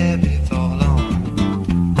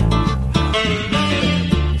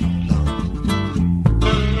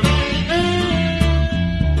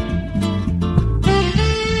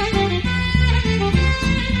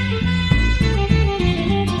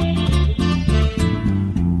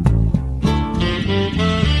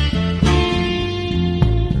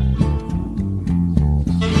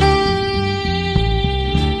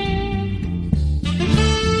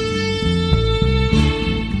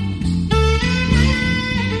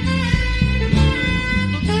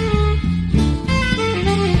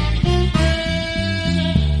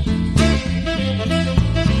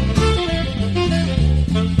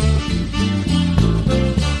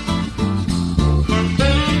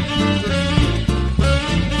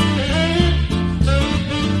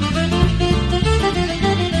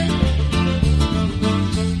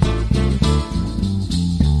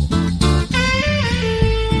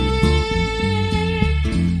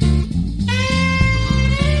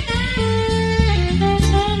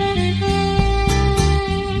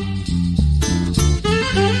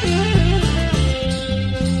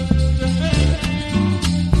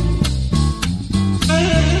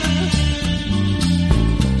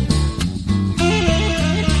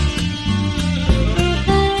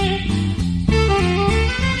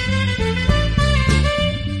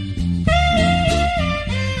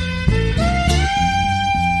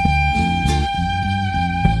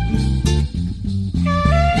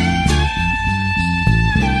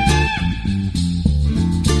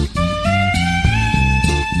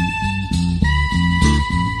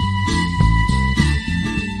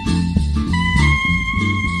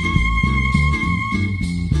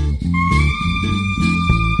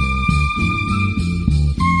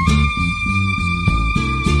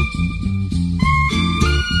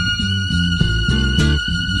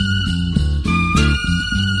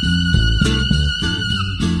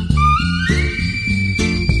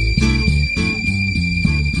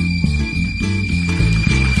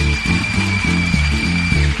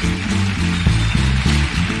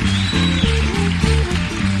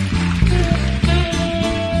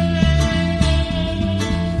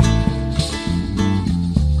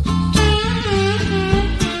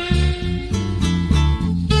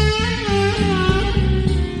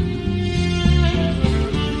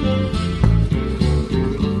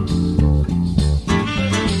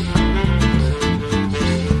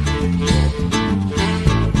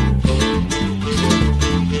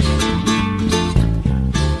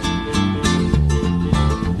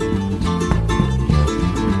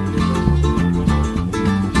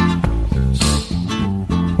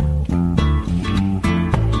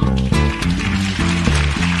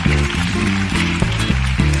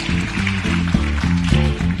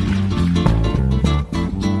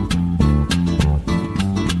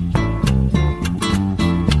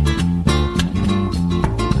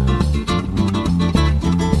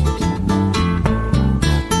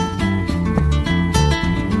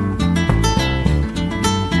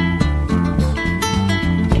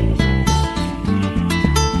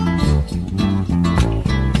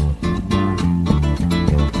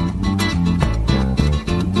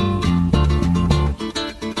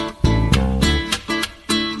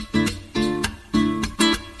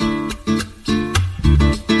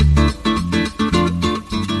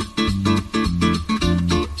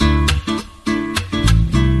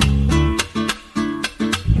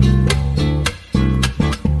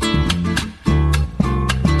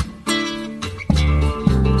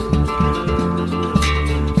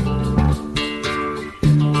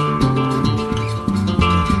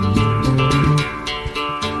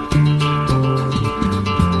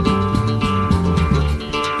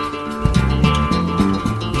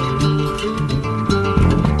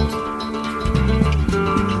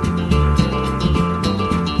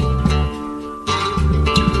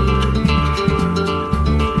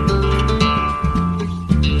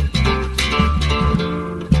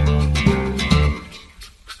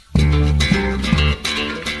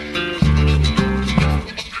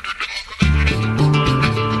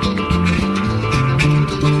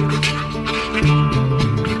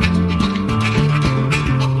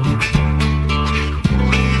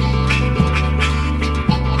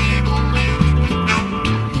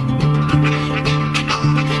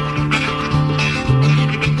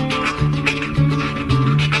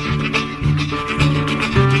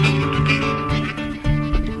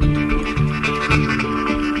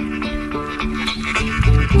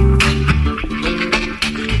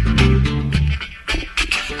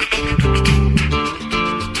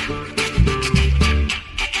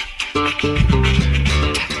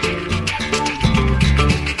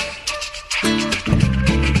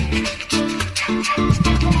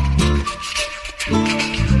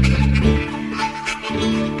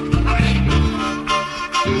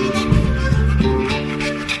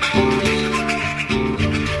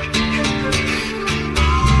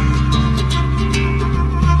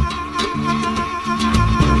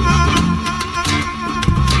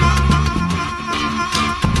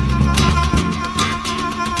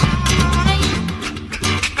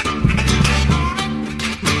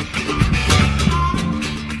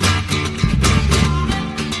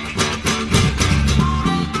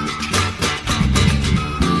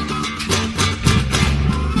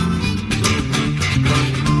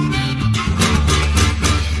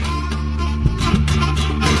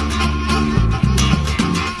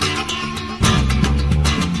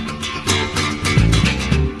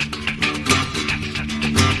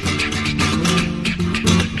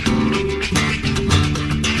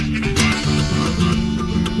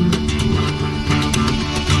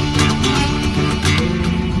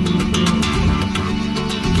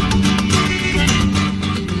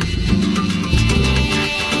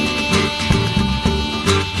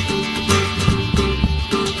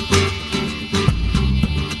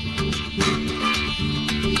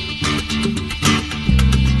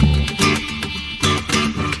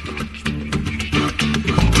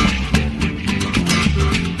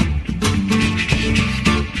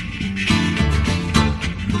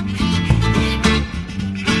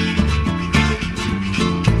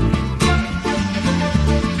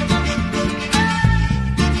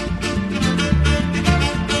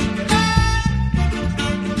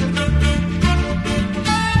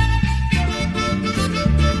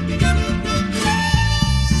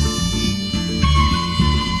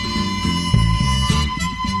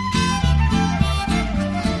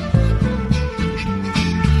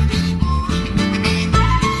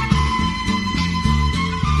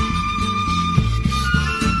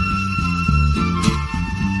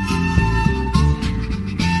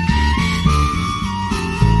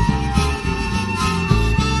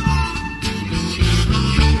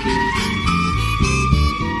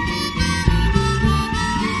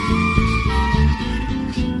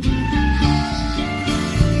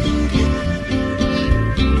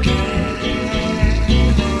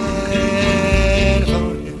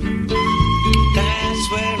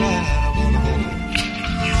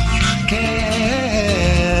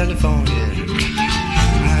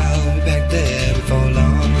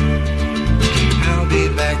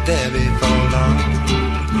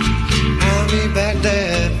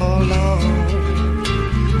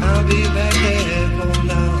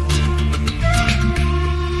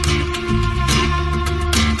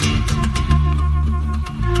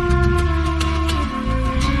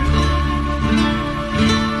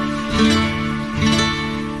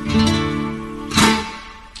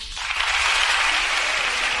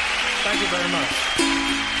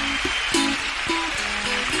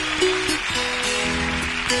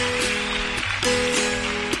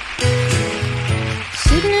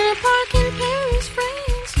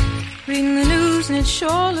 and it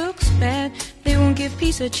sure looks bad. They won't give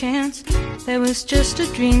peace a chance. That was just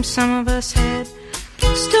a dream some of us had.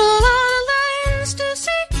 Still all the lands to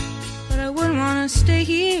see, but I wouldn't want to stay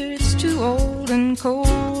here. It's too old and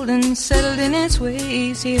cold and settled in its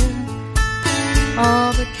ways here.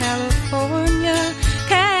 Oh, but California,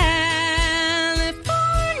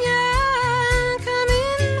 California,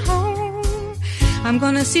 coming home. I'm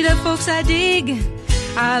gonna see the folks I dig.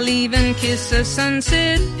 I'll even kiss a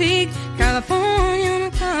sunset pig. California,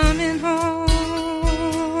 I'm coming home.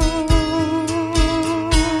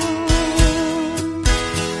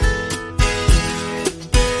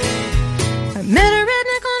 I met a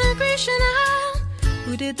redneck on a Grecian Isle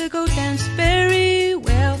who did the goat dance very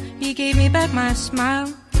well. He gave me back my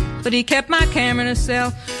smile, but he kept my camera in a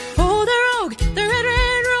cell. Oh, the rogue, the red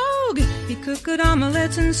rogue. He cooked good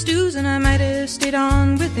omelets and stews, and I might have stayed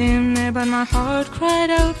on with him there, but my heart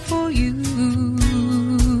cried out for you.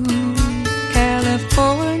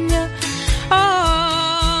 California,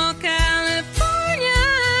 oh, California,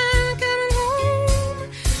 coming home.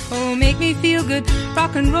 Oh, make me feel good,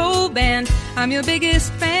 rock and roll band. I'm your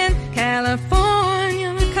biggest fan.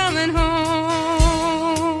 California, coming home.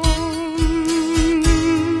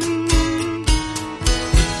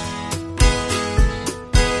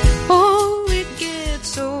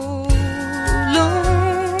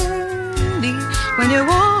 You're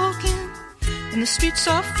walking, and the streets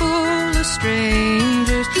are full of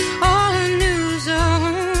strangers. All the news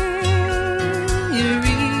you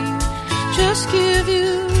read just give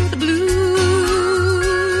you the blues.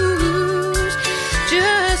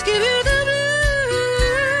 Just give you the blues.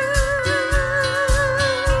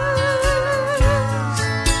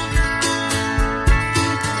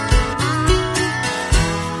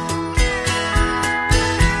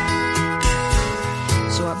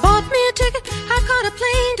 So I bought me a ticket. I caught a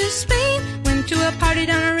plane to Spain, went to a party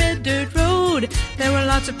down a red dirt road. There were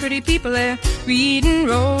lots of pretty people there, reading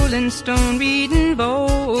Rolling Stone, reading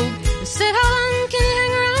Vogue. They said, how long can you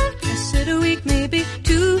hang around? I said, a week, maybe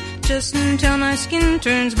two, just until my skin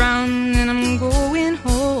turns brown. And I'm going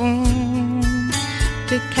home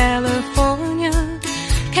to California.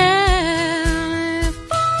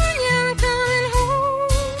 California, I'm coming home.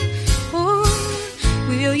 Oh,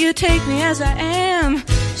 will you take me as I am?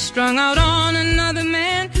 Strung out on another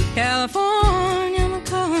man. California, I'm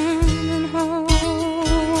coming home.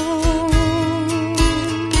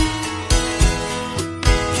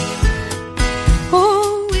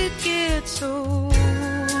 Oh, it gets so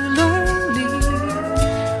lonely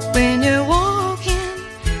when you're walking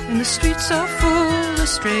and the streets are full of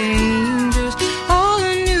strangers. All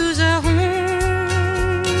the news at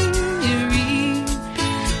home you read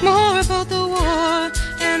more about the war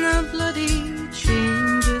and the bloody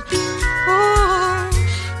changes. Oh,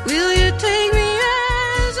 will you take me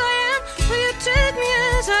as I am? Will you take me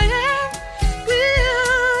as I am? Will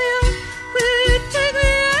you take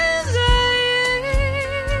me as I am?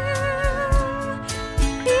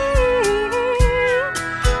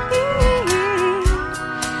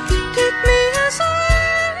 Take me as I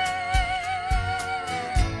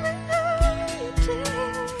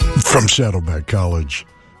am. From Saddleback College,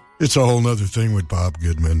 it's a whole nother thing with Bob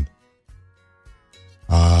Goodman.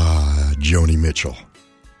 Joni Mitchell.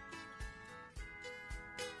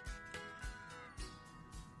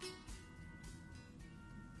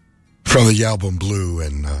 From the album Blue,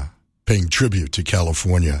 and paying tribute to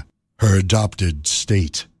California, her adopted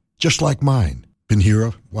state, just like mine. Been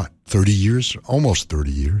here, 30 years? Almost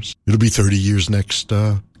 30 years. It'll be 30 years next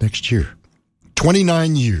year.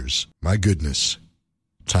 29 years. My goodness.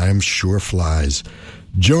 Time sure flies.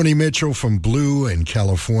 Joni Mitchell from Blue in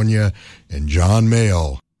California, and John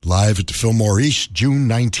Mayall live at the Fillmore East, June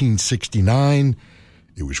 1969.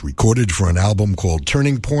 It was recorded for an album called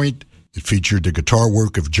Turning Point. It featured the guitar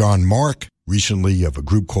work of John Mark, recently of a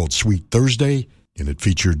group called Sweet Thursday, and it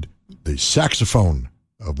featured the saxophone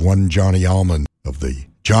of one Johnny Allman of the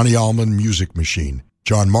Johnny Allman Music Machine.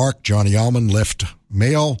 John Mark, Johnny Allman left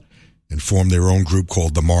Mayall and formed their own group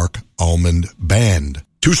called the Mark Allman Band.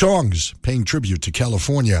 2 songs paying tribute to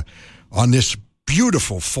California on this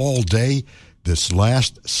beautiful fall day, this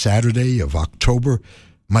last Saturday of October.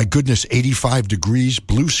 My goodness, 85 degrees,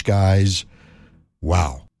 blue skies.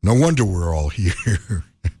 Wow. No wonder we're all here.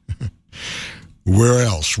 Where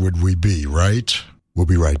else would we be, right? We'll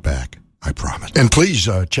be right back, I promise. And please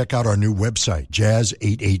check out our new website,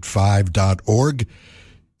 jazz885.org.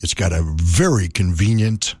 It's got a very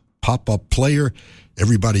convenient pop-up player.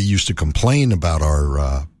 Everybody used to complain about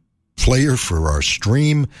our player for our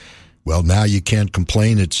stream. Well, now you can't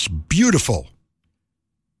complain. It's beautiful.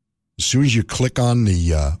 As soon as you click on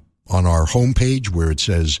the on our homepage where it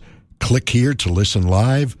says click here to listen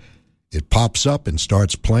live. It pops up and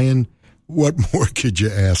starts playing. What more could you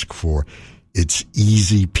ask for? It's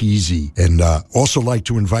easy peasy. And also like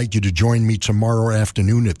to invite you to join me tomorrow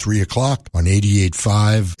afternoon at 3 o'clock on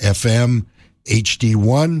 88.5 FM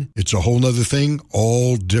HD1. It's a whole nother thing,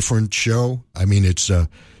 all different show. I mean, it's the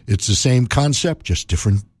same concept, just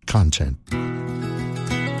different content.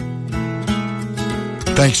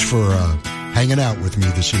 Thanks for hanging out with me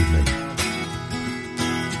this evening.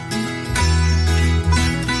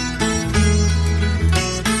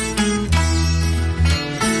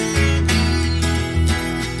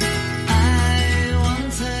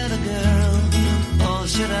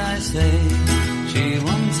 She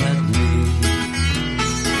once had me.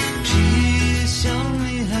 She showed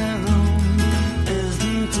me her room.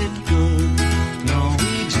 Isn't it good?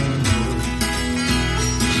 Norwegian wood.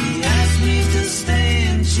 She asked me to stay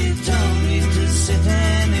and she told me to sit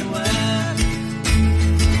anywhere.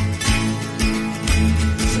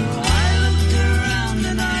 So I looked around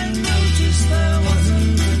and I noticed there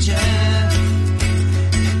wasn't a chair.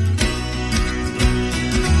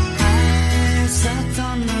 I sat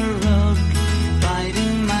on the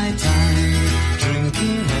biding my time,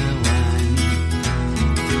 drinking her wine.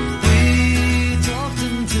 We talked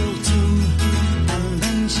until 2, and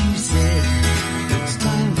then she said, it's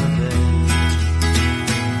time for bed.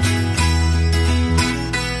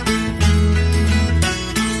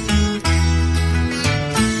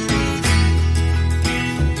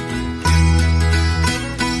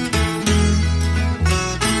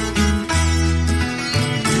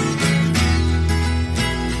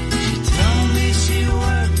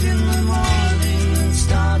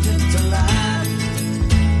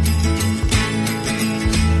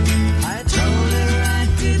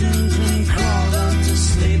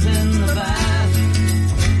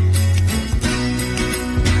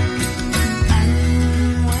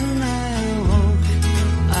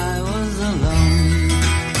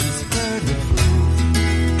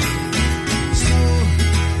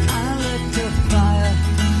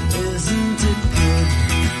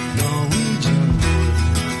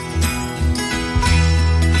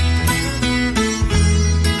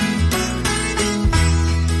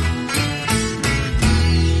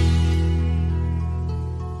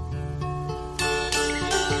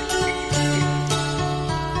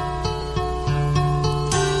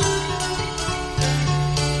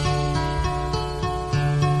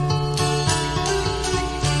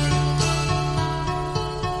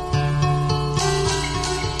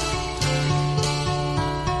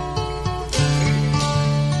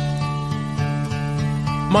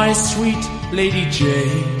 My sweet Lady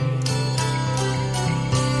Jane,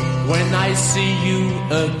 when I see you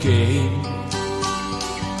again,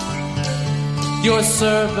 your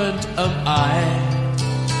servant am I,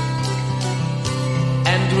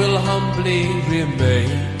 and will humbly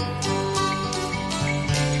remain.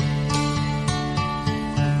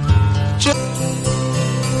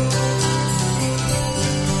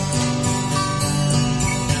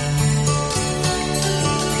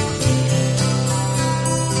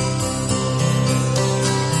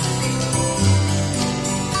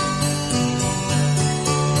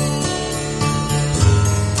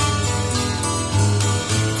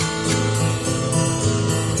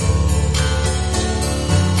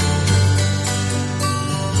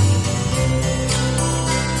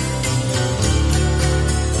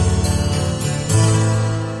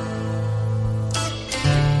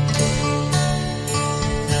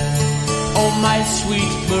 My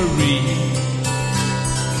sweet Marie,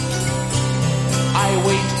 I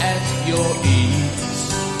wait at your ease.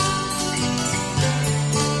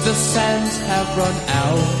 The sands have run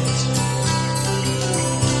out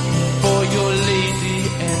for your lady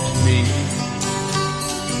and me.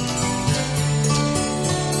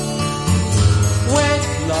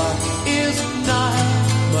 Wedlock is nigh,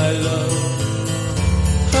 my love.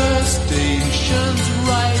 Her station's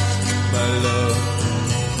right, my love.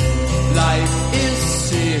 Life is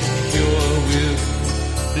secure with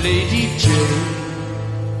Lady Jane.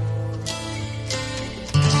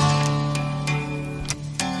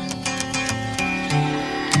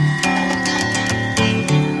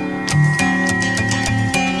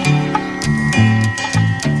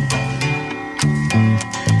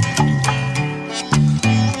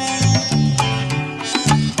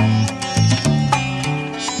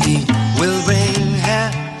 He will bring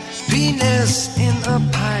happiness in a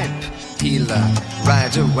pipe. He'll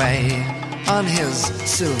ride away on his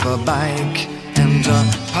silver bike, and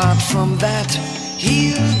apart from that,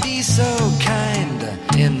 he'll be so kind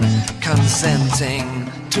in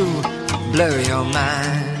consenting to blow your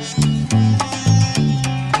mind.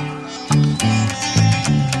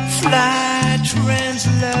 Fly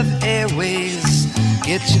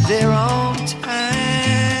get you there on time.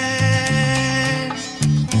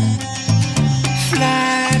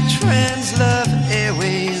 Fly Trans Love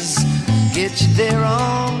Airways, get you there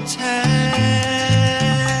on time.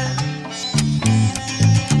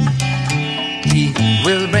 He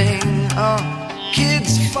will bring our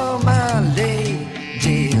kids for my lady.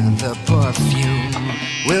 The perfume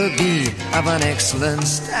will be of an excellent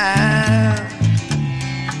style.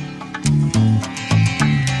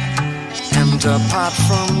 And apart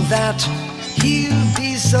from that, he'll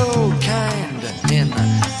be so kind in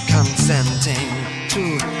consenting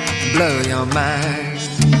to blow your mind.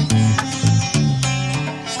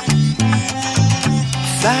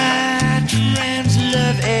 Fly Trans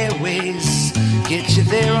Love Airways, get you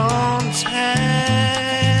there on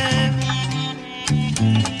time.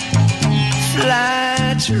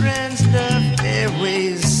 Fly Trans Love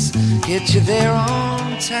Airways, get you there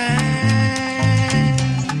on time.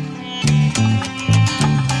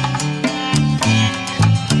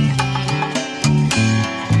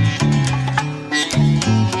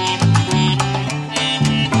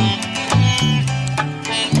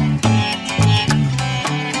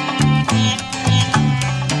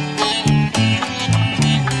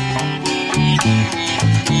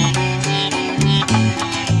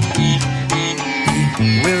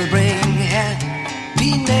 We'll bring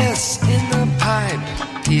happiness in the pipe.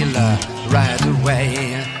 He'll ride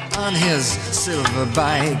away on his silver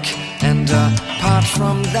bike. And apart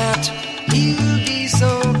from that, he'll be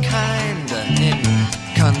so kind in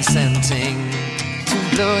consenting to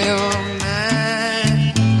blow your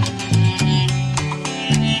mind.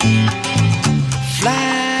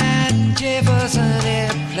 Fly Jefferson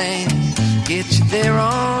airplane, get you there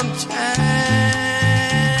on time.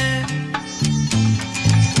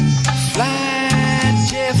 Fly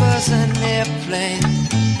Jefferson airplane,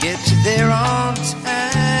 get you there on time.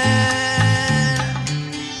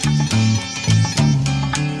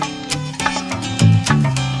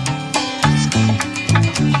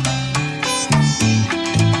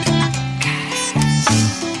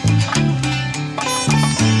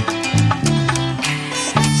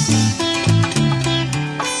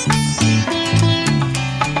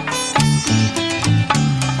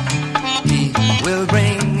 He will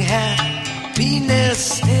bring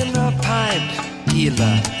happiness in a pipe. He'll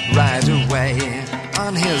ride away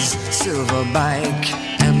on his silver bike.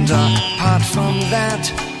 And apart from that,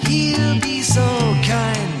 he'll be so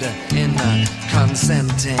kind in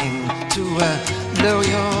consenting to blow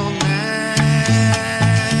your mind.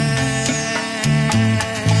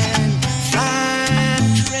 Fly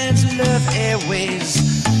Trans Love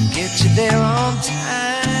Airways, get you there on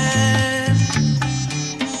time.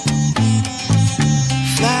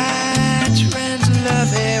 Fly Trans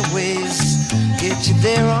Love Airways, get you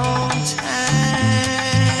there on time.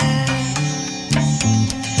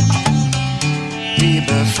 We'll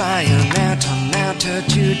be flying out on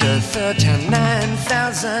altitude of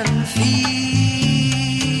 39,000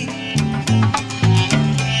 feet.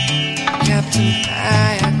 Captain, I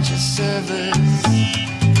at your service.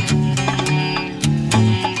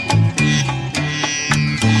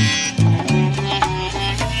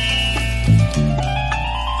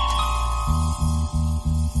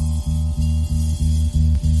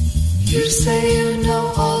 You say you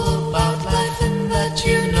know all about life and that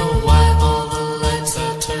you know why all the lights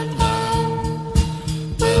are turned on.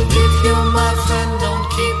 Well, if you're my friend, don't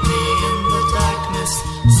keep me in the darkness,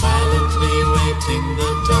 silently waiting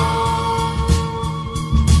the dawn.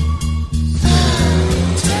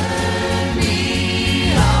 Turn me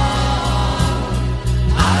on,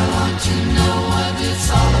 I want to know what it's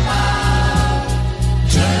all about.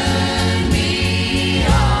 Turn me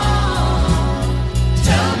on,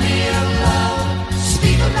 tell me of love,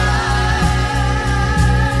 speak of life.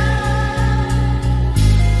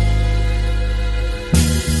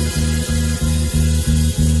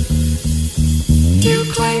 You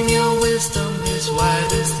claim your wisdom is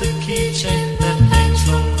wide as the keychain that hangs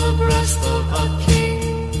from the breast of a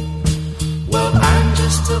king. Well, I'm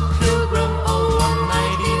just a pilgrim, a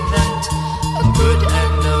one-night event, a good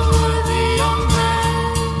and a worthy young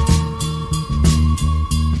man.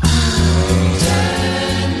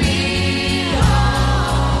 Turn me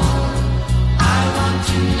on, I want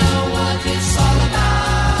to know what it's all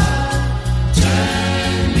about.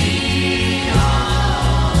 Turn me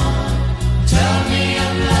on, tell me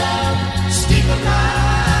of love, speak of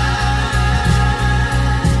life.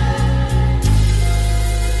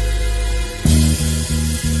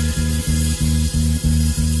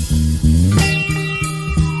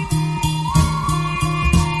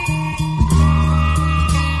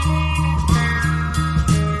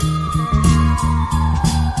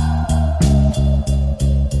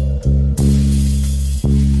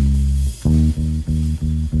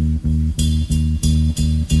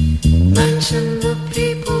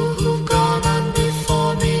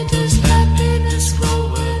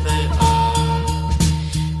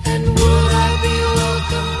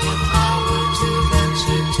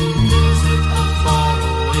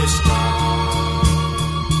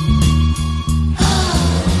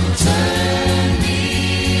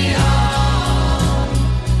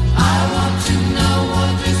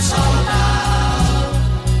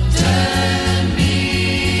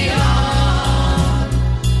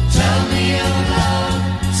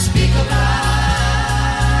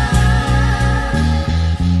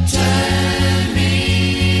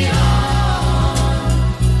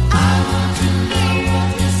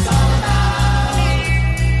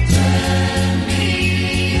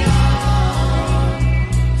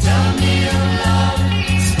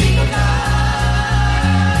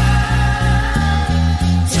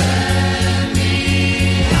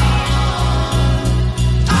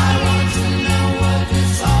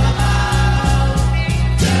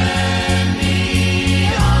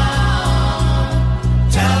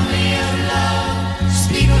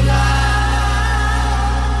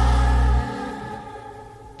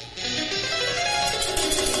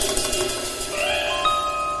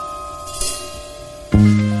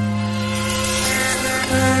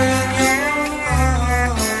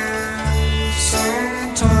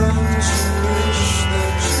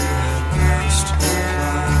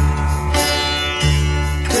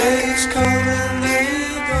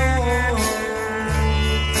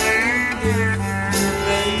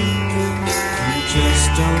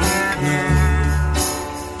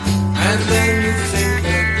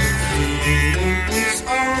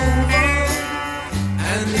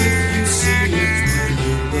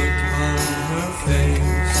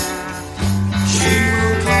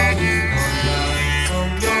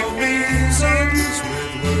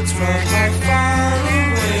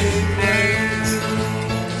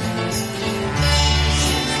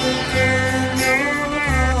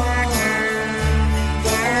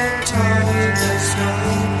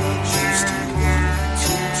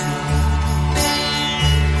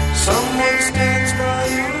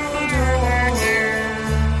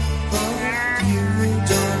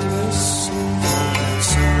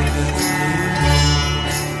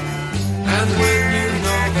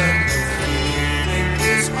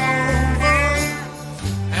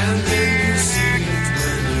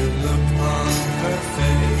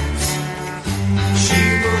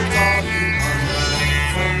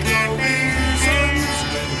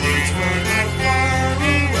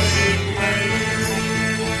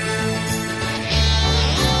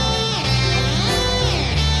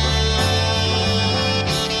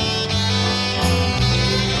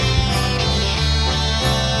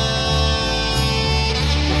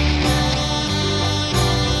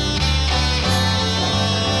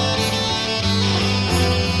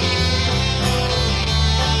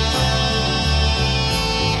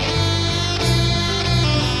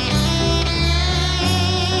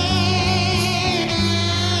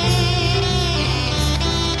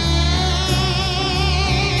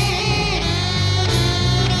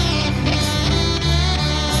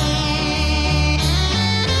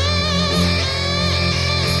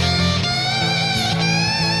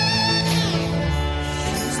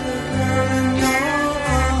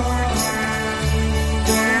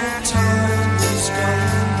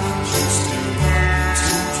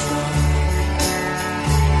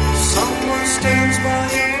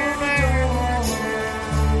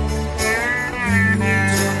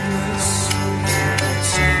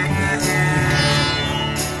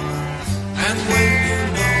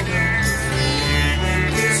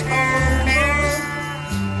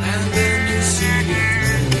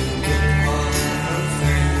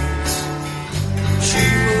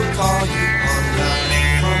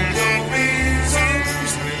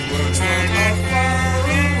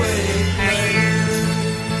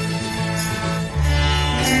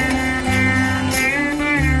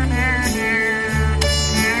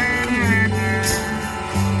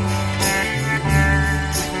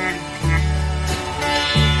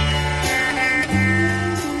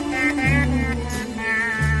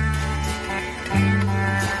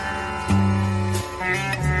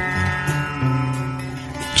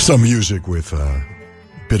 Some music with a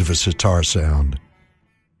bit of a sitar sound.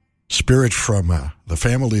 Spirit from the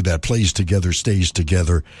family that plays together stays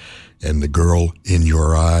together, and The Girl in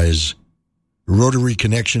Your Eyes. Rotary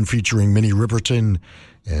Connection featuring Minnie Riperton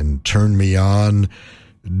and Turn Me On.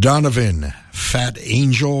 Donovan, Fat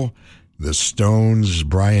Angel. The Stones,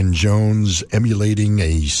 Brian Jones emulating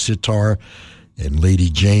a sitar, and Lady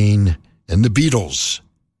Jane. And the Beatles,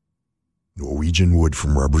 Norwegian Wood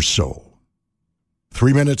from Rubber Soul.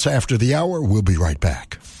 3 minutes after the hour, we'll be right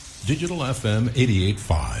back. Digital FM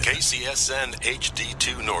 88.5. KCSN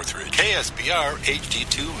HD2 Northridge. KSBR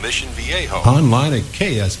HD2 Mission Viejo. Online at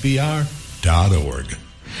ksbr.org.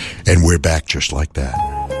 And we're back just like that.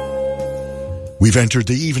 We've entered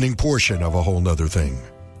the evening portion of A Whole Nother Thing.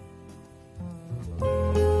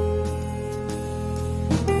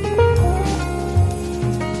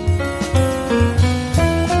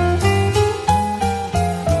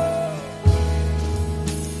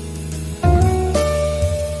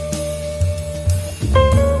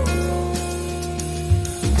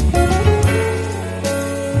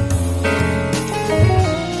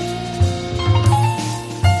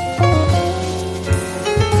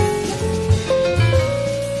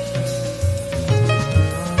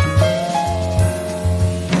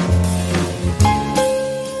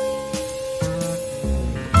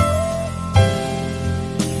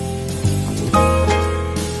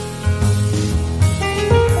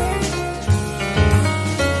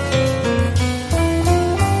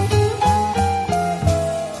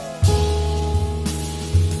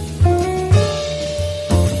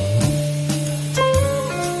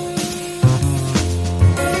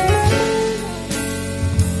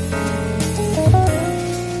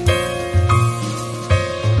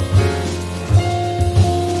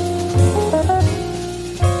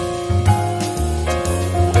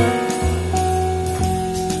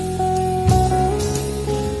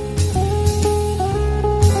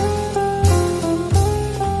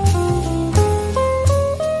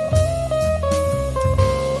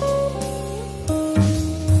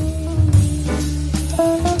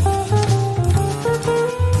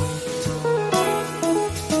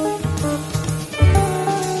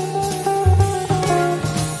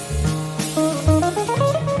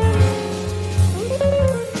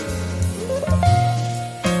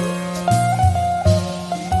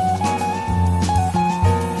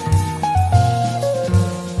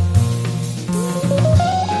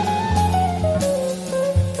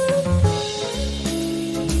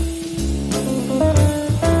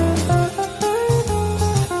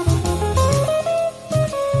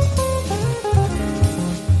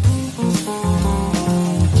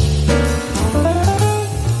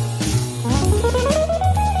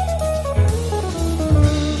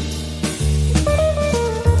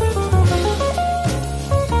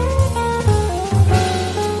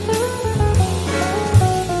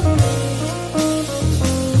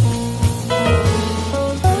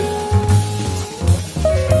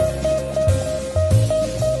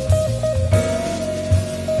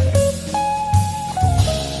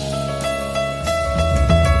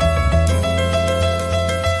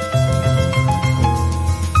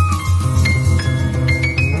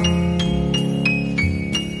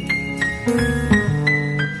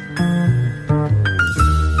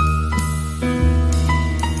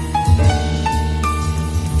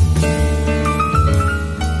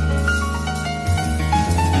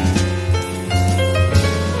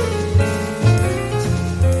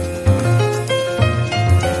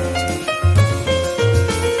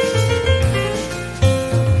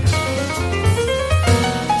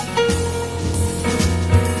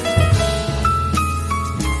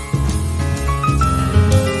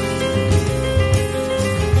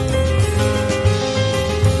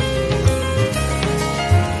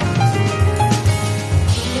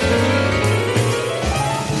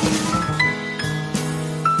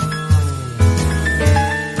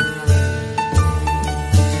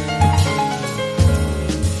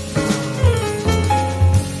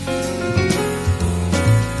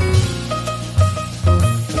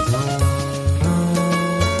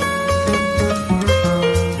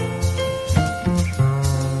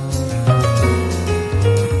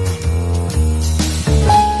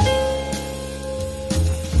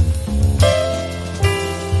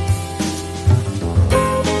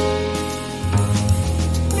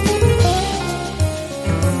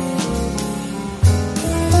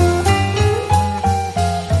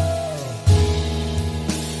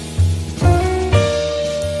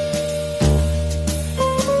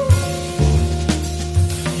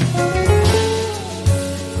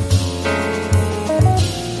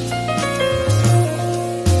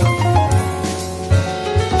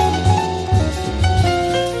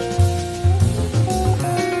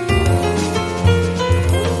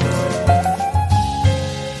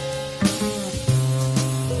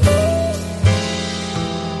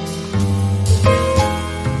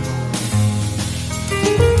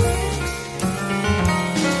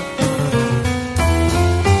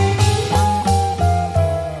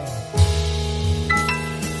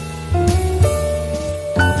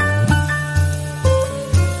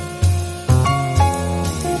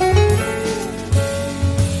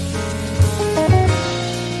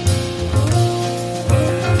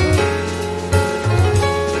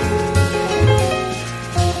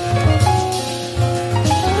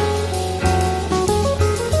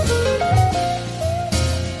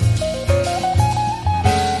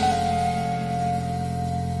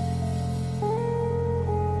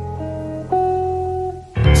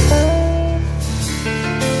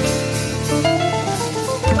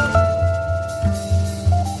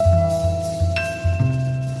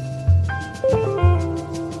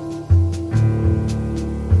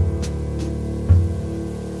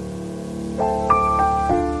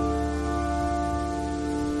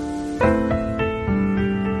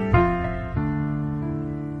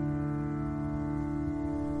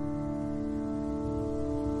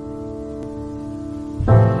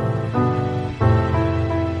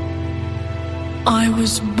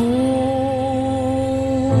 was born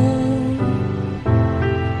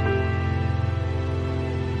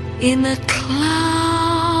in a cloud.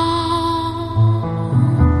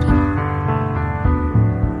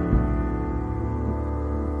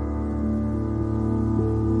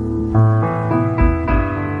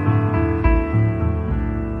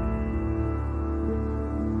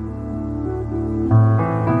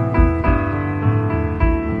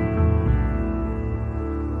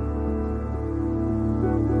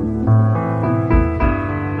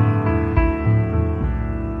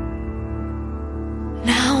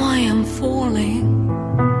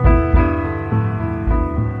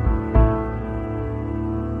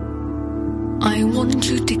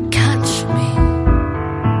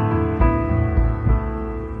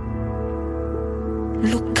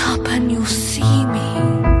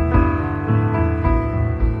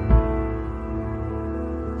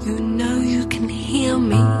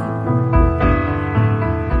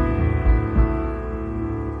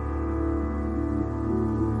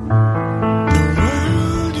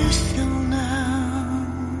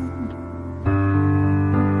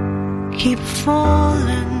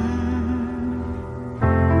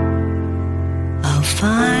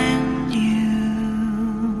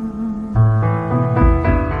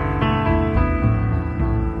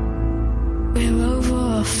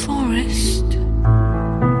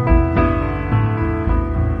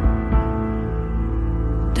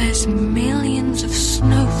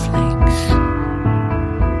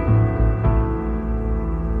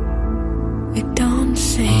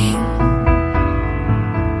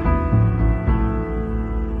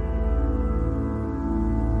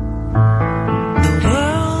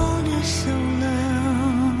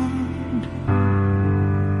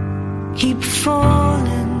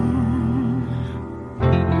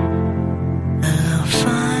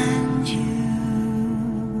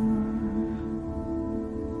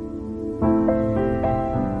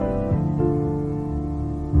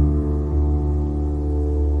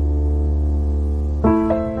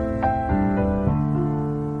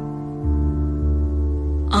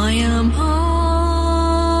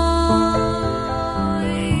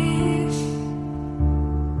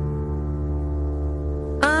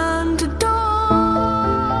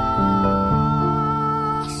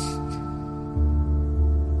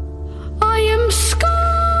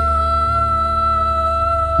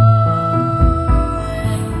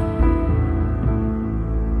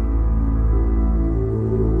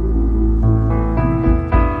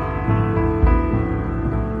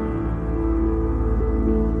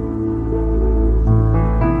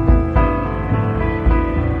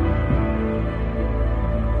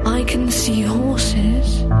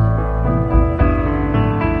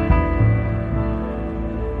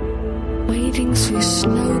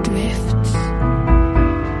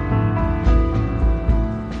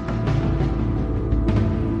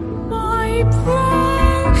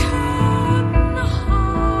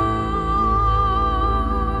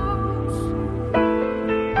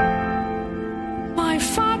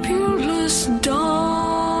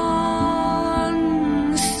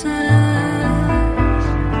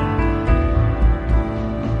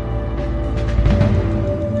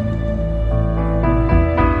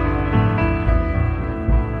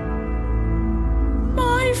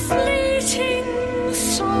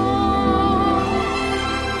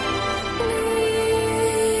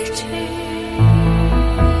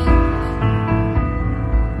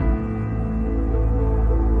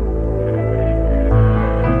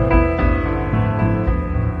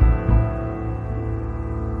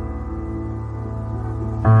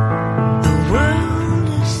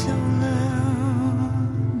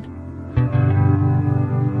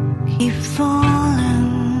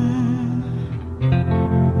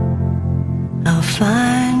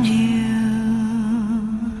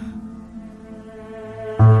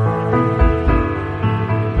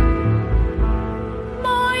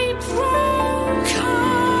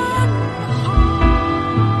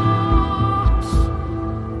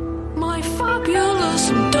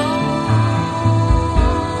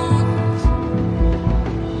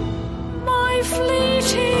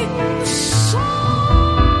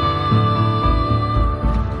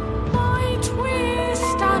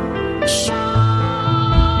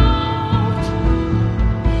 Shine.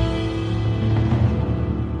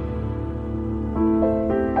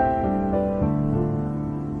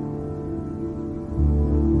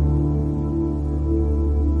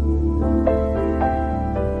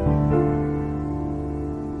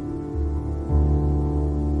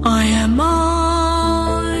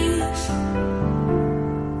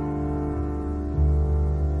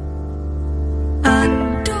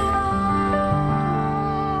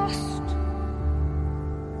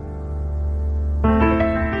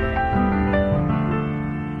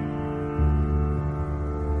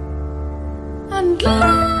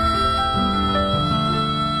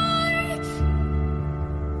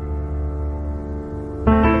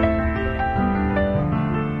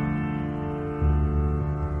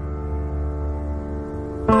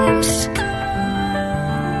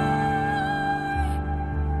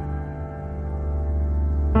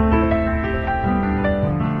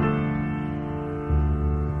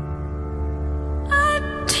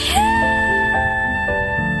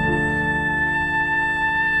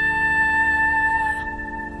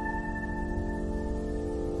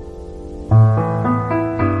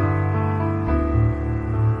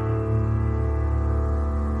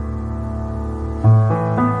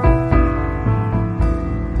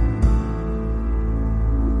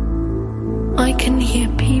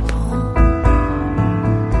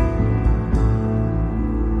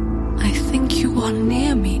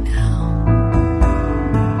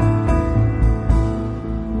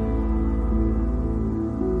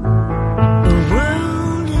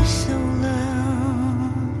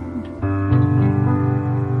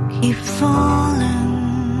 keep falling,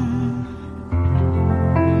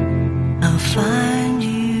 I'll find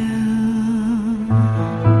you.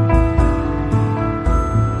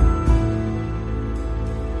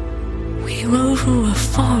 We rode through a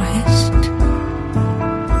forest.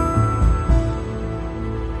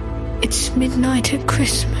 It's midnight at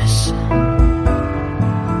Christmas.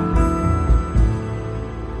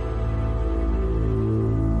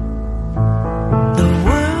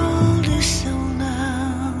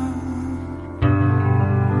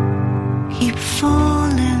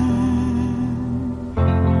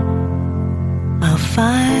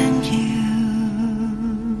 Find you.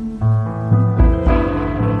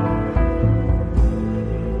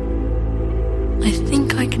 I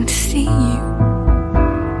think I can see you.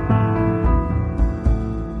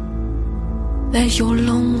 There's your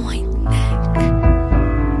long white neck.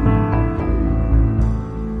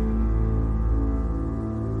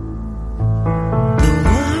 The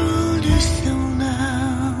world is so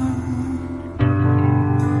loud.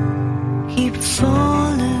 Keep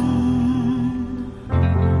falling.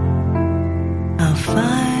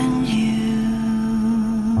 Find you.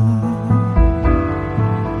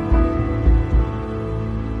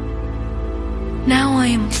 Now I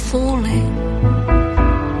am falling.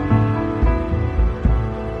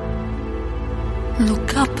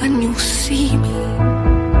 Look up and you'll see me.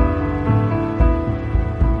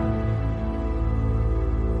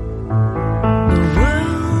 The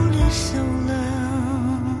world is so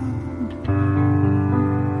loud.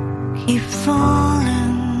 Keep falling.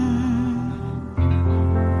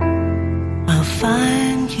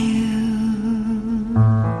 Find you.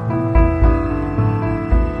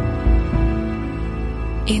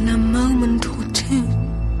 In a moment or two,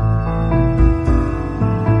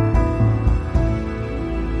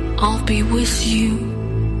 I'll be with you.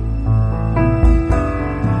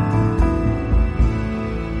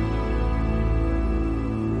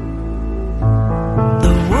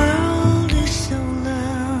 The world is so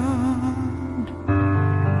loud.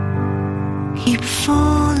 Keep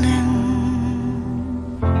falling.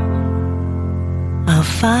 I'll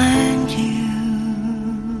find you.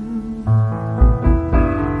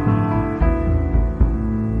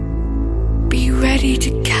 Be ready to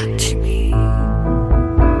catch me.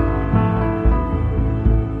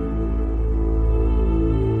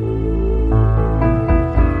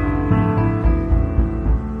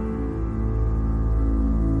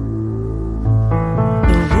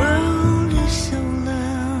 The world is so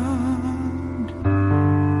loud.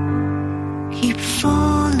 Keep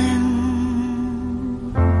falling.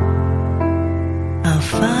 I'll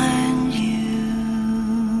find you.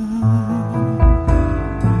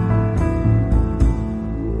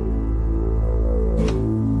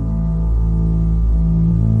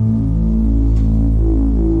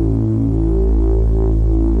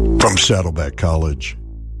 From Saddleback College.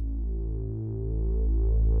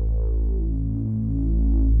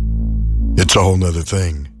 It's a whole nother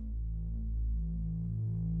thing.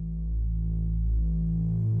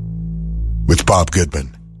 With Bob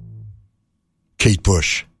Goodman. Kate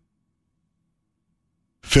Bush.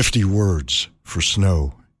 50 Words for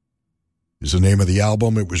Snow is the name of the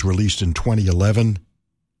album. It was released in 2011.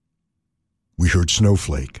 We heard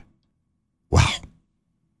Snowflake. Wow.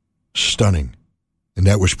 Stunning. And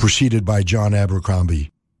that was preceded by John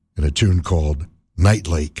Abercrombie in a tune called Night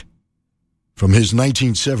Lake from his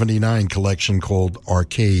 1979 collection called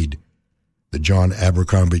Arcade, the John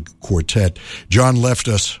Abercrombie Quartet. John left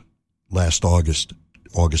us last August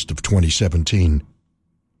of 2017.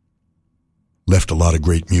 Left a lot of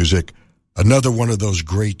great music. Another one of those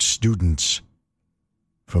great students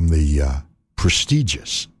from the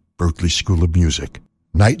prestigious Berklee School of Music.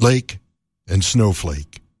 Night Lake and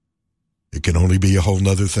Snowflake. It can only be a whole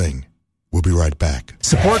nother thing. We'll be right back.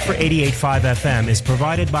 Support for 88.5 FM is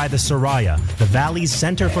provided by the Soraya, the Valley's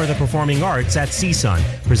Center for the Performing Arts at CSUN,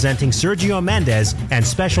 presenting Sergio Mendes and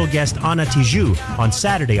special guest Ana Tijoux on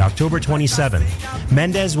Saturday, October 27th.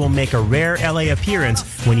 Mendes will make a rare LA appearance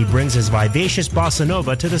when he brings his vivacious bossa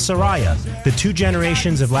nova to the Soraya. The two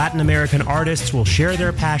generations of Latin American artists will share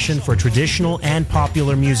their passion for traditional and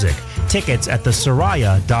popular music. Tickets at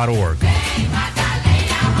thesoraya.org.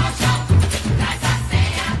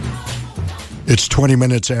 It's 20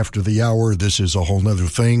 minutes after the hour. This is a whole nother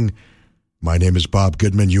thing. My name is Bob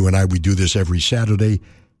Goodman. You and I, we do this every Saturday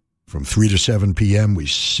from 3 to 7 p.m. We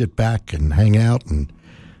sit back and hang out and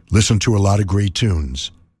listen to a lot of great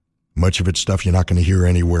tunes. Much of it's stuff you're not going to hear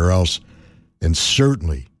anywhere else, and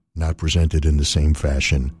certainly not presented in the same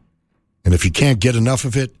fashion. And if you can't get enough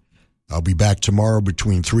of it, I'll be back tomorrow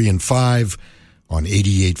between 3 and 5 on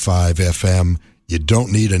 88.5 FM. You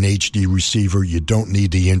don't need an HD receiver. You don't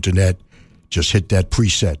need the internet. Just hit that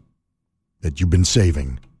preset that you've been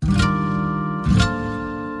saving.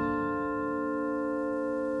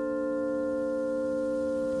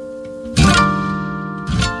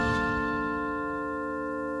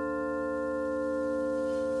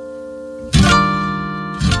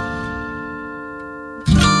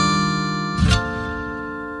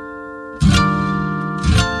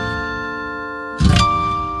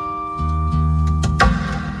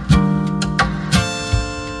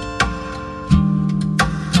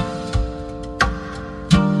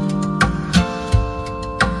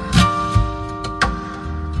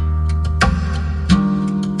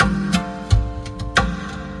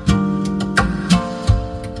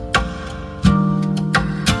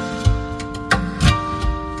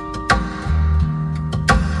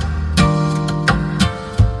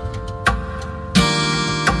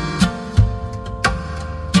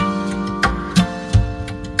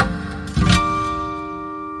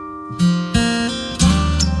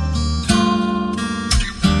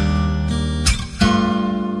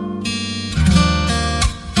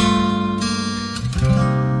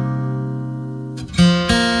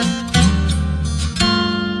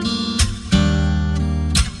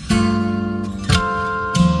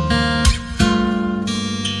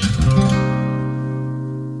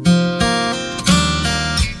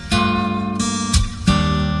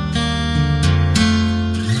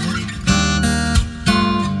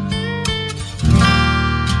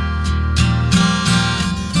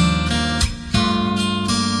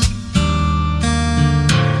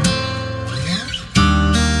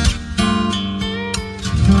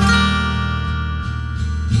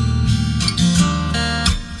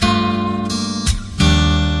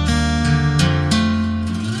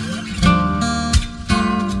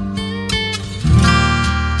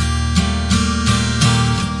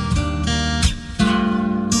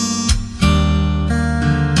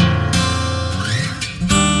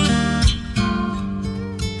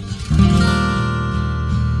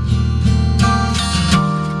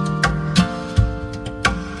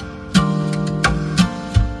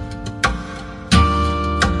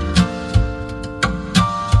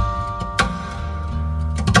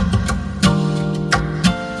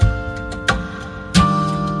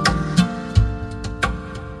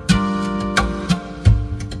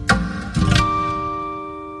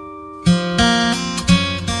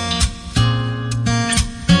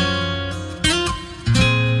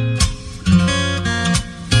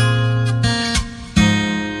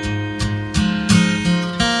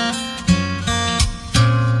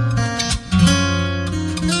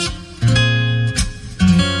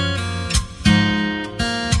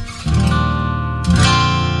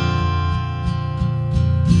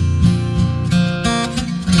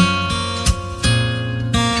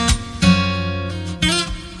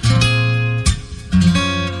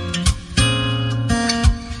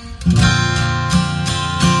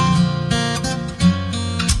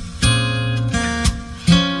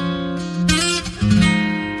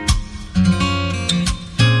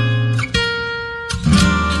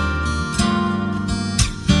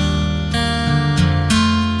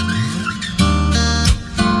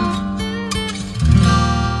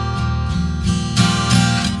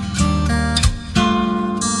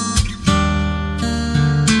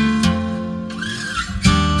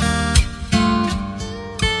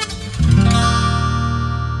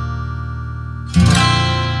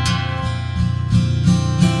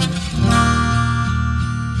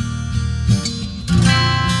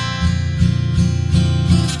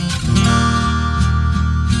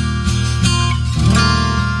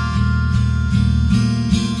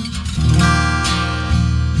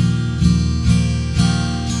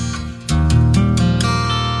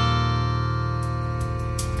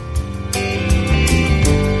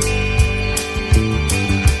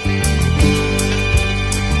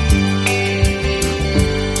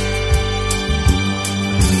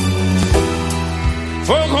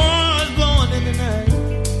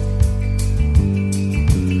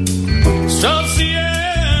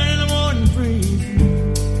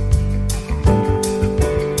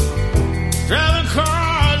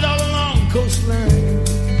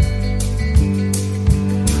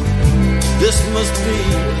 must be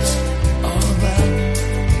what it's all about.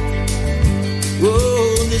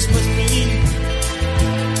 Whoa, this must be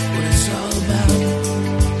what it's all about.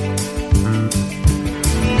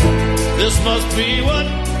 This must be what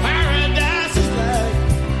paradise is like.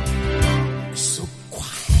 It's so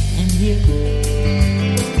quiet in here,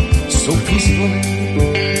 so peaceful.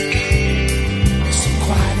 It's so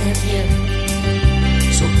quiet in here,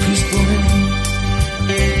 so peaceful in here.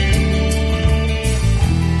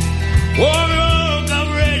 Water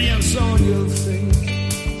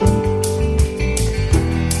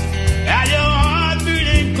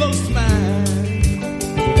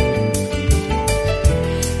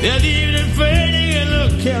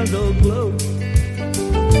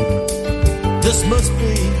This must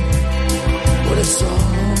be what it's all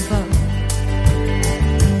about.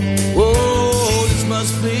 Oh, this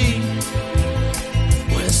must be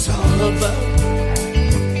what it's all about.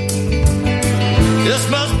 This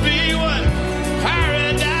must be what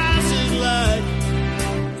paradise is like.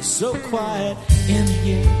 It's so quiet in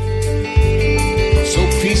here, so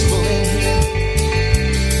peaceful in here,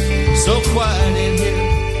 so quiet in here,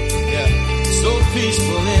 yeah, so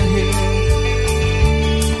peaceful in here.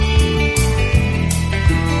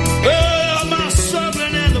 Oh, my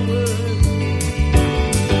struggling in the world,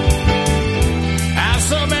 I have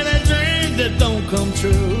so many dreams that don't come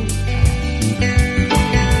true.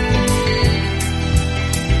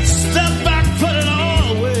 Step back, put it all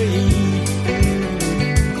away.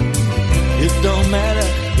 It don't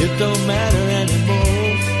matter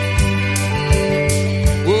anymore.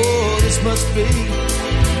 Oh, this must be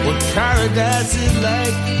what paradise is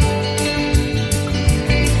like.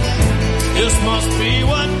 This must be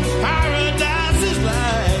what paradise is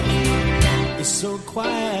like. It's so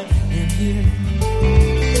quiet in here.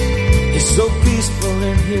 It's so peaceful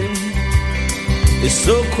in here. It's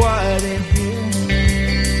so quiet in here.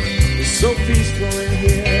 It's so peaceful in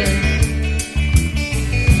here.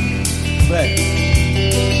 But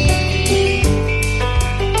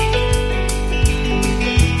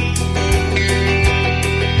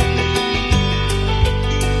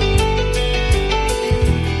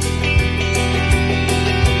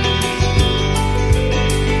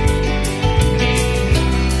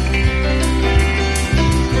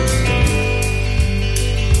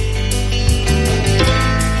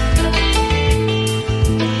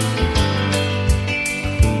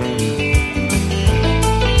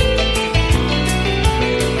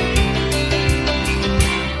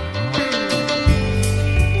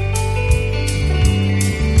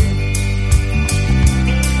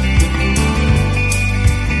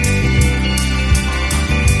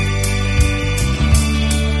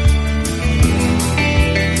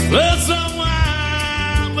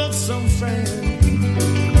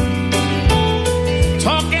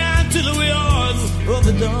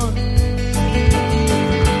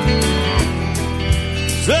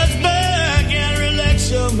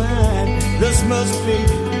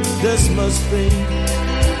this must be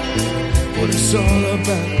what it's all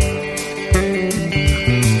about.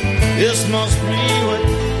 This must be what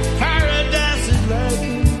paradise is like.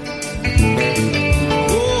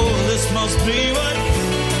 Oh, this must be what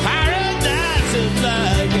paradise is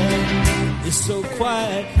like. It's so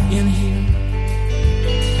quiet in here.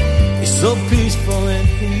 It's so peaceful in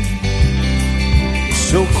here. It's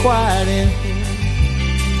so quiet in here.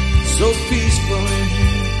 So peaceful in here.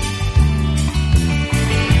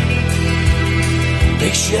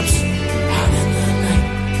 Big ships out in the night.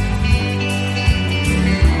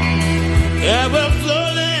 Yeah, we're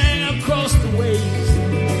floating across the waves,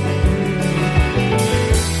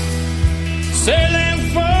 sailing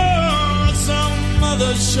for some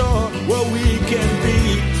other shore where we can be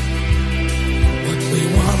what we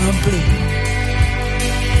wanna be.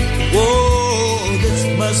 Whoa, this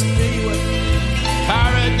must be what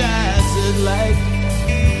paradise is like.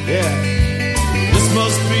 Yeah, this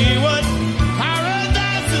must be what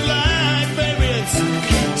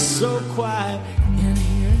so quiet in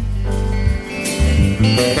here,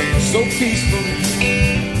 so peaceful in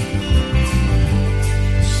here,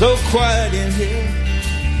 so quiet in here,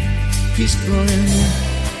 peaceful in here.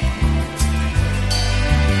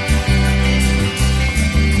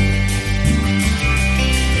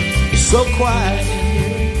 It's so quiet in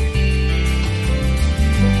here,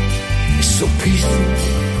 it's so peaceful,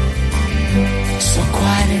 it's so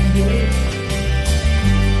quiet in here.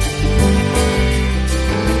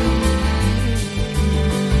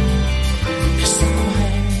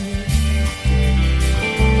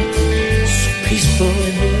 Peaceful in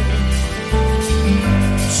here,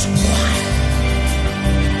 so quiet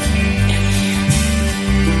in here,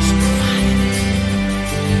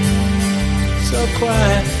 so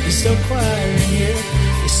quiet, it's so quiet in here,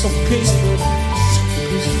 it's so peaceful, so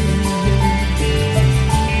peaceful in here.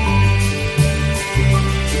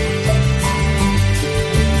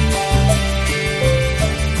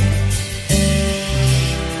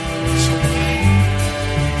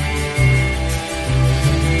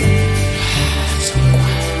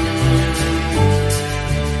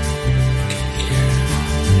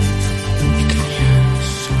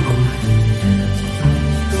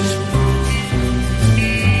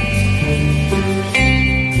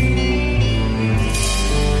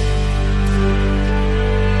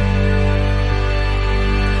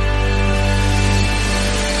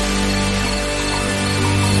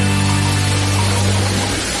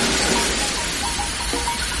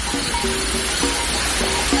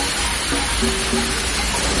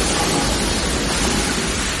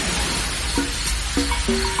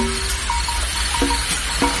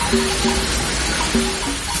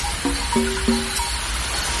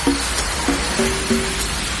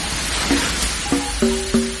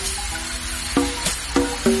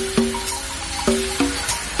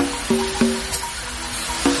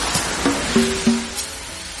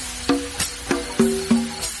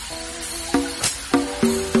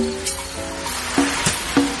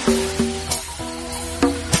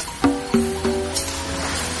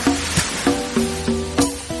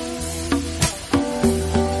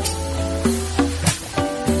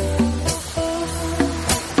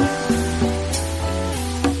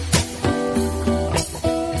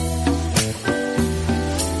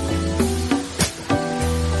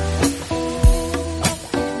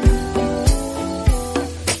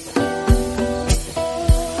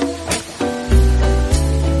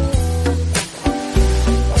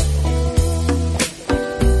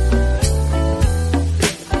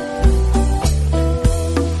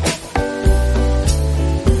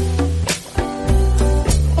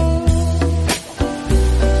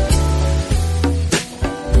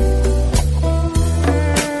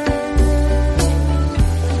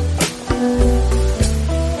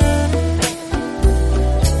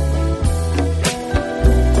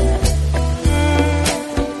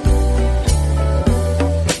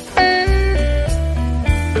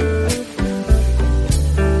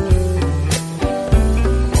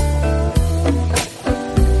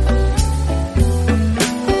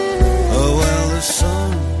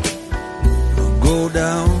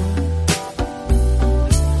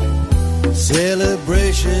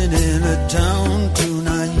 Celebration in a town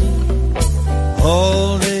tonight.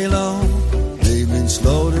 All day long, they've been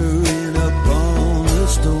slaughtering upon a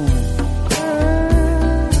stone.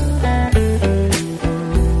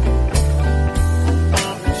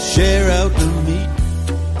 Share out the meat.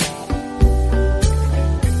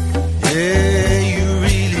 Yeah, you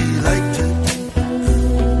really like to.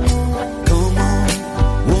 Come on,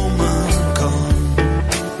 woman, come.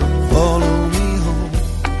 Follow me home.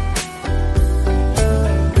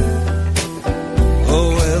 Oh,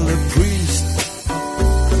 well, the priest,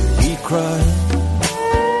 he cried.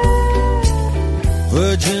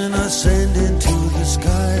 Virgin ascending to the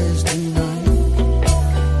skies tonight.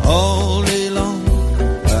 All day long,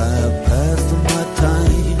 I passed my time.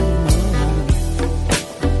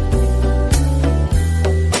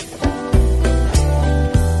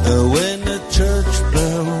 When the church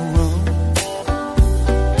bell rung,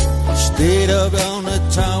 stayed up on the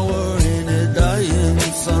tower in the dying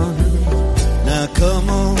sun. Now come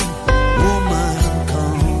on, woman,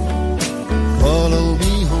 come, follow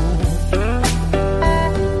me home.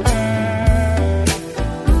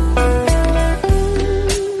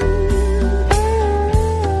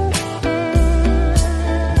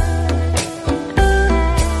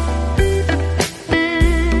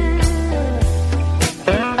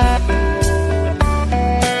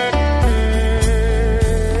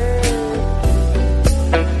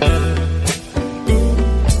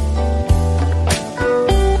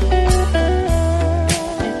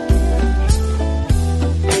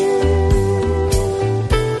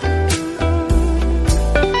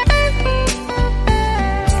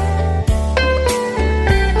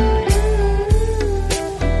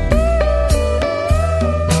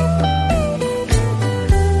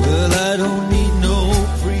 Well, I don't need no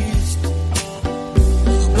priest,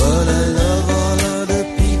 but I love all of the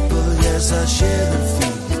people. Yes, I share the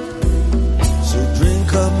feast. So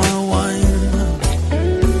drink up my wine,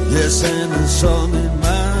 yes, and a song in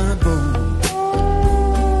my bones.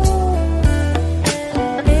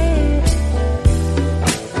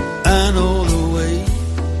 I know the way.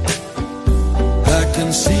 I can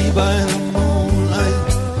see by the moonlight,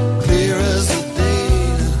 clear as the day.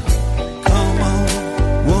 Come on,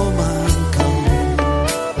 woman, come,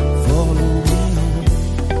 follow me home.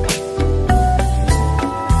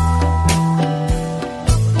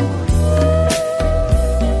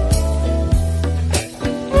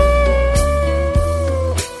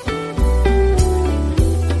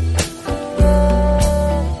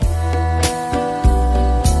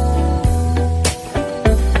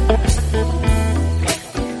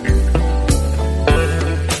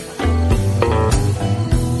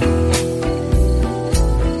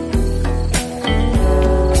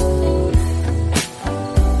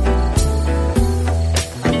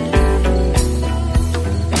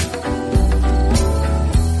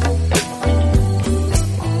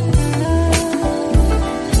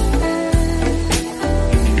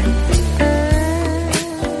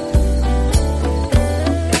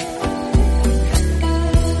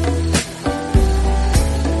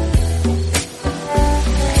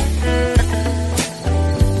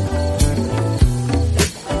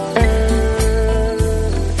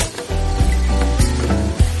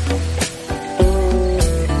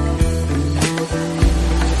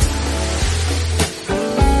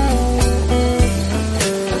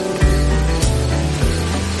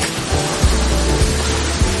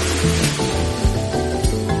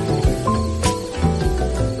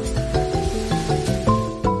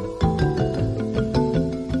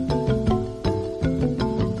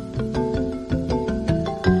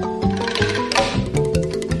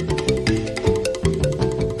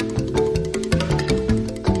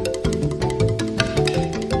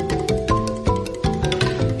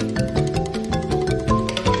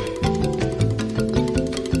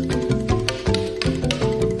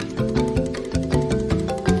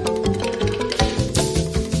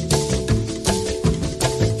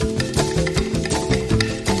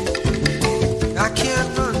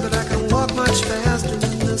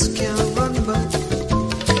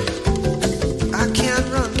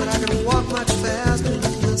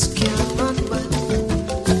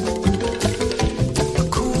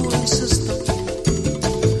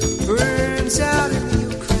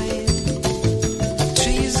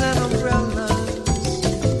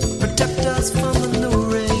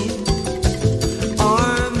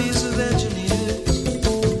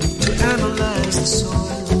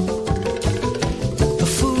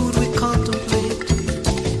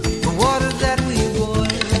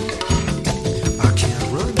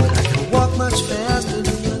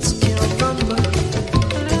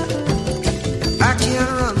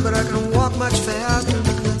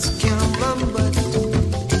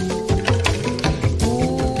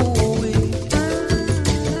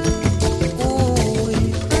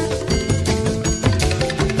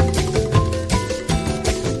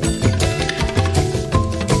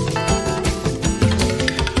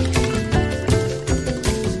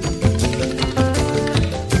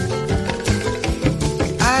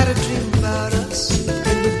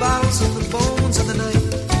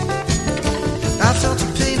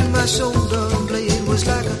 was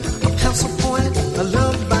like a pencil point, a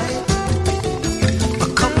love bite. A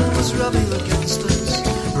couple was rubbing against us,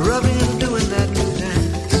 rubbing and doing that new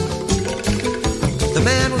dance. The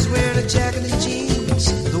man was wearing a jacket and jeans,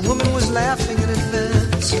 the woman was laughing in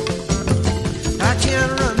advance. I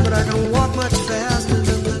can't run, but I can walk much faster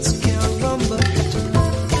than this can't run, but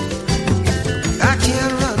I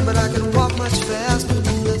can't run, but I can walk much faster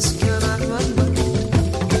than this cannot run, but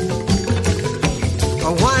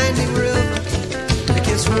a winding river that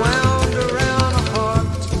gets wound around a heart,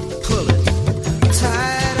 pull it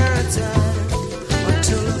tighter and tighter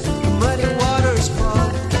until the muddy waters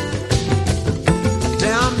part.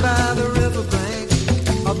 Down by the riverbank,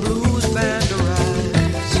 a blues band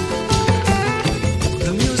arrives.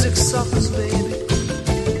 The music suffers, baby.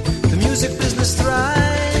 The music business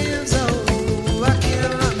thrives. Oh, I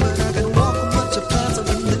can't run, but I can walk much faster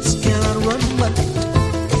than this cannot run, but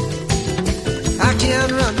I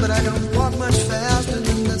can't run, but I can walk much faster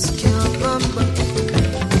than this can't run, but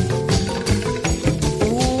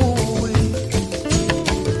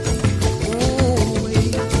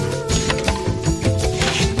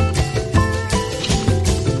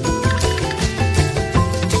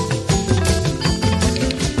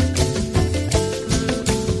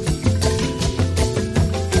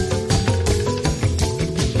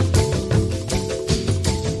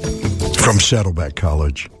From Saddleback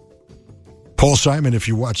College. Paul Simon, if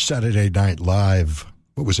you watched Saturday Night Live,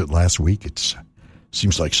 what was it, last week? It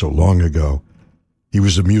seems like so long ago. He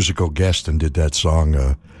was a musical guest and did that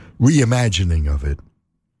song, reimagining of it.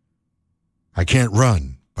 I can't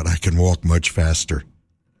run, but I can walk much faster.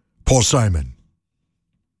 Paul Simon.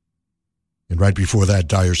 And right before that,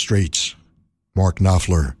 Dire Straits, Mark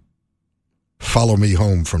Knopfler, Follow Me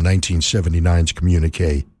Home from 1979's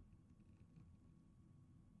Communique.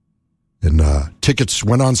 And tickets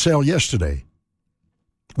went on sale yesterday.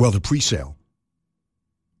 Well, the pre-sale.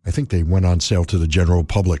 I think they went on sale to the general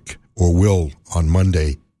public, or will on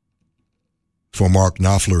Monday, for Mark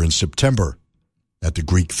Knopfler in September at the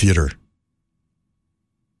Greek Theater.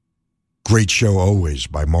 Great show always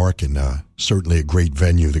by Mark, and certainly a great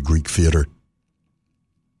venue, the Greek Theater.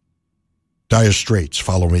 Dire Straits,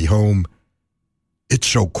 Follow Me Home. It's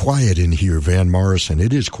so quiet in here, Van Morrison.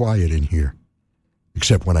 It is quiet in here.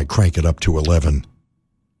 Except when I crank it up to 11.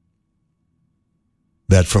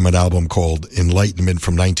 That from an album called Enlightenment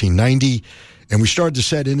from 1990. And we started the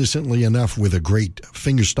set innocently enough with a great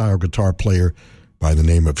fingerstyle guitar player by the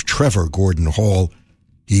name of Trevor Gordon Hall.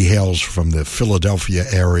 He hails from the Philadelphia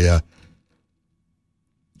area.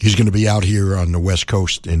 He's going to be out here on the West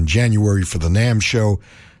Coast in January for the NAMM show.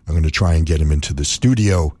 I'm going to try and get him into the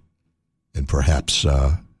studio and perhaps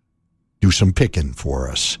do some picking for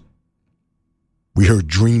us. We heard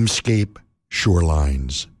Dreamscape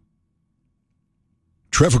Shorelines.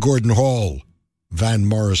 Trevor Gordon Hall, Van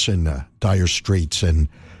Morrison, Dire Straits, and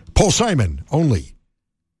Paul Simon only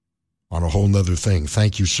on A Whole Nother Thing.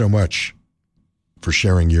 Thank you so much for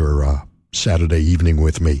sharing your Saturday evening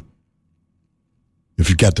with me. If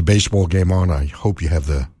you've got the baseball game on, I hope you have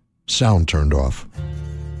the sound turned off.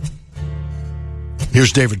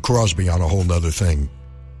 Here's David Crosby on A Whole Nother Thing.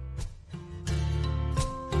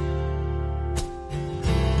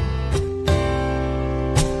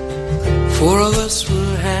 Four of us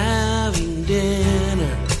were having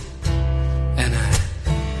dinner, and I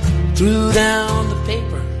threw down the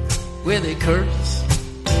paper where they curse.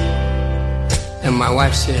 And my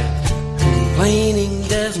wife said, complaining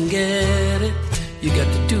doesn't get it. You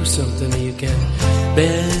got to do something or you can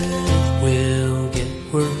bet it will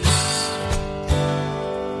get worse.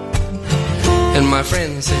 And my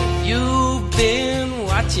friend said, you've been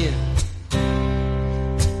watching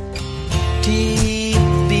TV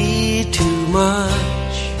too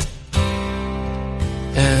much,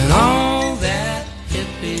 and all that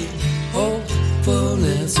hippie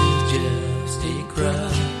hopefulness is just a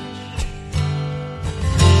crutch.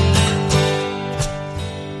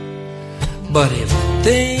 But if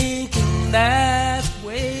thinking that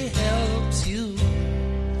way helps you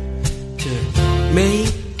to make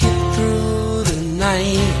it through the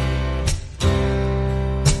night,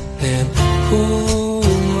 then who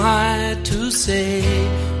am I to say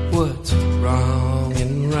what's wrong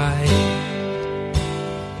and right?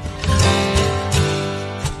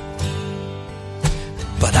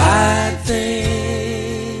 But I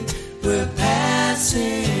think we're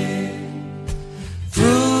passing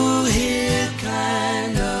through here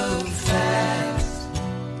kind of fast.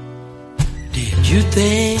 Did you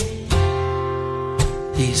think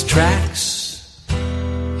these tracks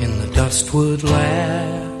in the dust would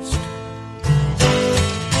last?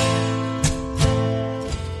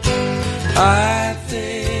 I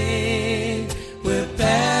think we're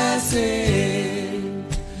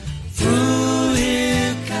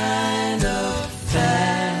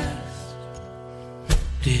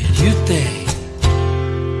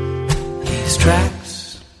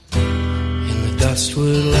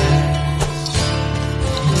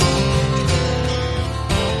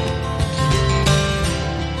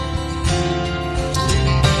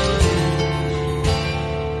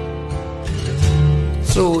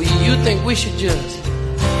we should just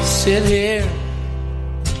sit here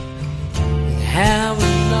and have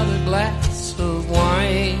another glass of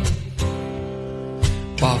wine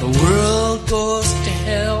while the world goes to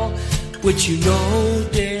hell, which you know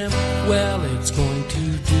damn well it's going to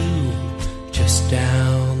do just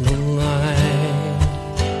down the line.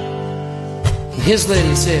 And his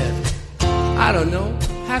lady said, I don't know,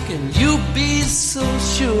 how can you be so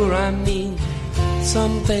sure? I mean,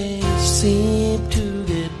 some things seem to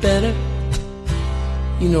get better.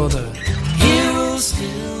 You know, the hero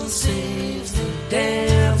still saves the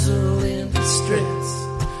damsel in distress.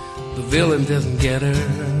 The villain doesn't get her.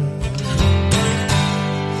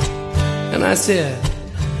 And I said,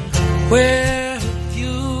 where have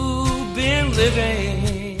you been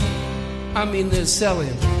living? I mean, they're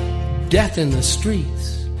selling death in the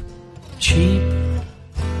streets cheap,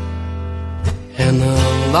 and the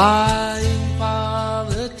lying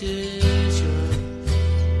politicians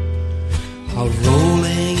are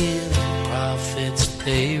rolling in the profits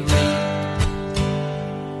they reap.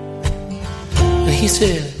 And he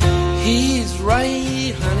said, he's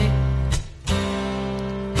right, honey,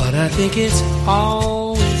 but I think it's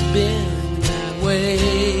always been that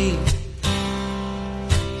way.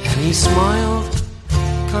 And he smiled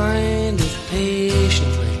kind of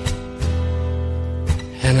patiently,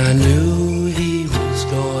 and I knew he was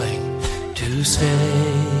going to say,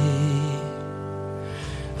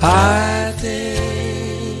 I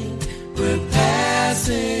think we're passing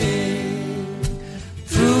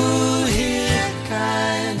through here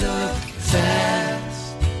kind of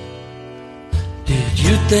fast. Did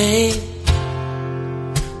you think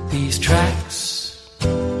these tracks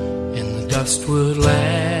in the dust would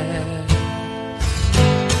last?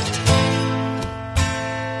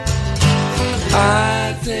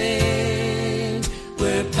 I think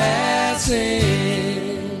we're passing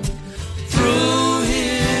through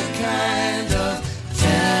here kind of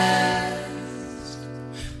fast.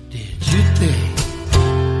 Did you think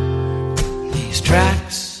these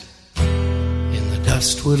tracks in the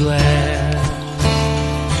dust would last?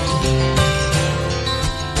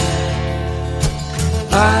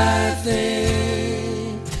 I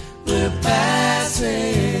think we're passing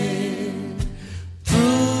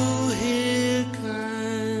through here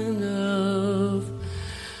kind of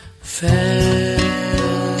fast.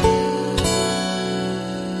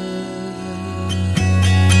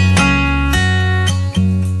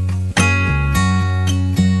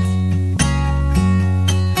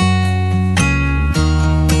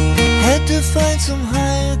 Had to find some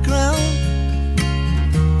higher ground,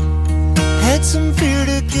 had some fear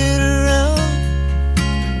to get around.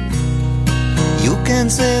 You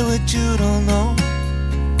can't say what you don't know.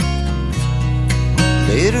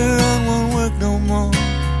 Later on won't work no more.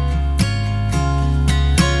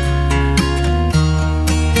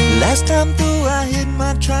 Last time through I hit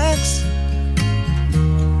my tracks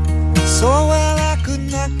so well I could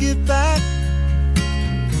not get back.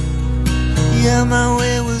 Yeah, my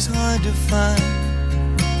way was hard to find.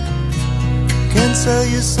 Can't sell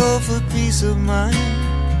your soul for peace of mind.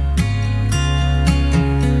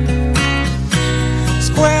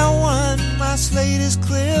 Square one, my slate is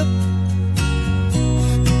clear.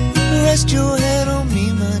 Rest your head on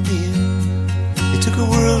me, my dear. It took a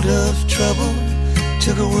world of trouble,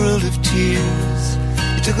 took a world of tears.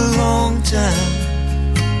 It took a long time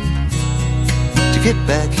to get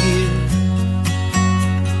back here.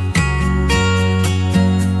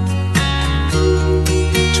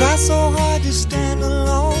 Try so hard to stand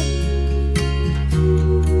alone,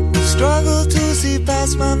 struggle to see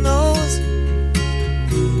past my nose.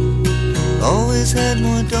 Always had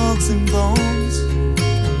more dogs than bones.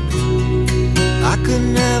 I could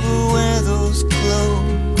never wear those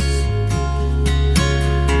clothes.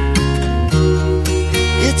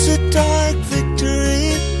 It's a dark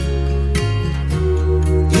victory.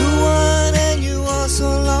 You won and you also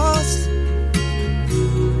lost.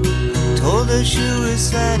 Told her she was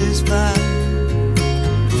satisfied,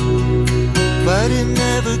 but it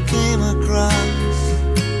never came across.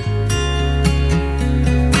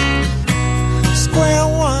 Square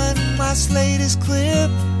one, my slate is clear.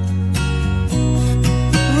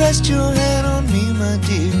 Rest your head on me, my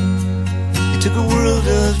dear. It took a world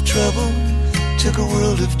of trouble, took a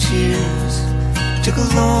world of tears. It took a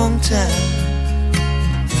long time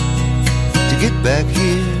to get back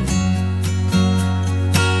here.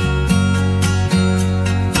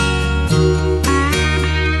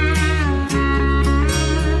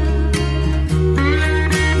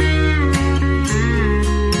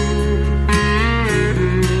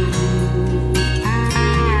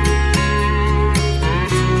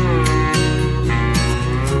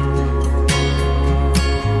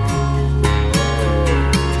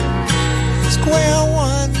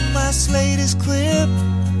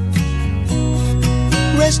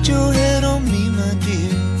 Rest your head on me, my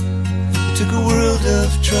dear. It took a world of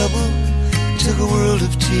trouble, it took a world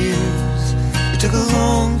of tears, it took a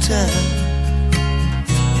long time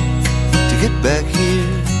to get back here.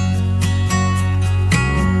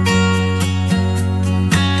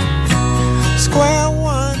 Square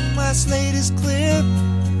one, my slate is clear.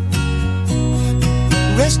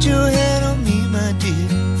 Rest your head on me, my dear.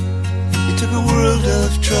 It took a world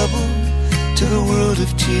of trouble, took a world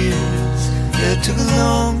of tears. Yeah, it took a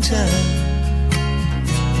long time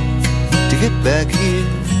to get back here.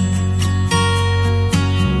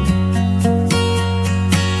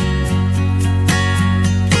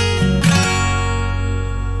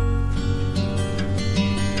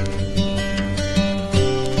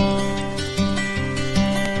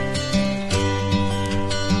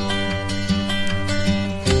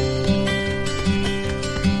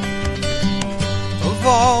 Of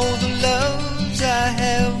all the loves I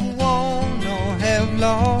have won or have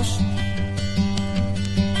lost,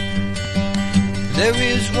 there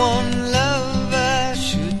is one love I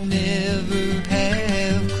should never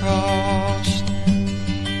have crossed.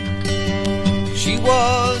 She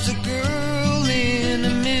was a girl in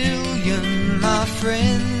a million, my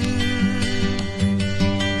friend.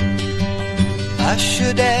 I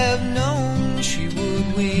should have known she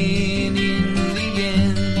would win in the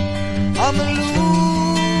end. I'm a loser,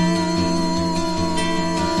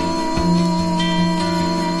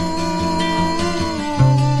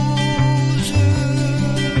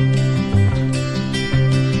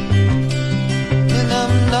 and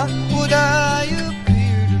I'm not what I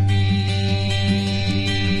appear to be.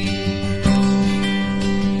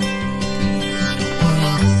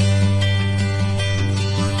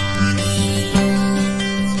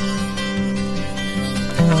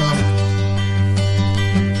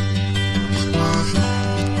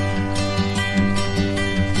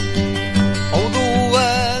 Although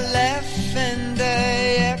I laugh and I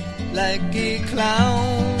act like a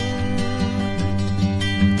clown,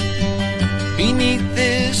 beneath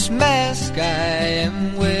this mask I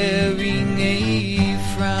am wearing a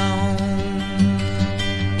frown.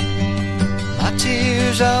 My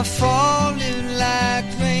tears are falling like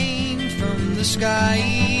rain from the sky.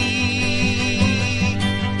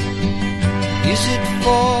 Is it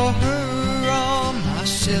for her or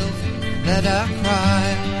myself that I cry?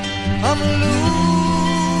 I'm a loser,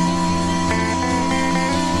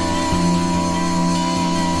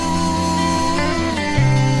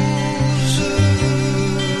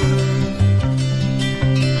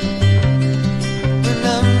 and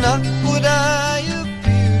I'm not what I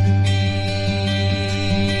appear to be.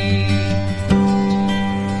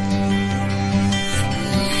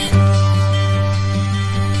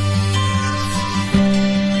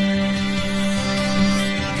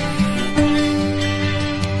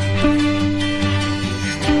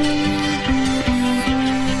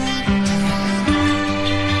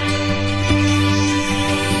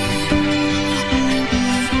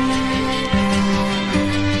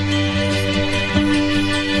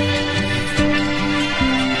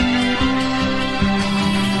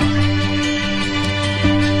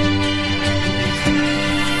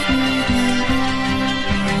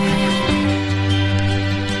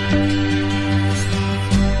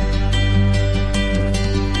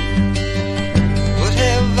 What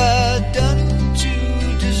have I done to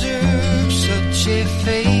deserve such a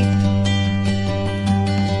fate?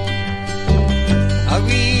 I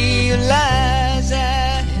realize I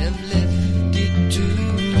have left it too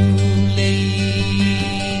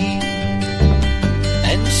late,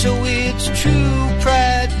 and so it's true,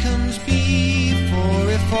 pride comes before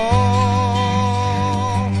a fall.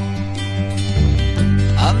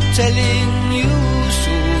 I'm telling you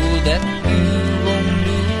so that you won't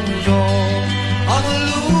lose all. I'm a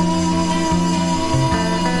loser,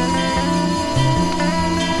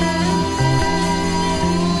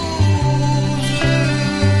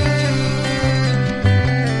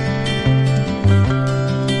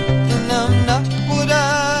 and I'm not what I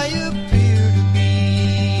appear to be.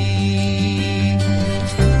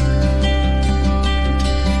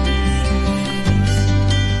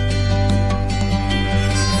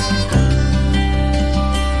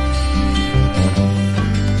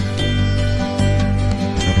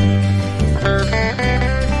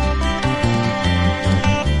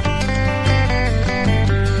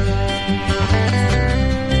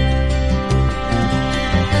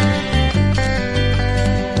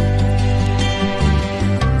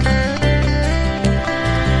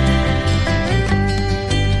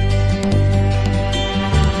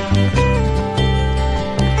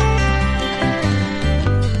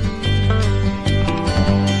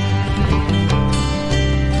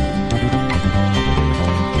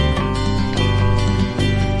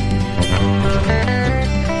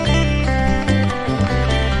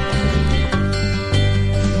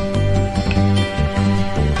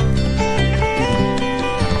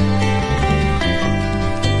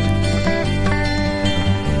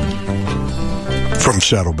 From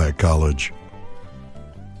Saddleback College.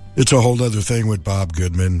 It's a whole other thing with Bob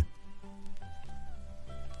Goodman.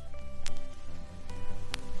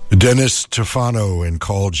 Dennis Tufano and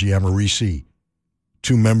Carl Giammarisi,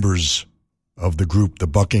 two members of the group The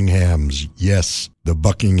Buckinghams. Yes, The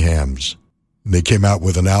Buckinghams. They came out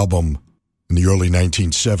with an album in the early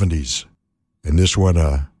 1970s. And this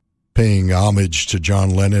one, paying homage to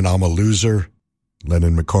John Lennon, I'm a Loser.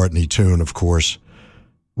 Lennon-McCartney tune, of course.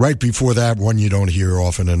 Right before that, one you don't hear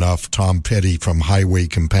often enough, Tom Petty from Highway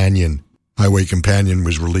Companion. Highway Companion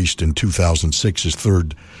was released in 2006, his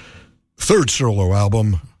third solo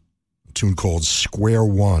album, a tune called Square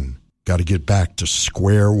One. Got to get back to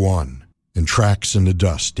Square One. And Tracks in the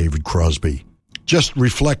Dust, David Crosby. Just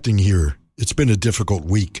reflecting here, it's been a difficult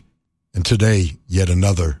week. And today, yet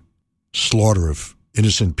another slaughter of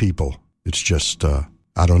innocent people. It's just, I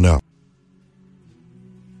don't know.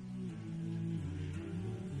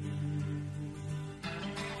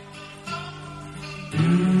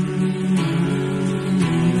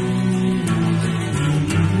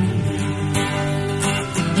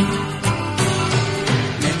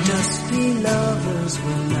 Let us be lovers,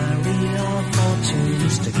 we'll marry our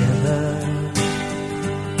fortunes together.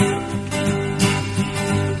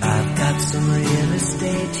 I've got some real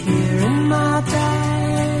estate here in my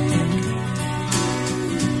bag,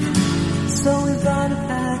 so we've got a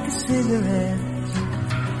pack of cigarettes,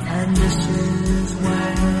 and Mrs.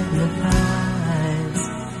 Wagner pies,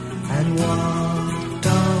 and walked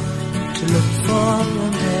off to look for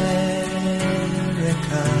America.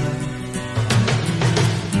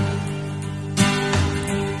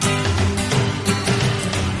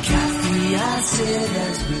 Kathy, I said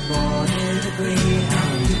as we boarded a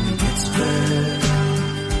Greyhound in Pittsburgh,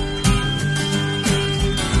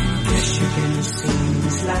 Michigan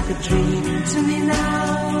seems like a dream to me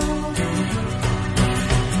now.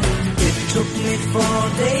 It took me 4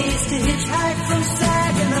 days to hitchhike from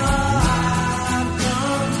Saginaw. I've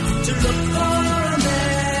come to look for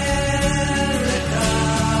America.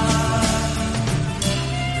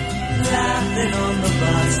 Laughing on the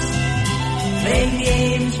bus, playing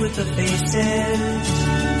games with the faces.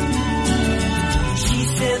 She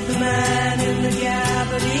said the man in the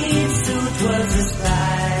gabardine suit was a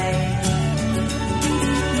spy.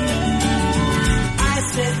 I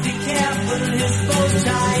said be careful, his bow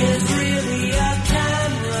tie is really a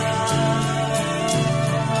camera.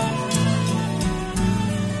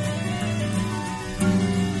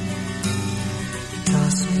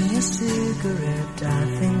 Toss me a cigarette, I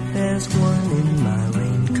think there's one in my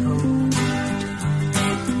raincoat.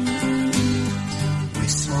 We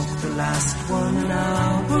smoked the last one an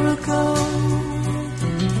hour ago.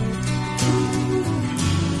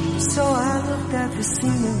 So I looked at the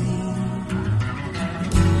scenery.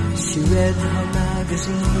 She read her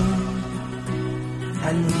magazine,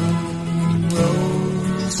 and the moon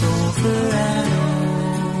rose over an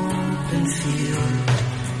open field.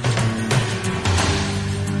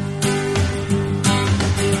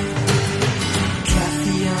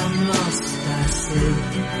 Kathy, I'm lost, I said,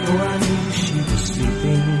 though I knew she was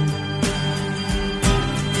sleeping.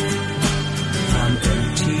 I'm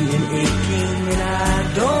empty and aching, and I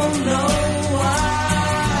don't know why.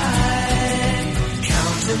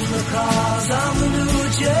 The cars on the New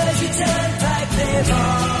Jersey Turnpike, they've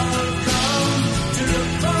all come to look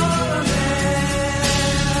for America.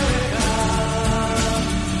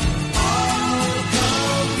 All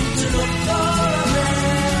come to look for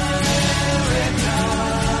America.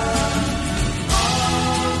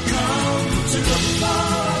 All come to look for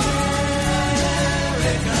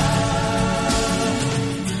America.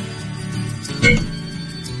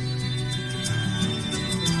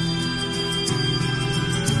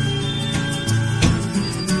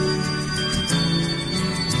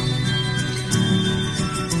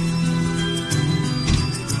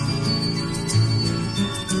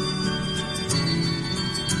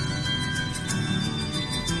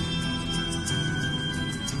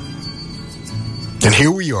 And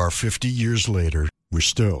here we are, 50 years later. We're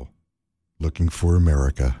still looking for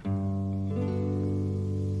America.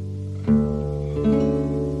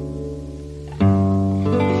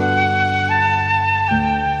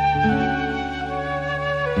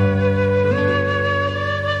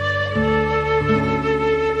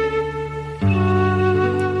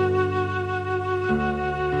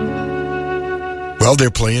 Well,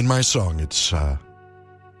 they're playing my song. It's,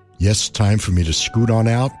 yes, time for me to scoot on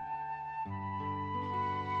out.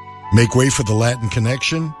 Make way for the Latin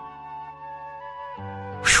Connection.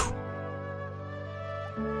 Whew.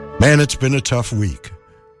 Man, it's been a tough week.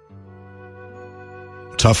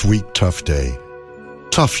 Tough week, tough day.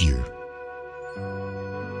 Tough year.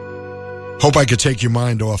 Hope I could take your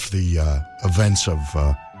mind off the events of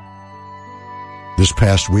this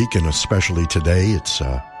past week, and especially today. It's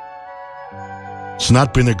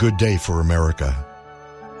not been a good day for America.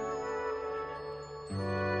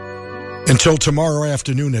 Until tomorrow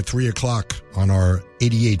afternoon at 3 o'clock on our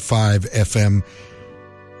 88.5 FM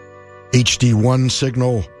HD1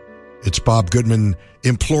 signal, it's Bob Goodman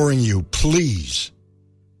imploring you, please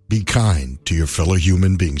be kind to your fellow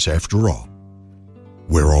human beings. After all,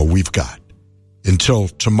 we're all we've got. Until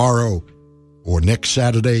tomorrow or next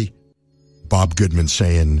Saturday, Bob Goodman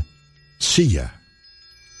saying, see ya.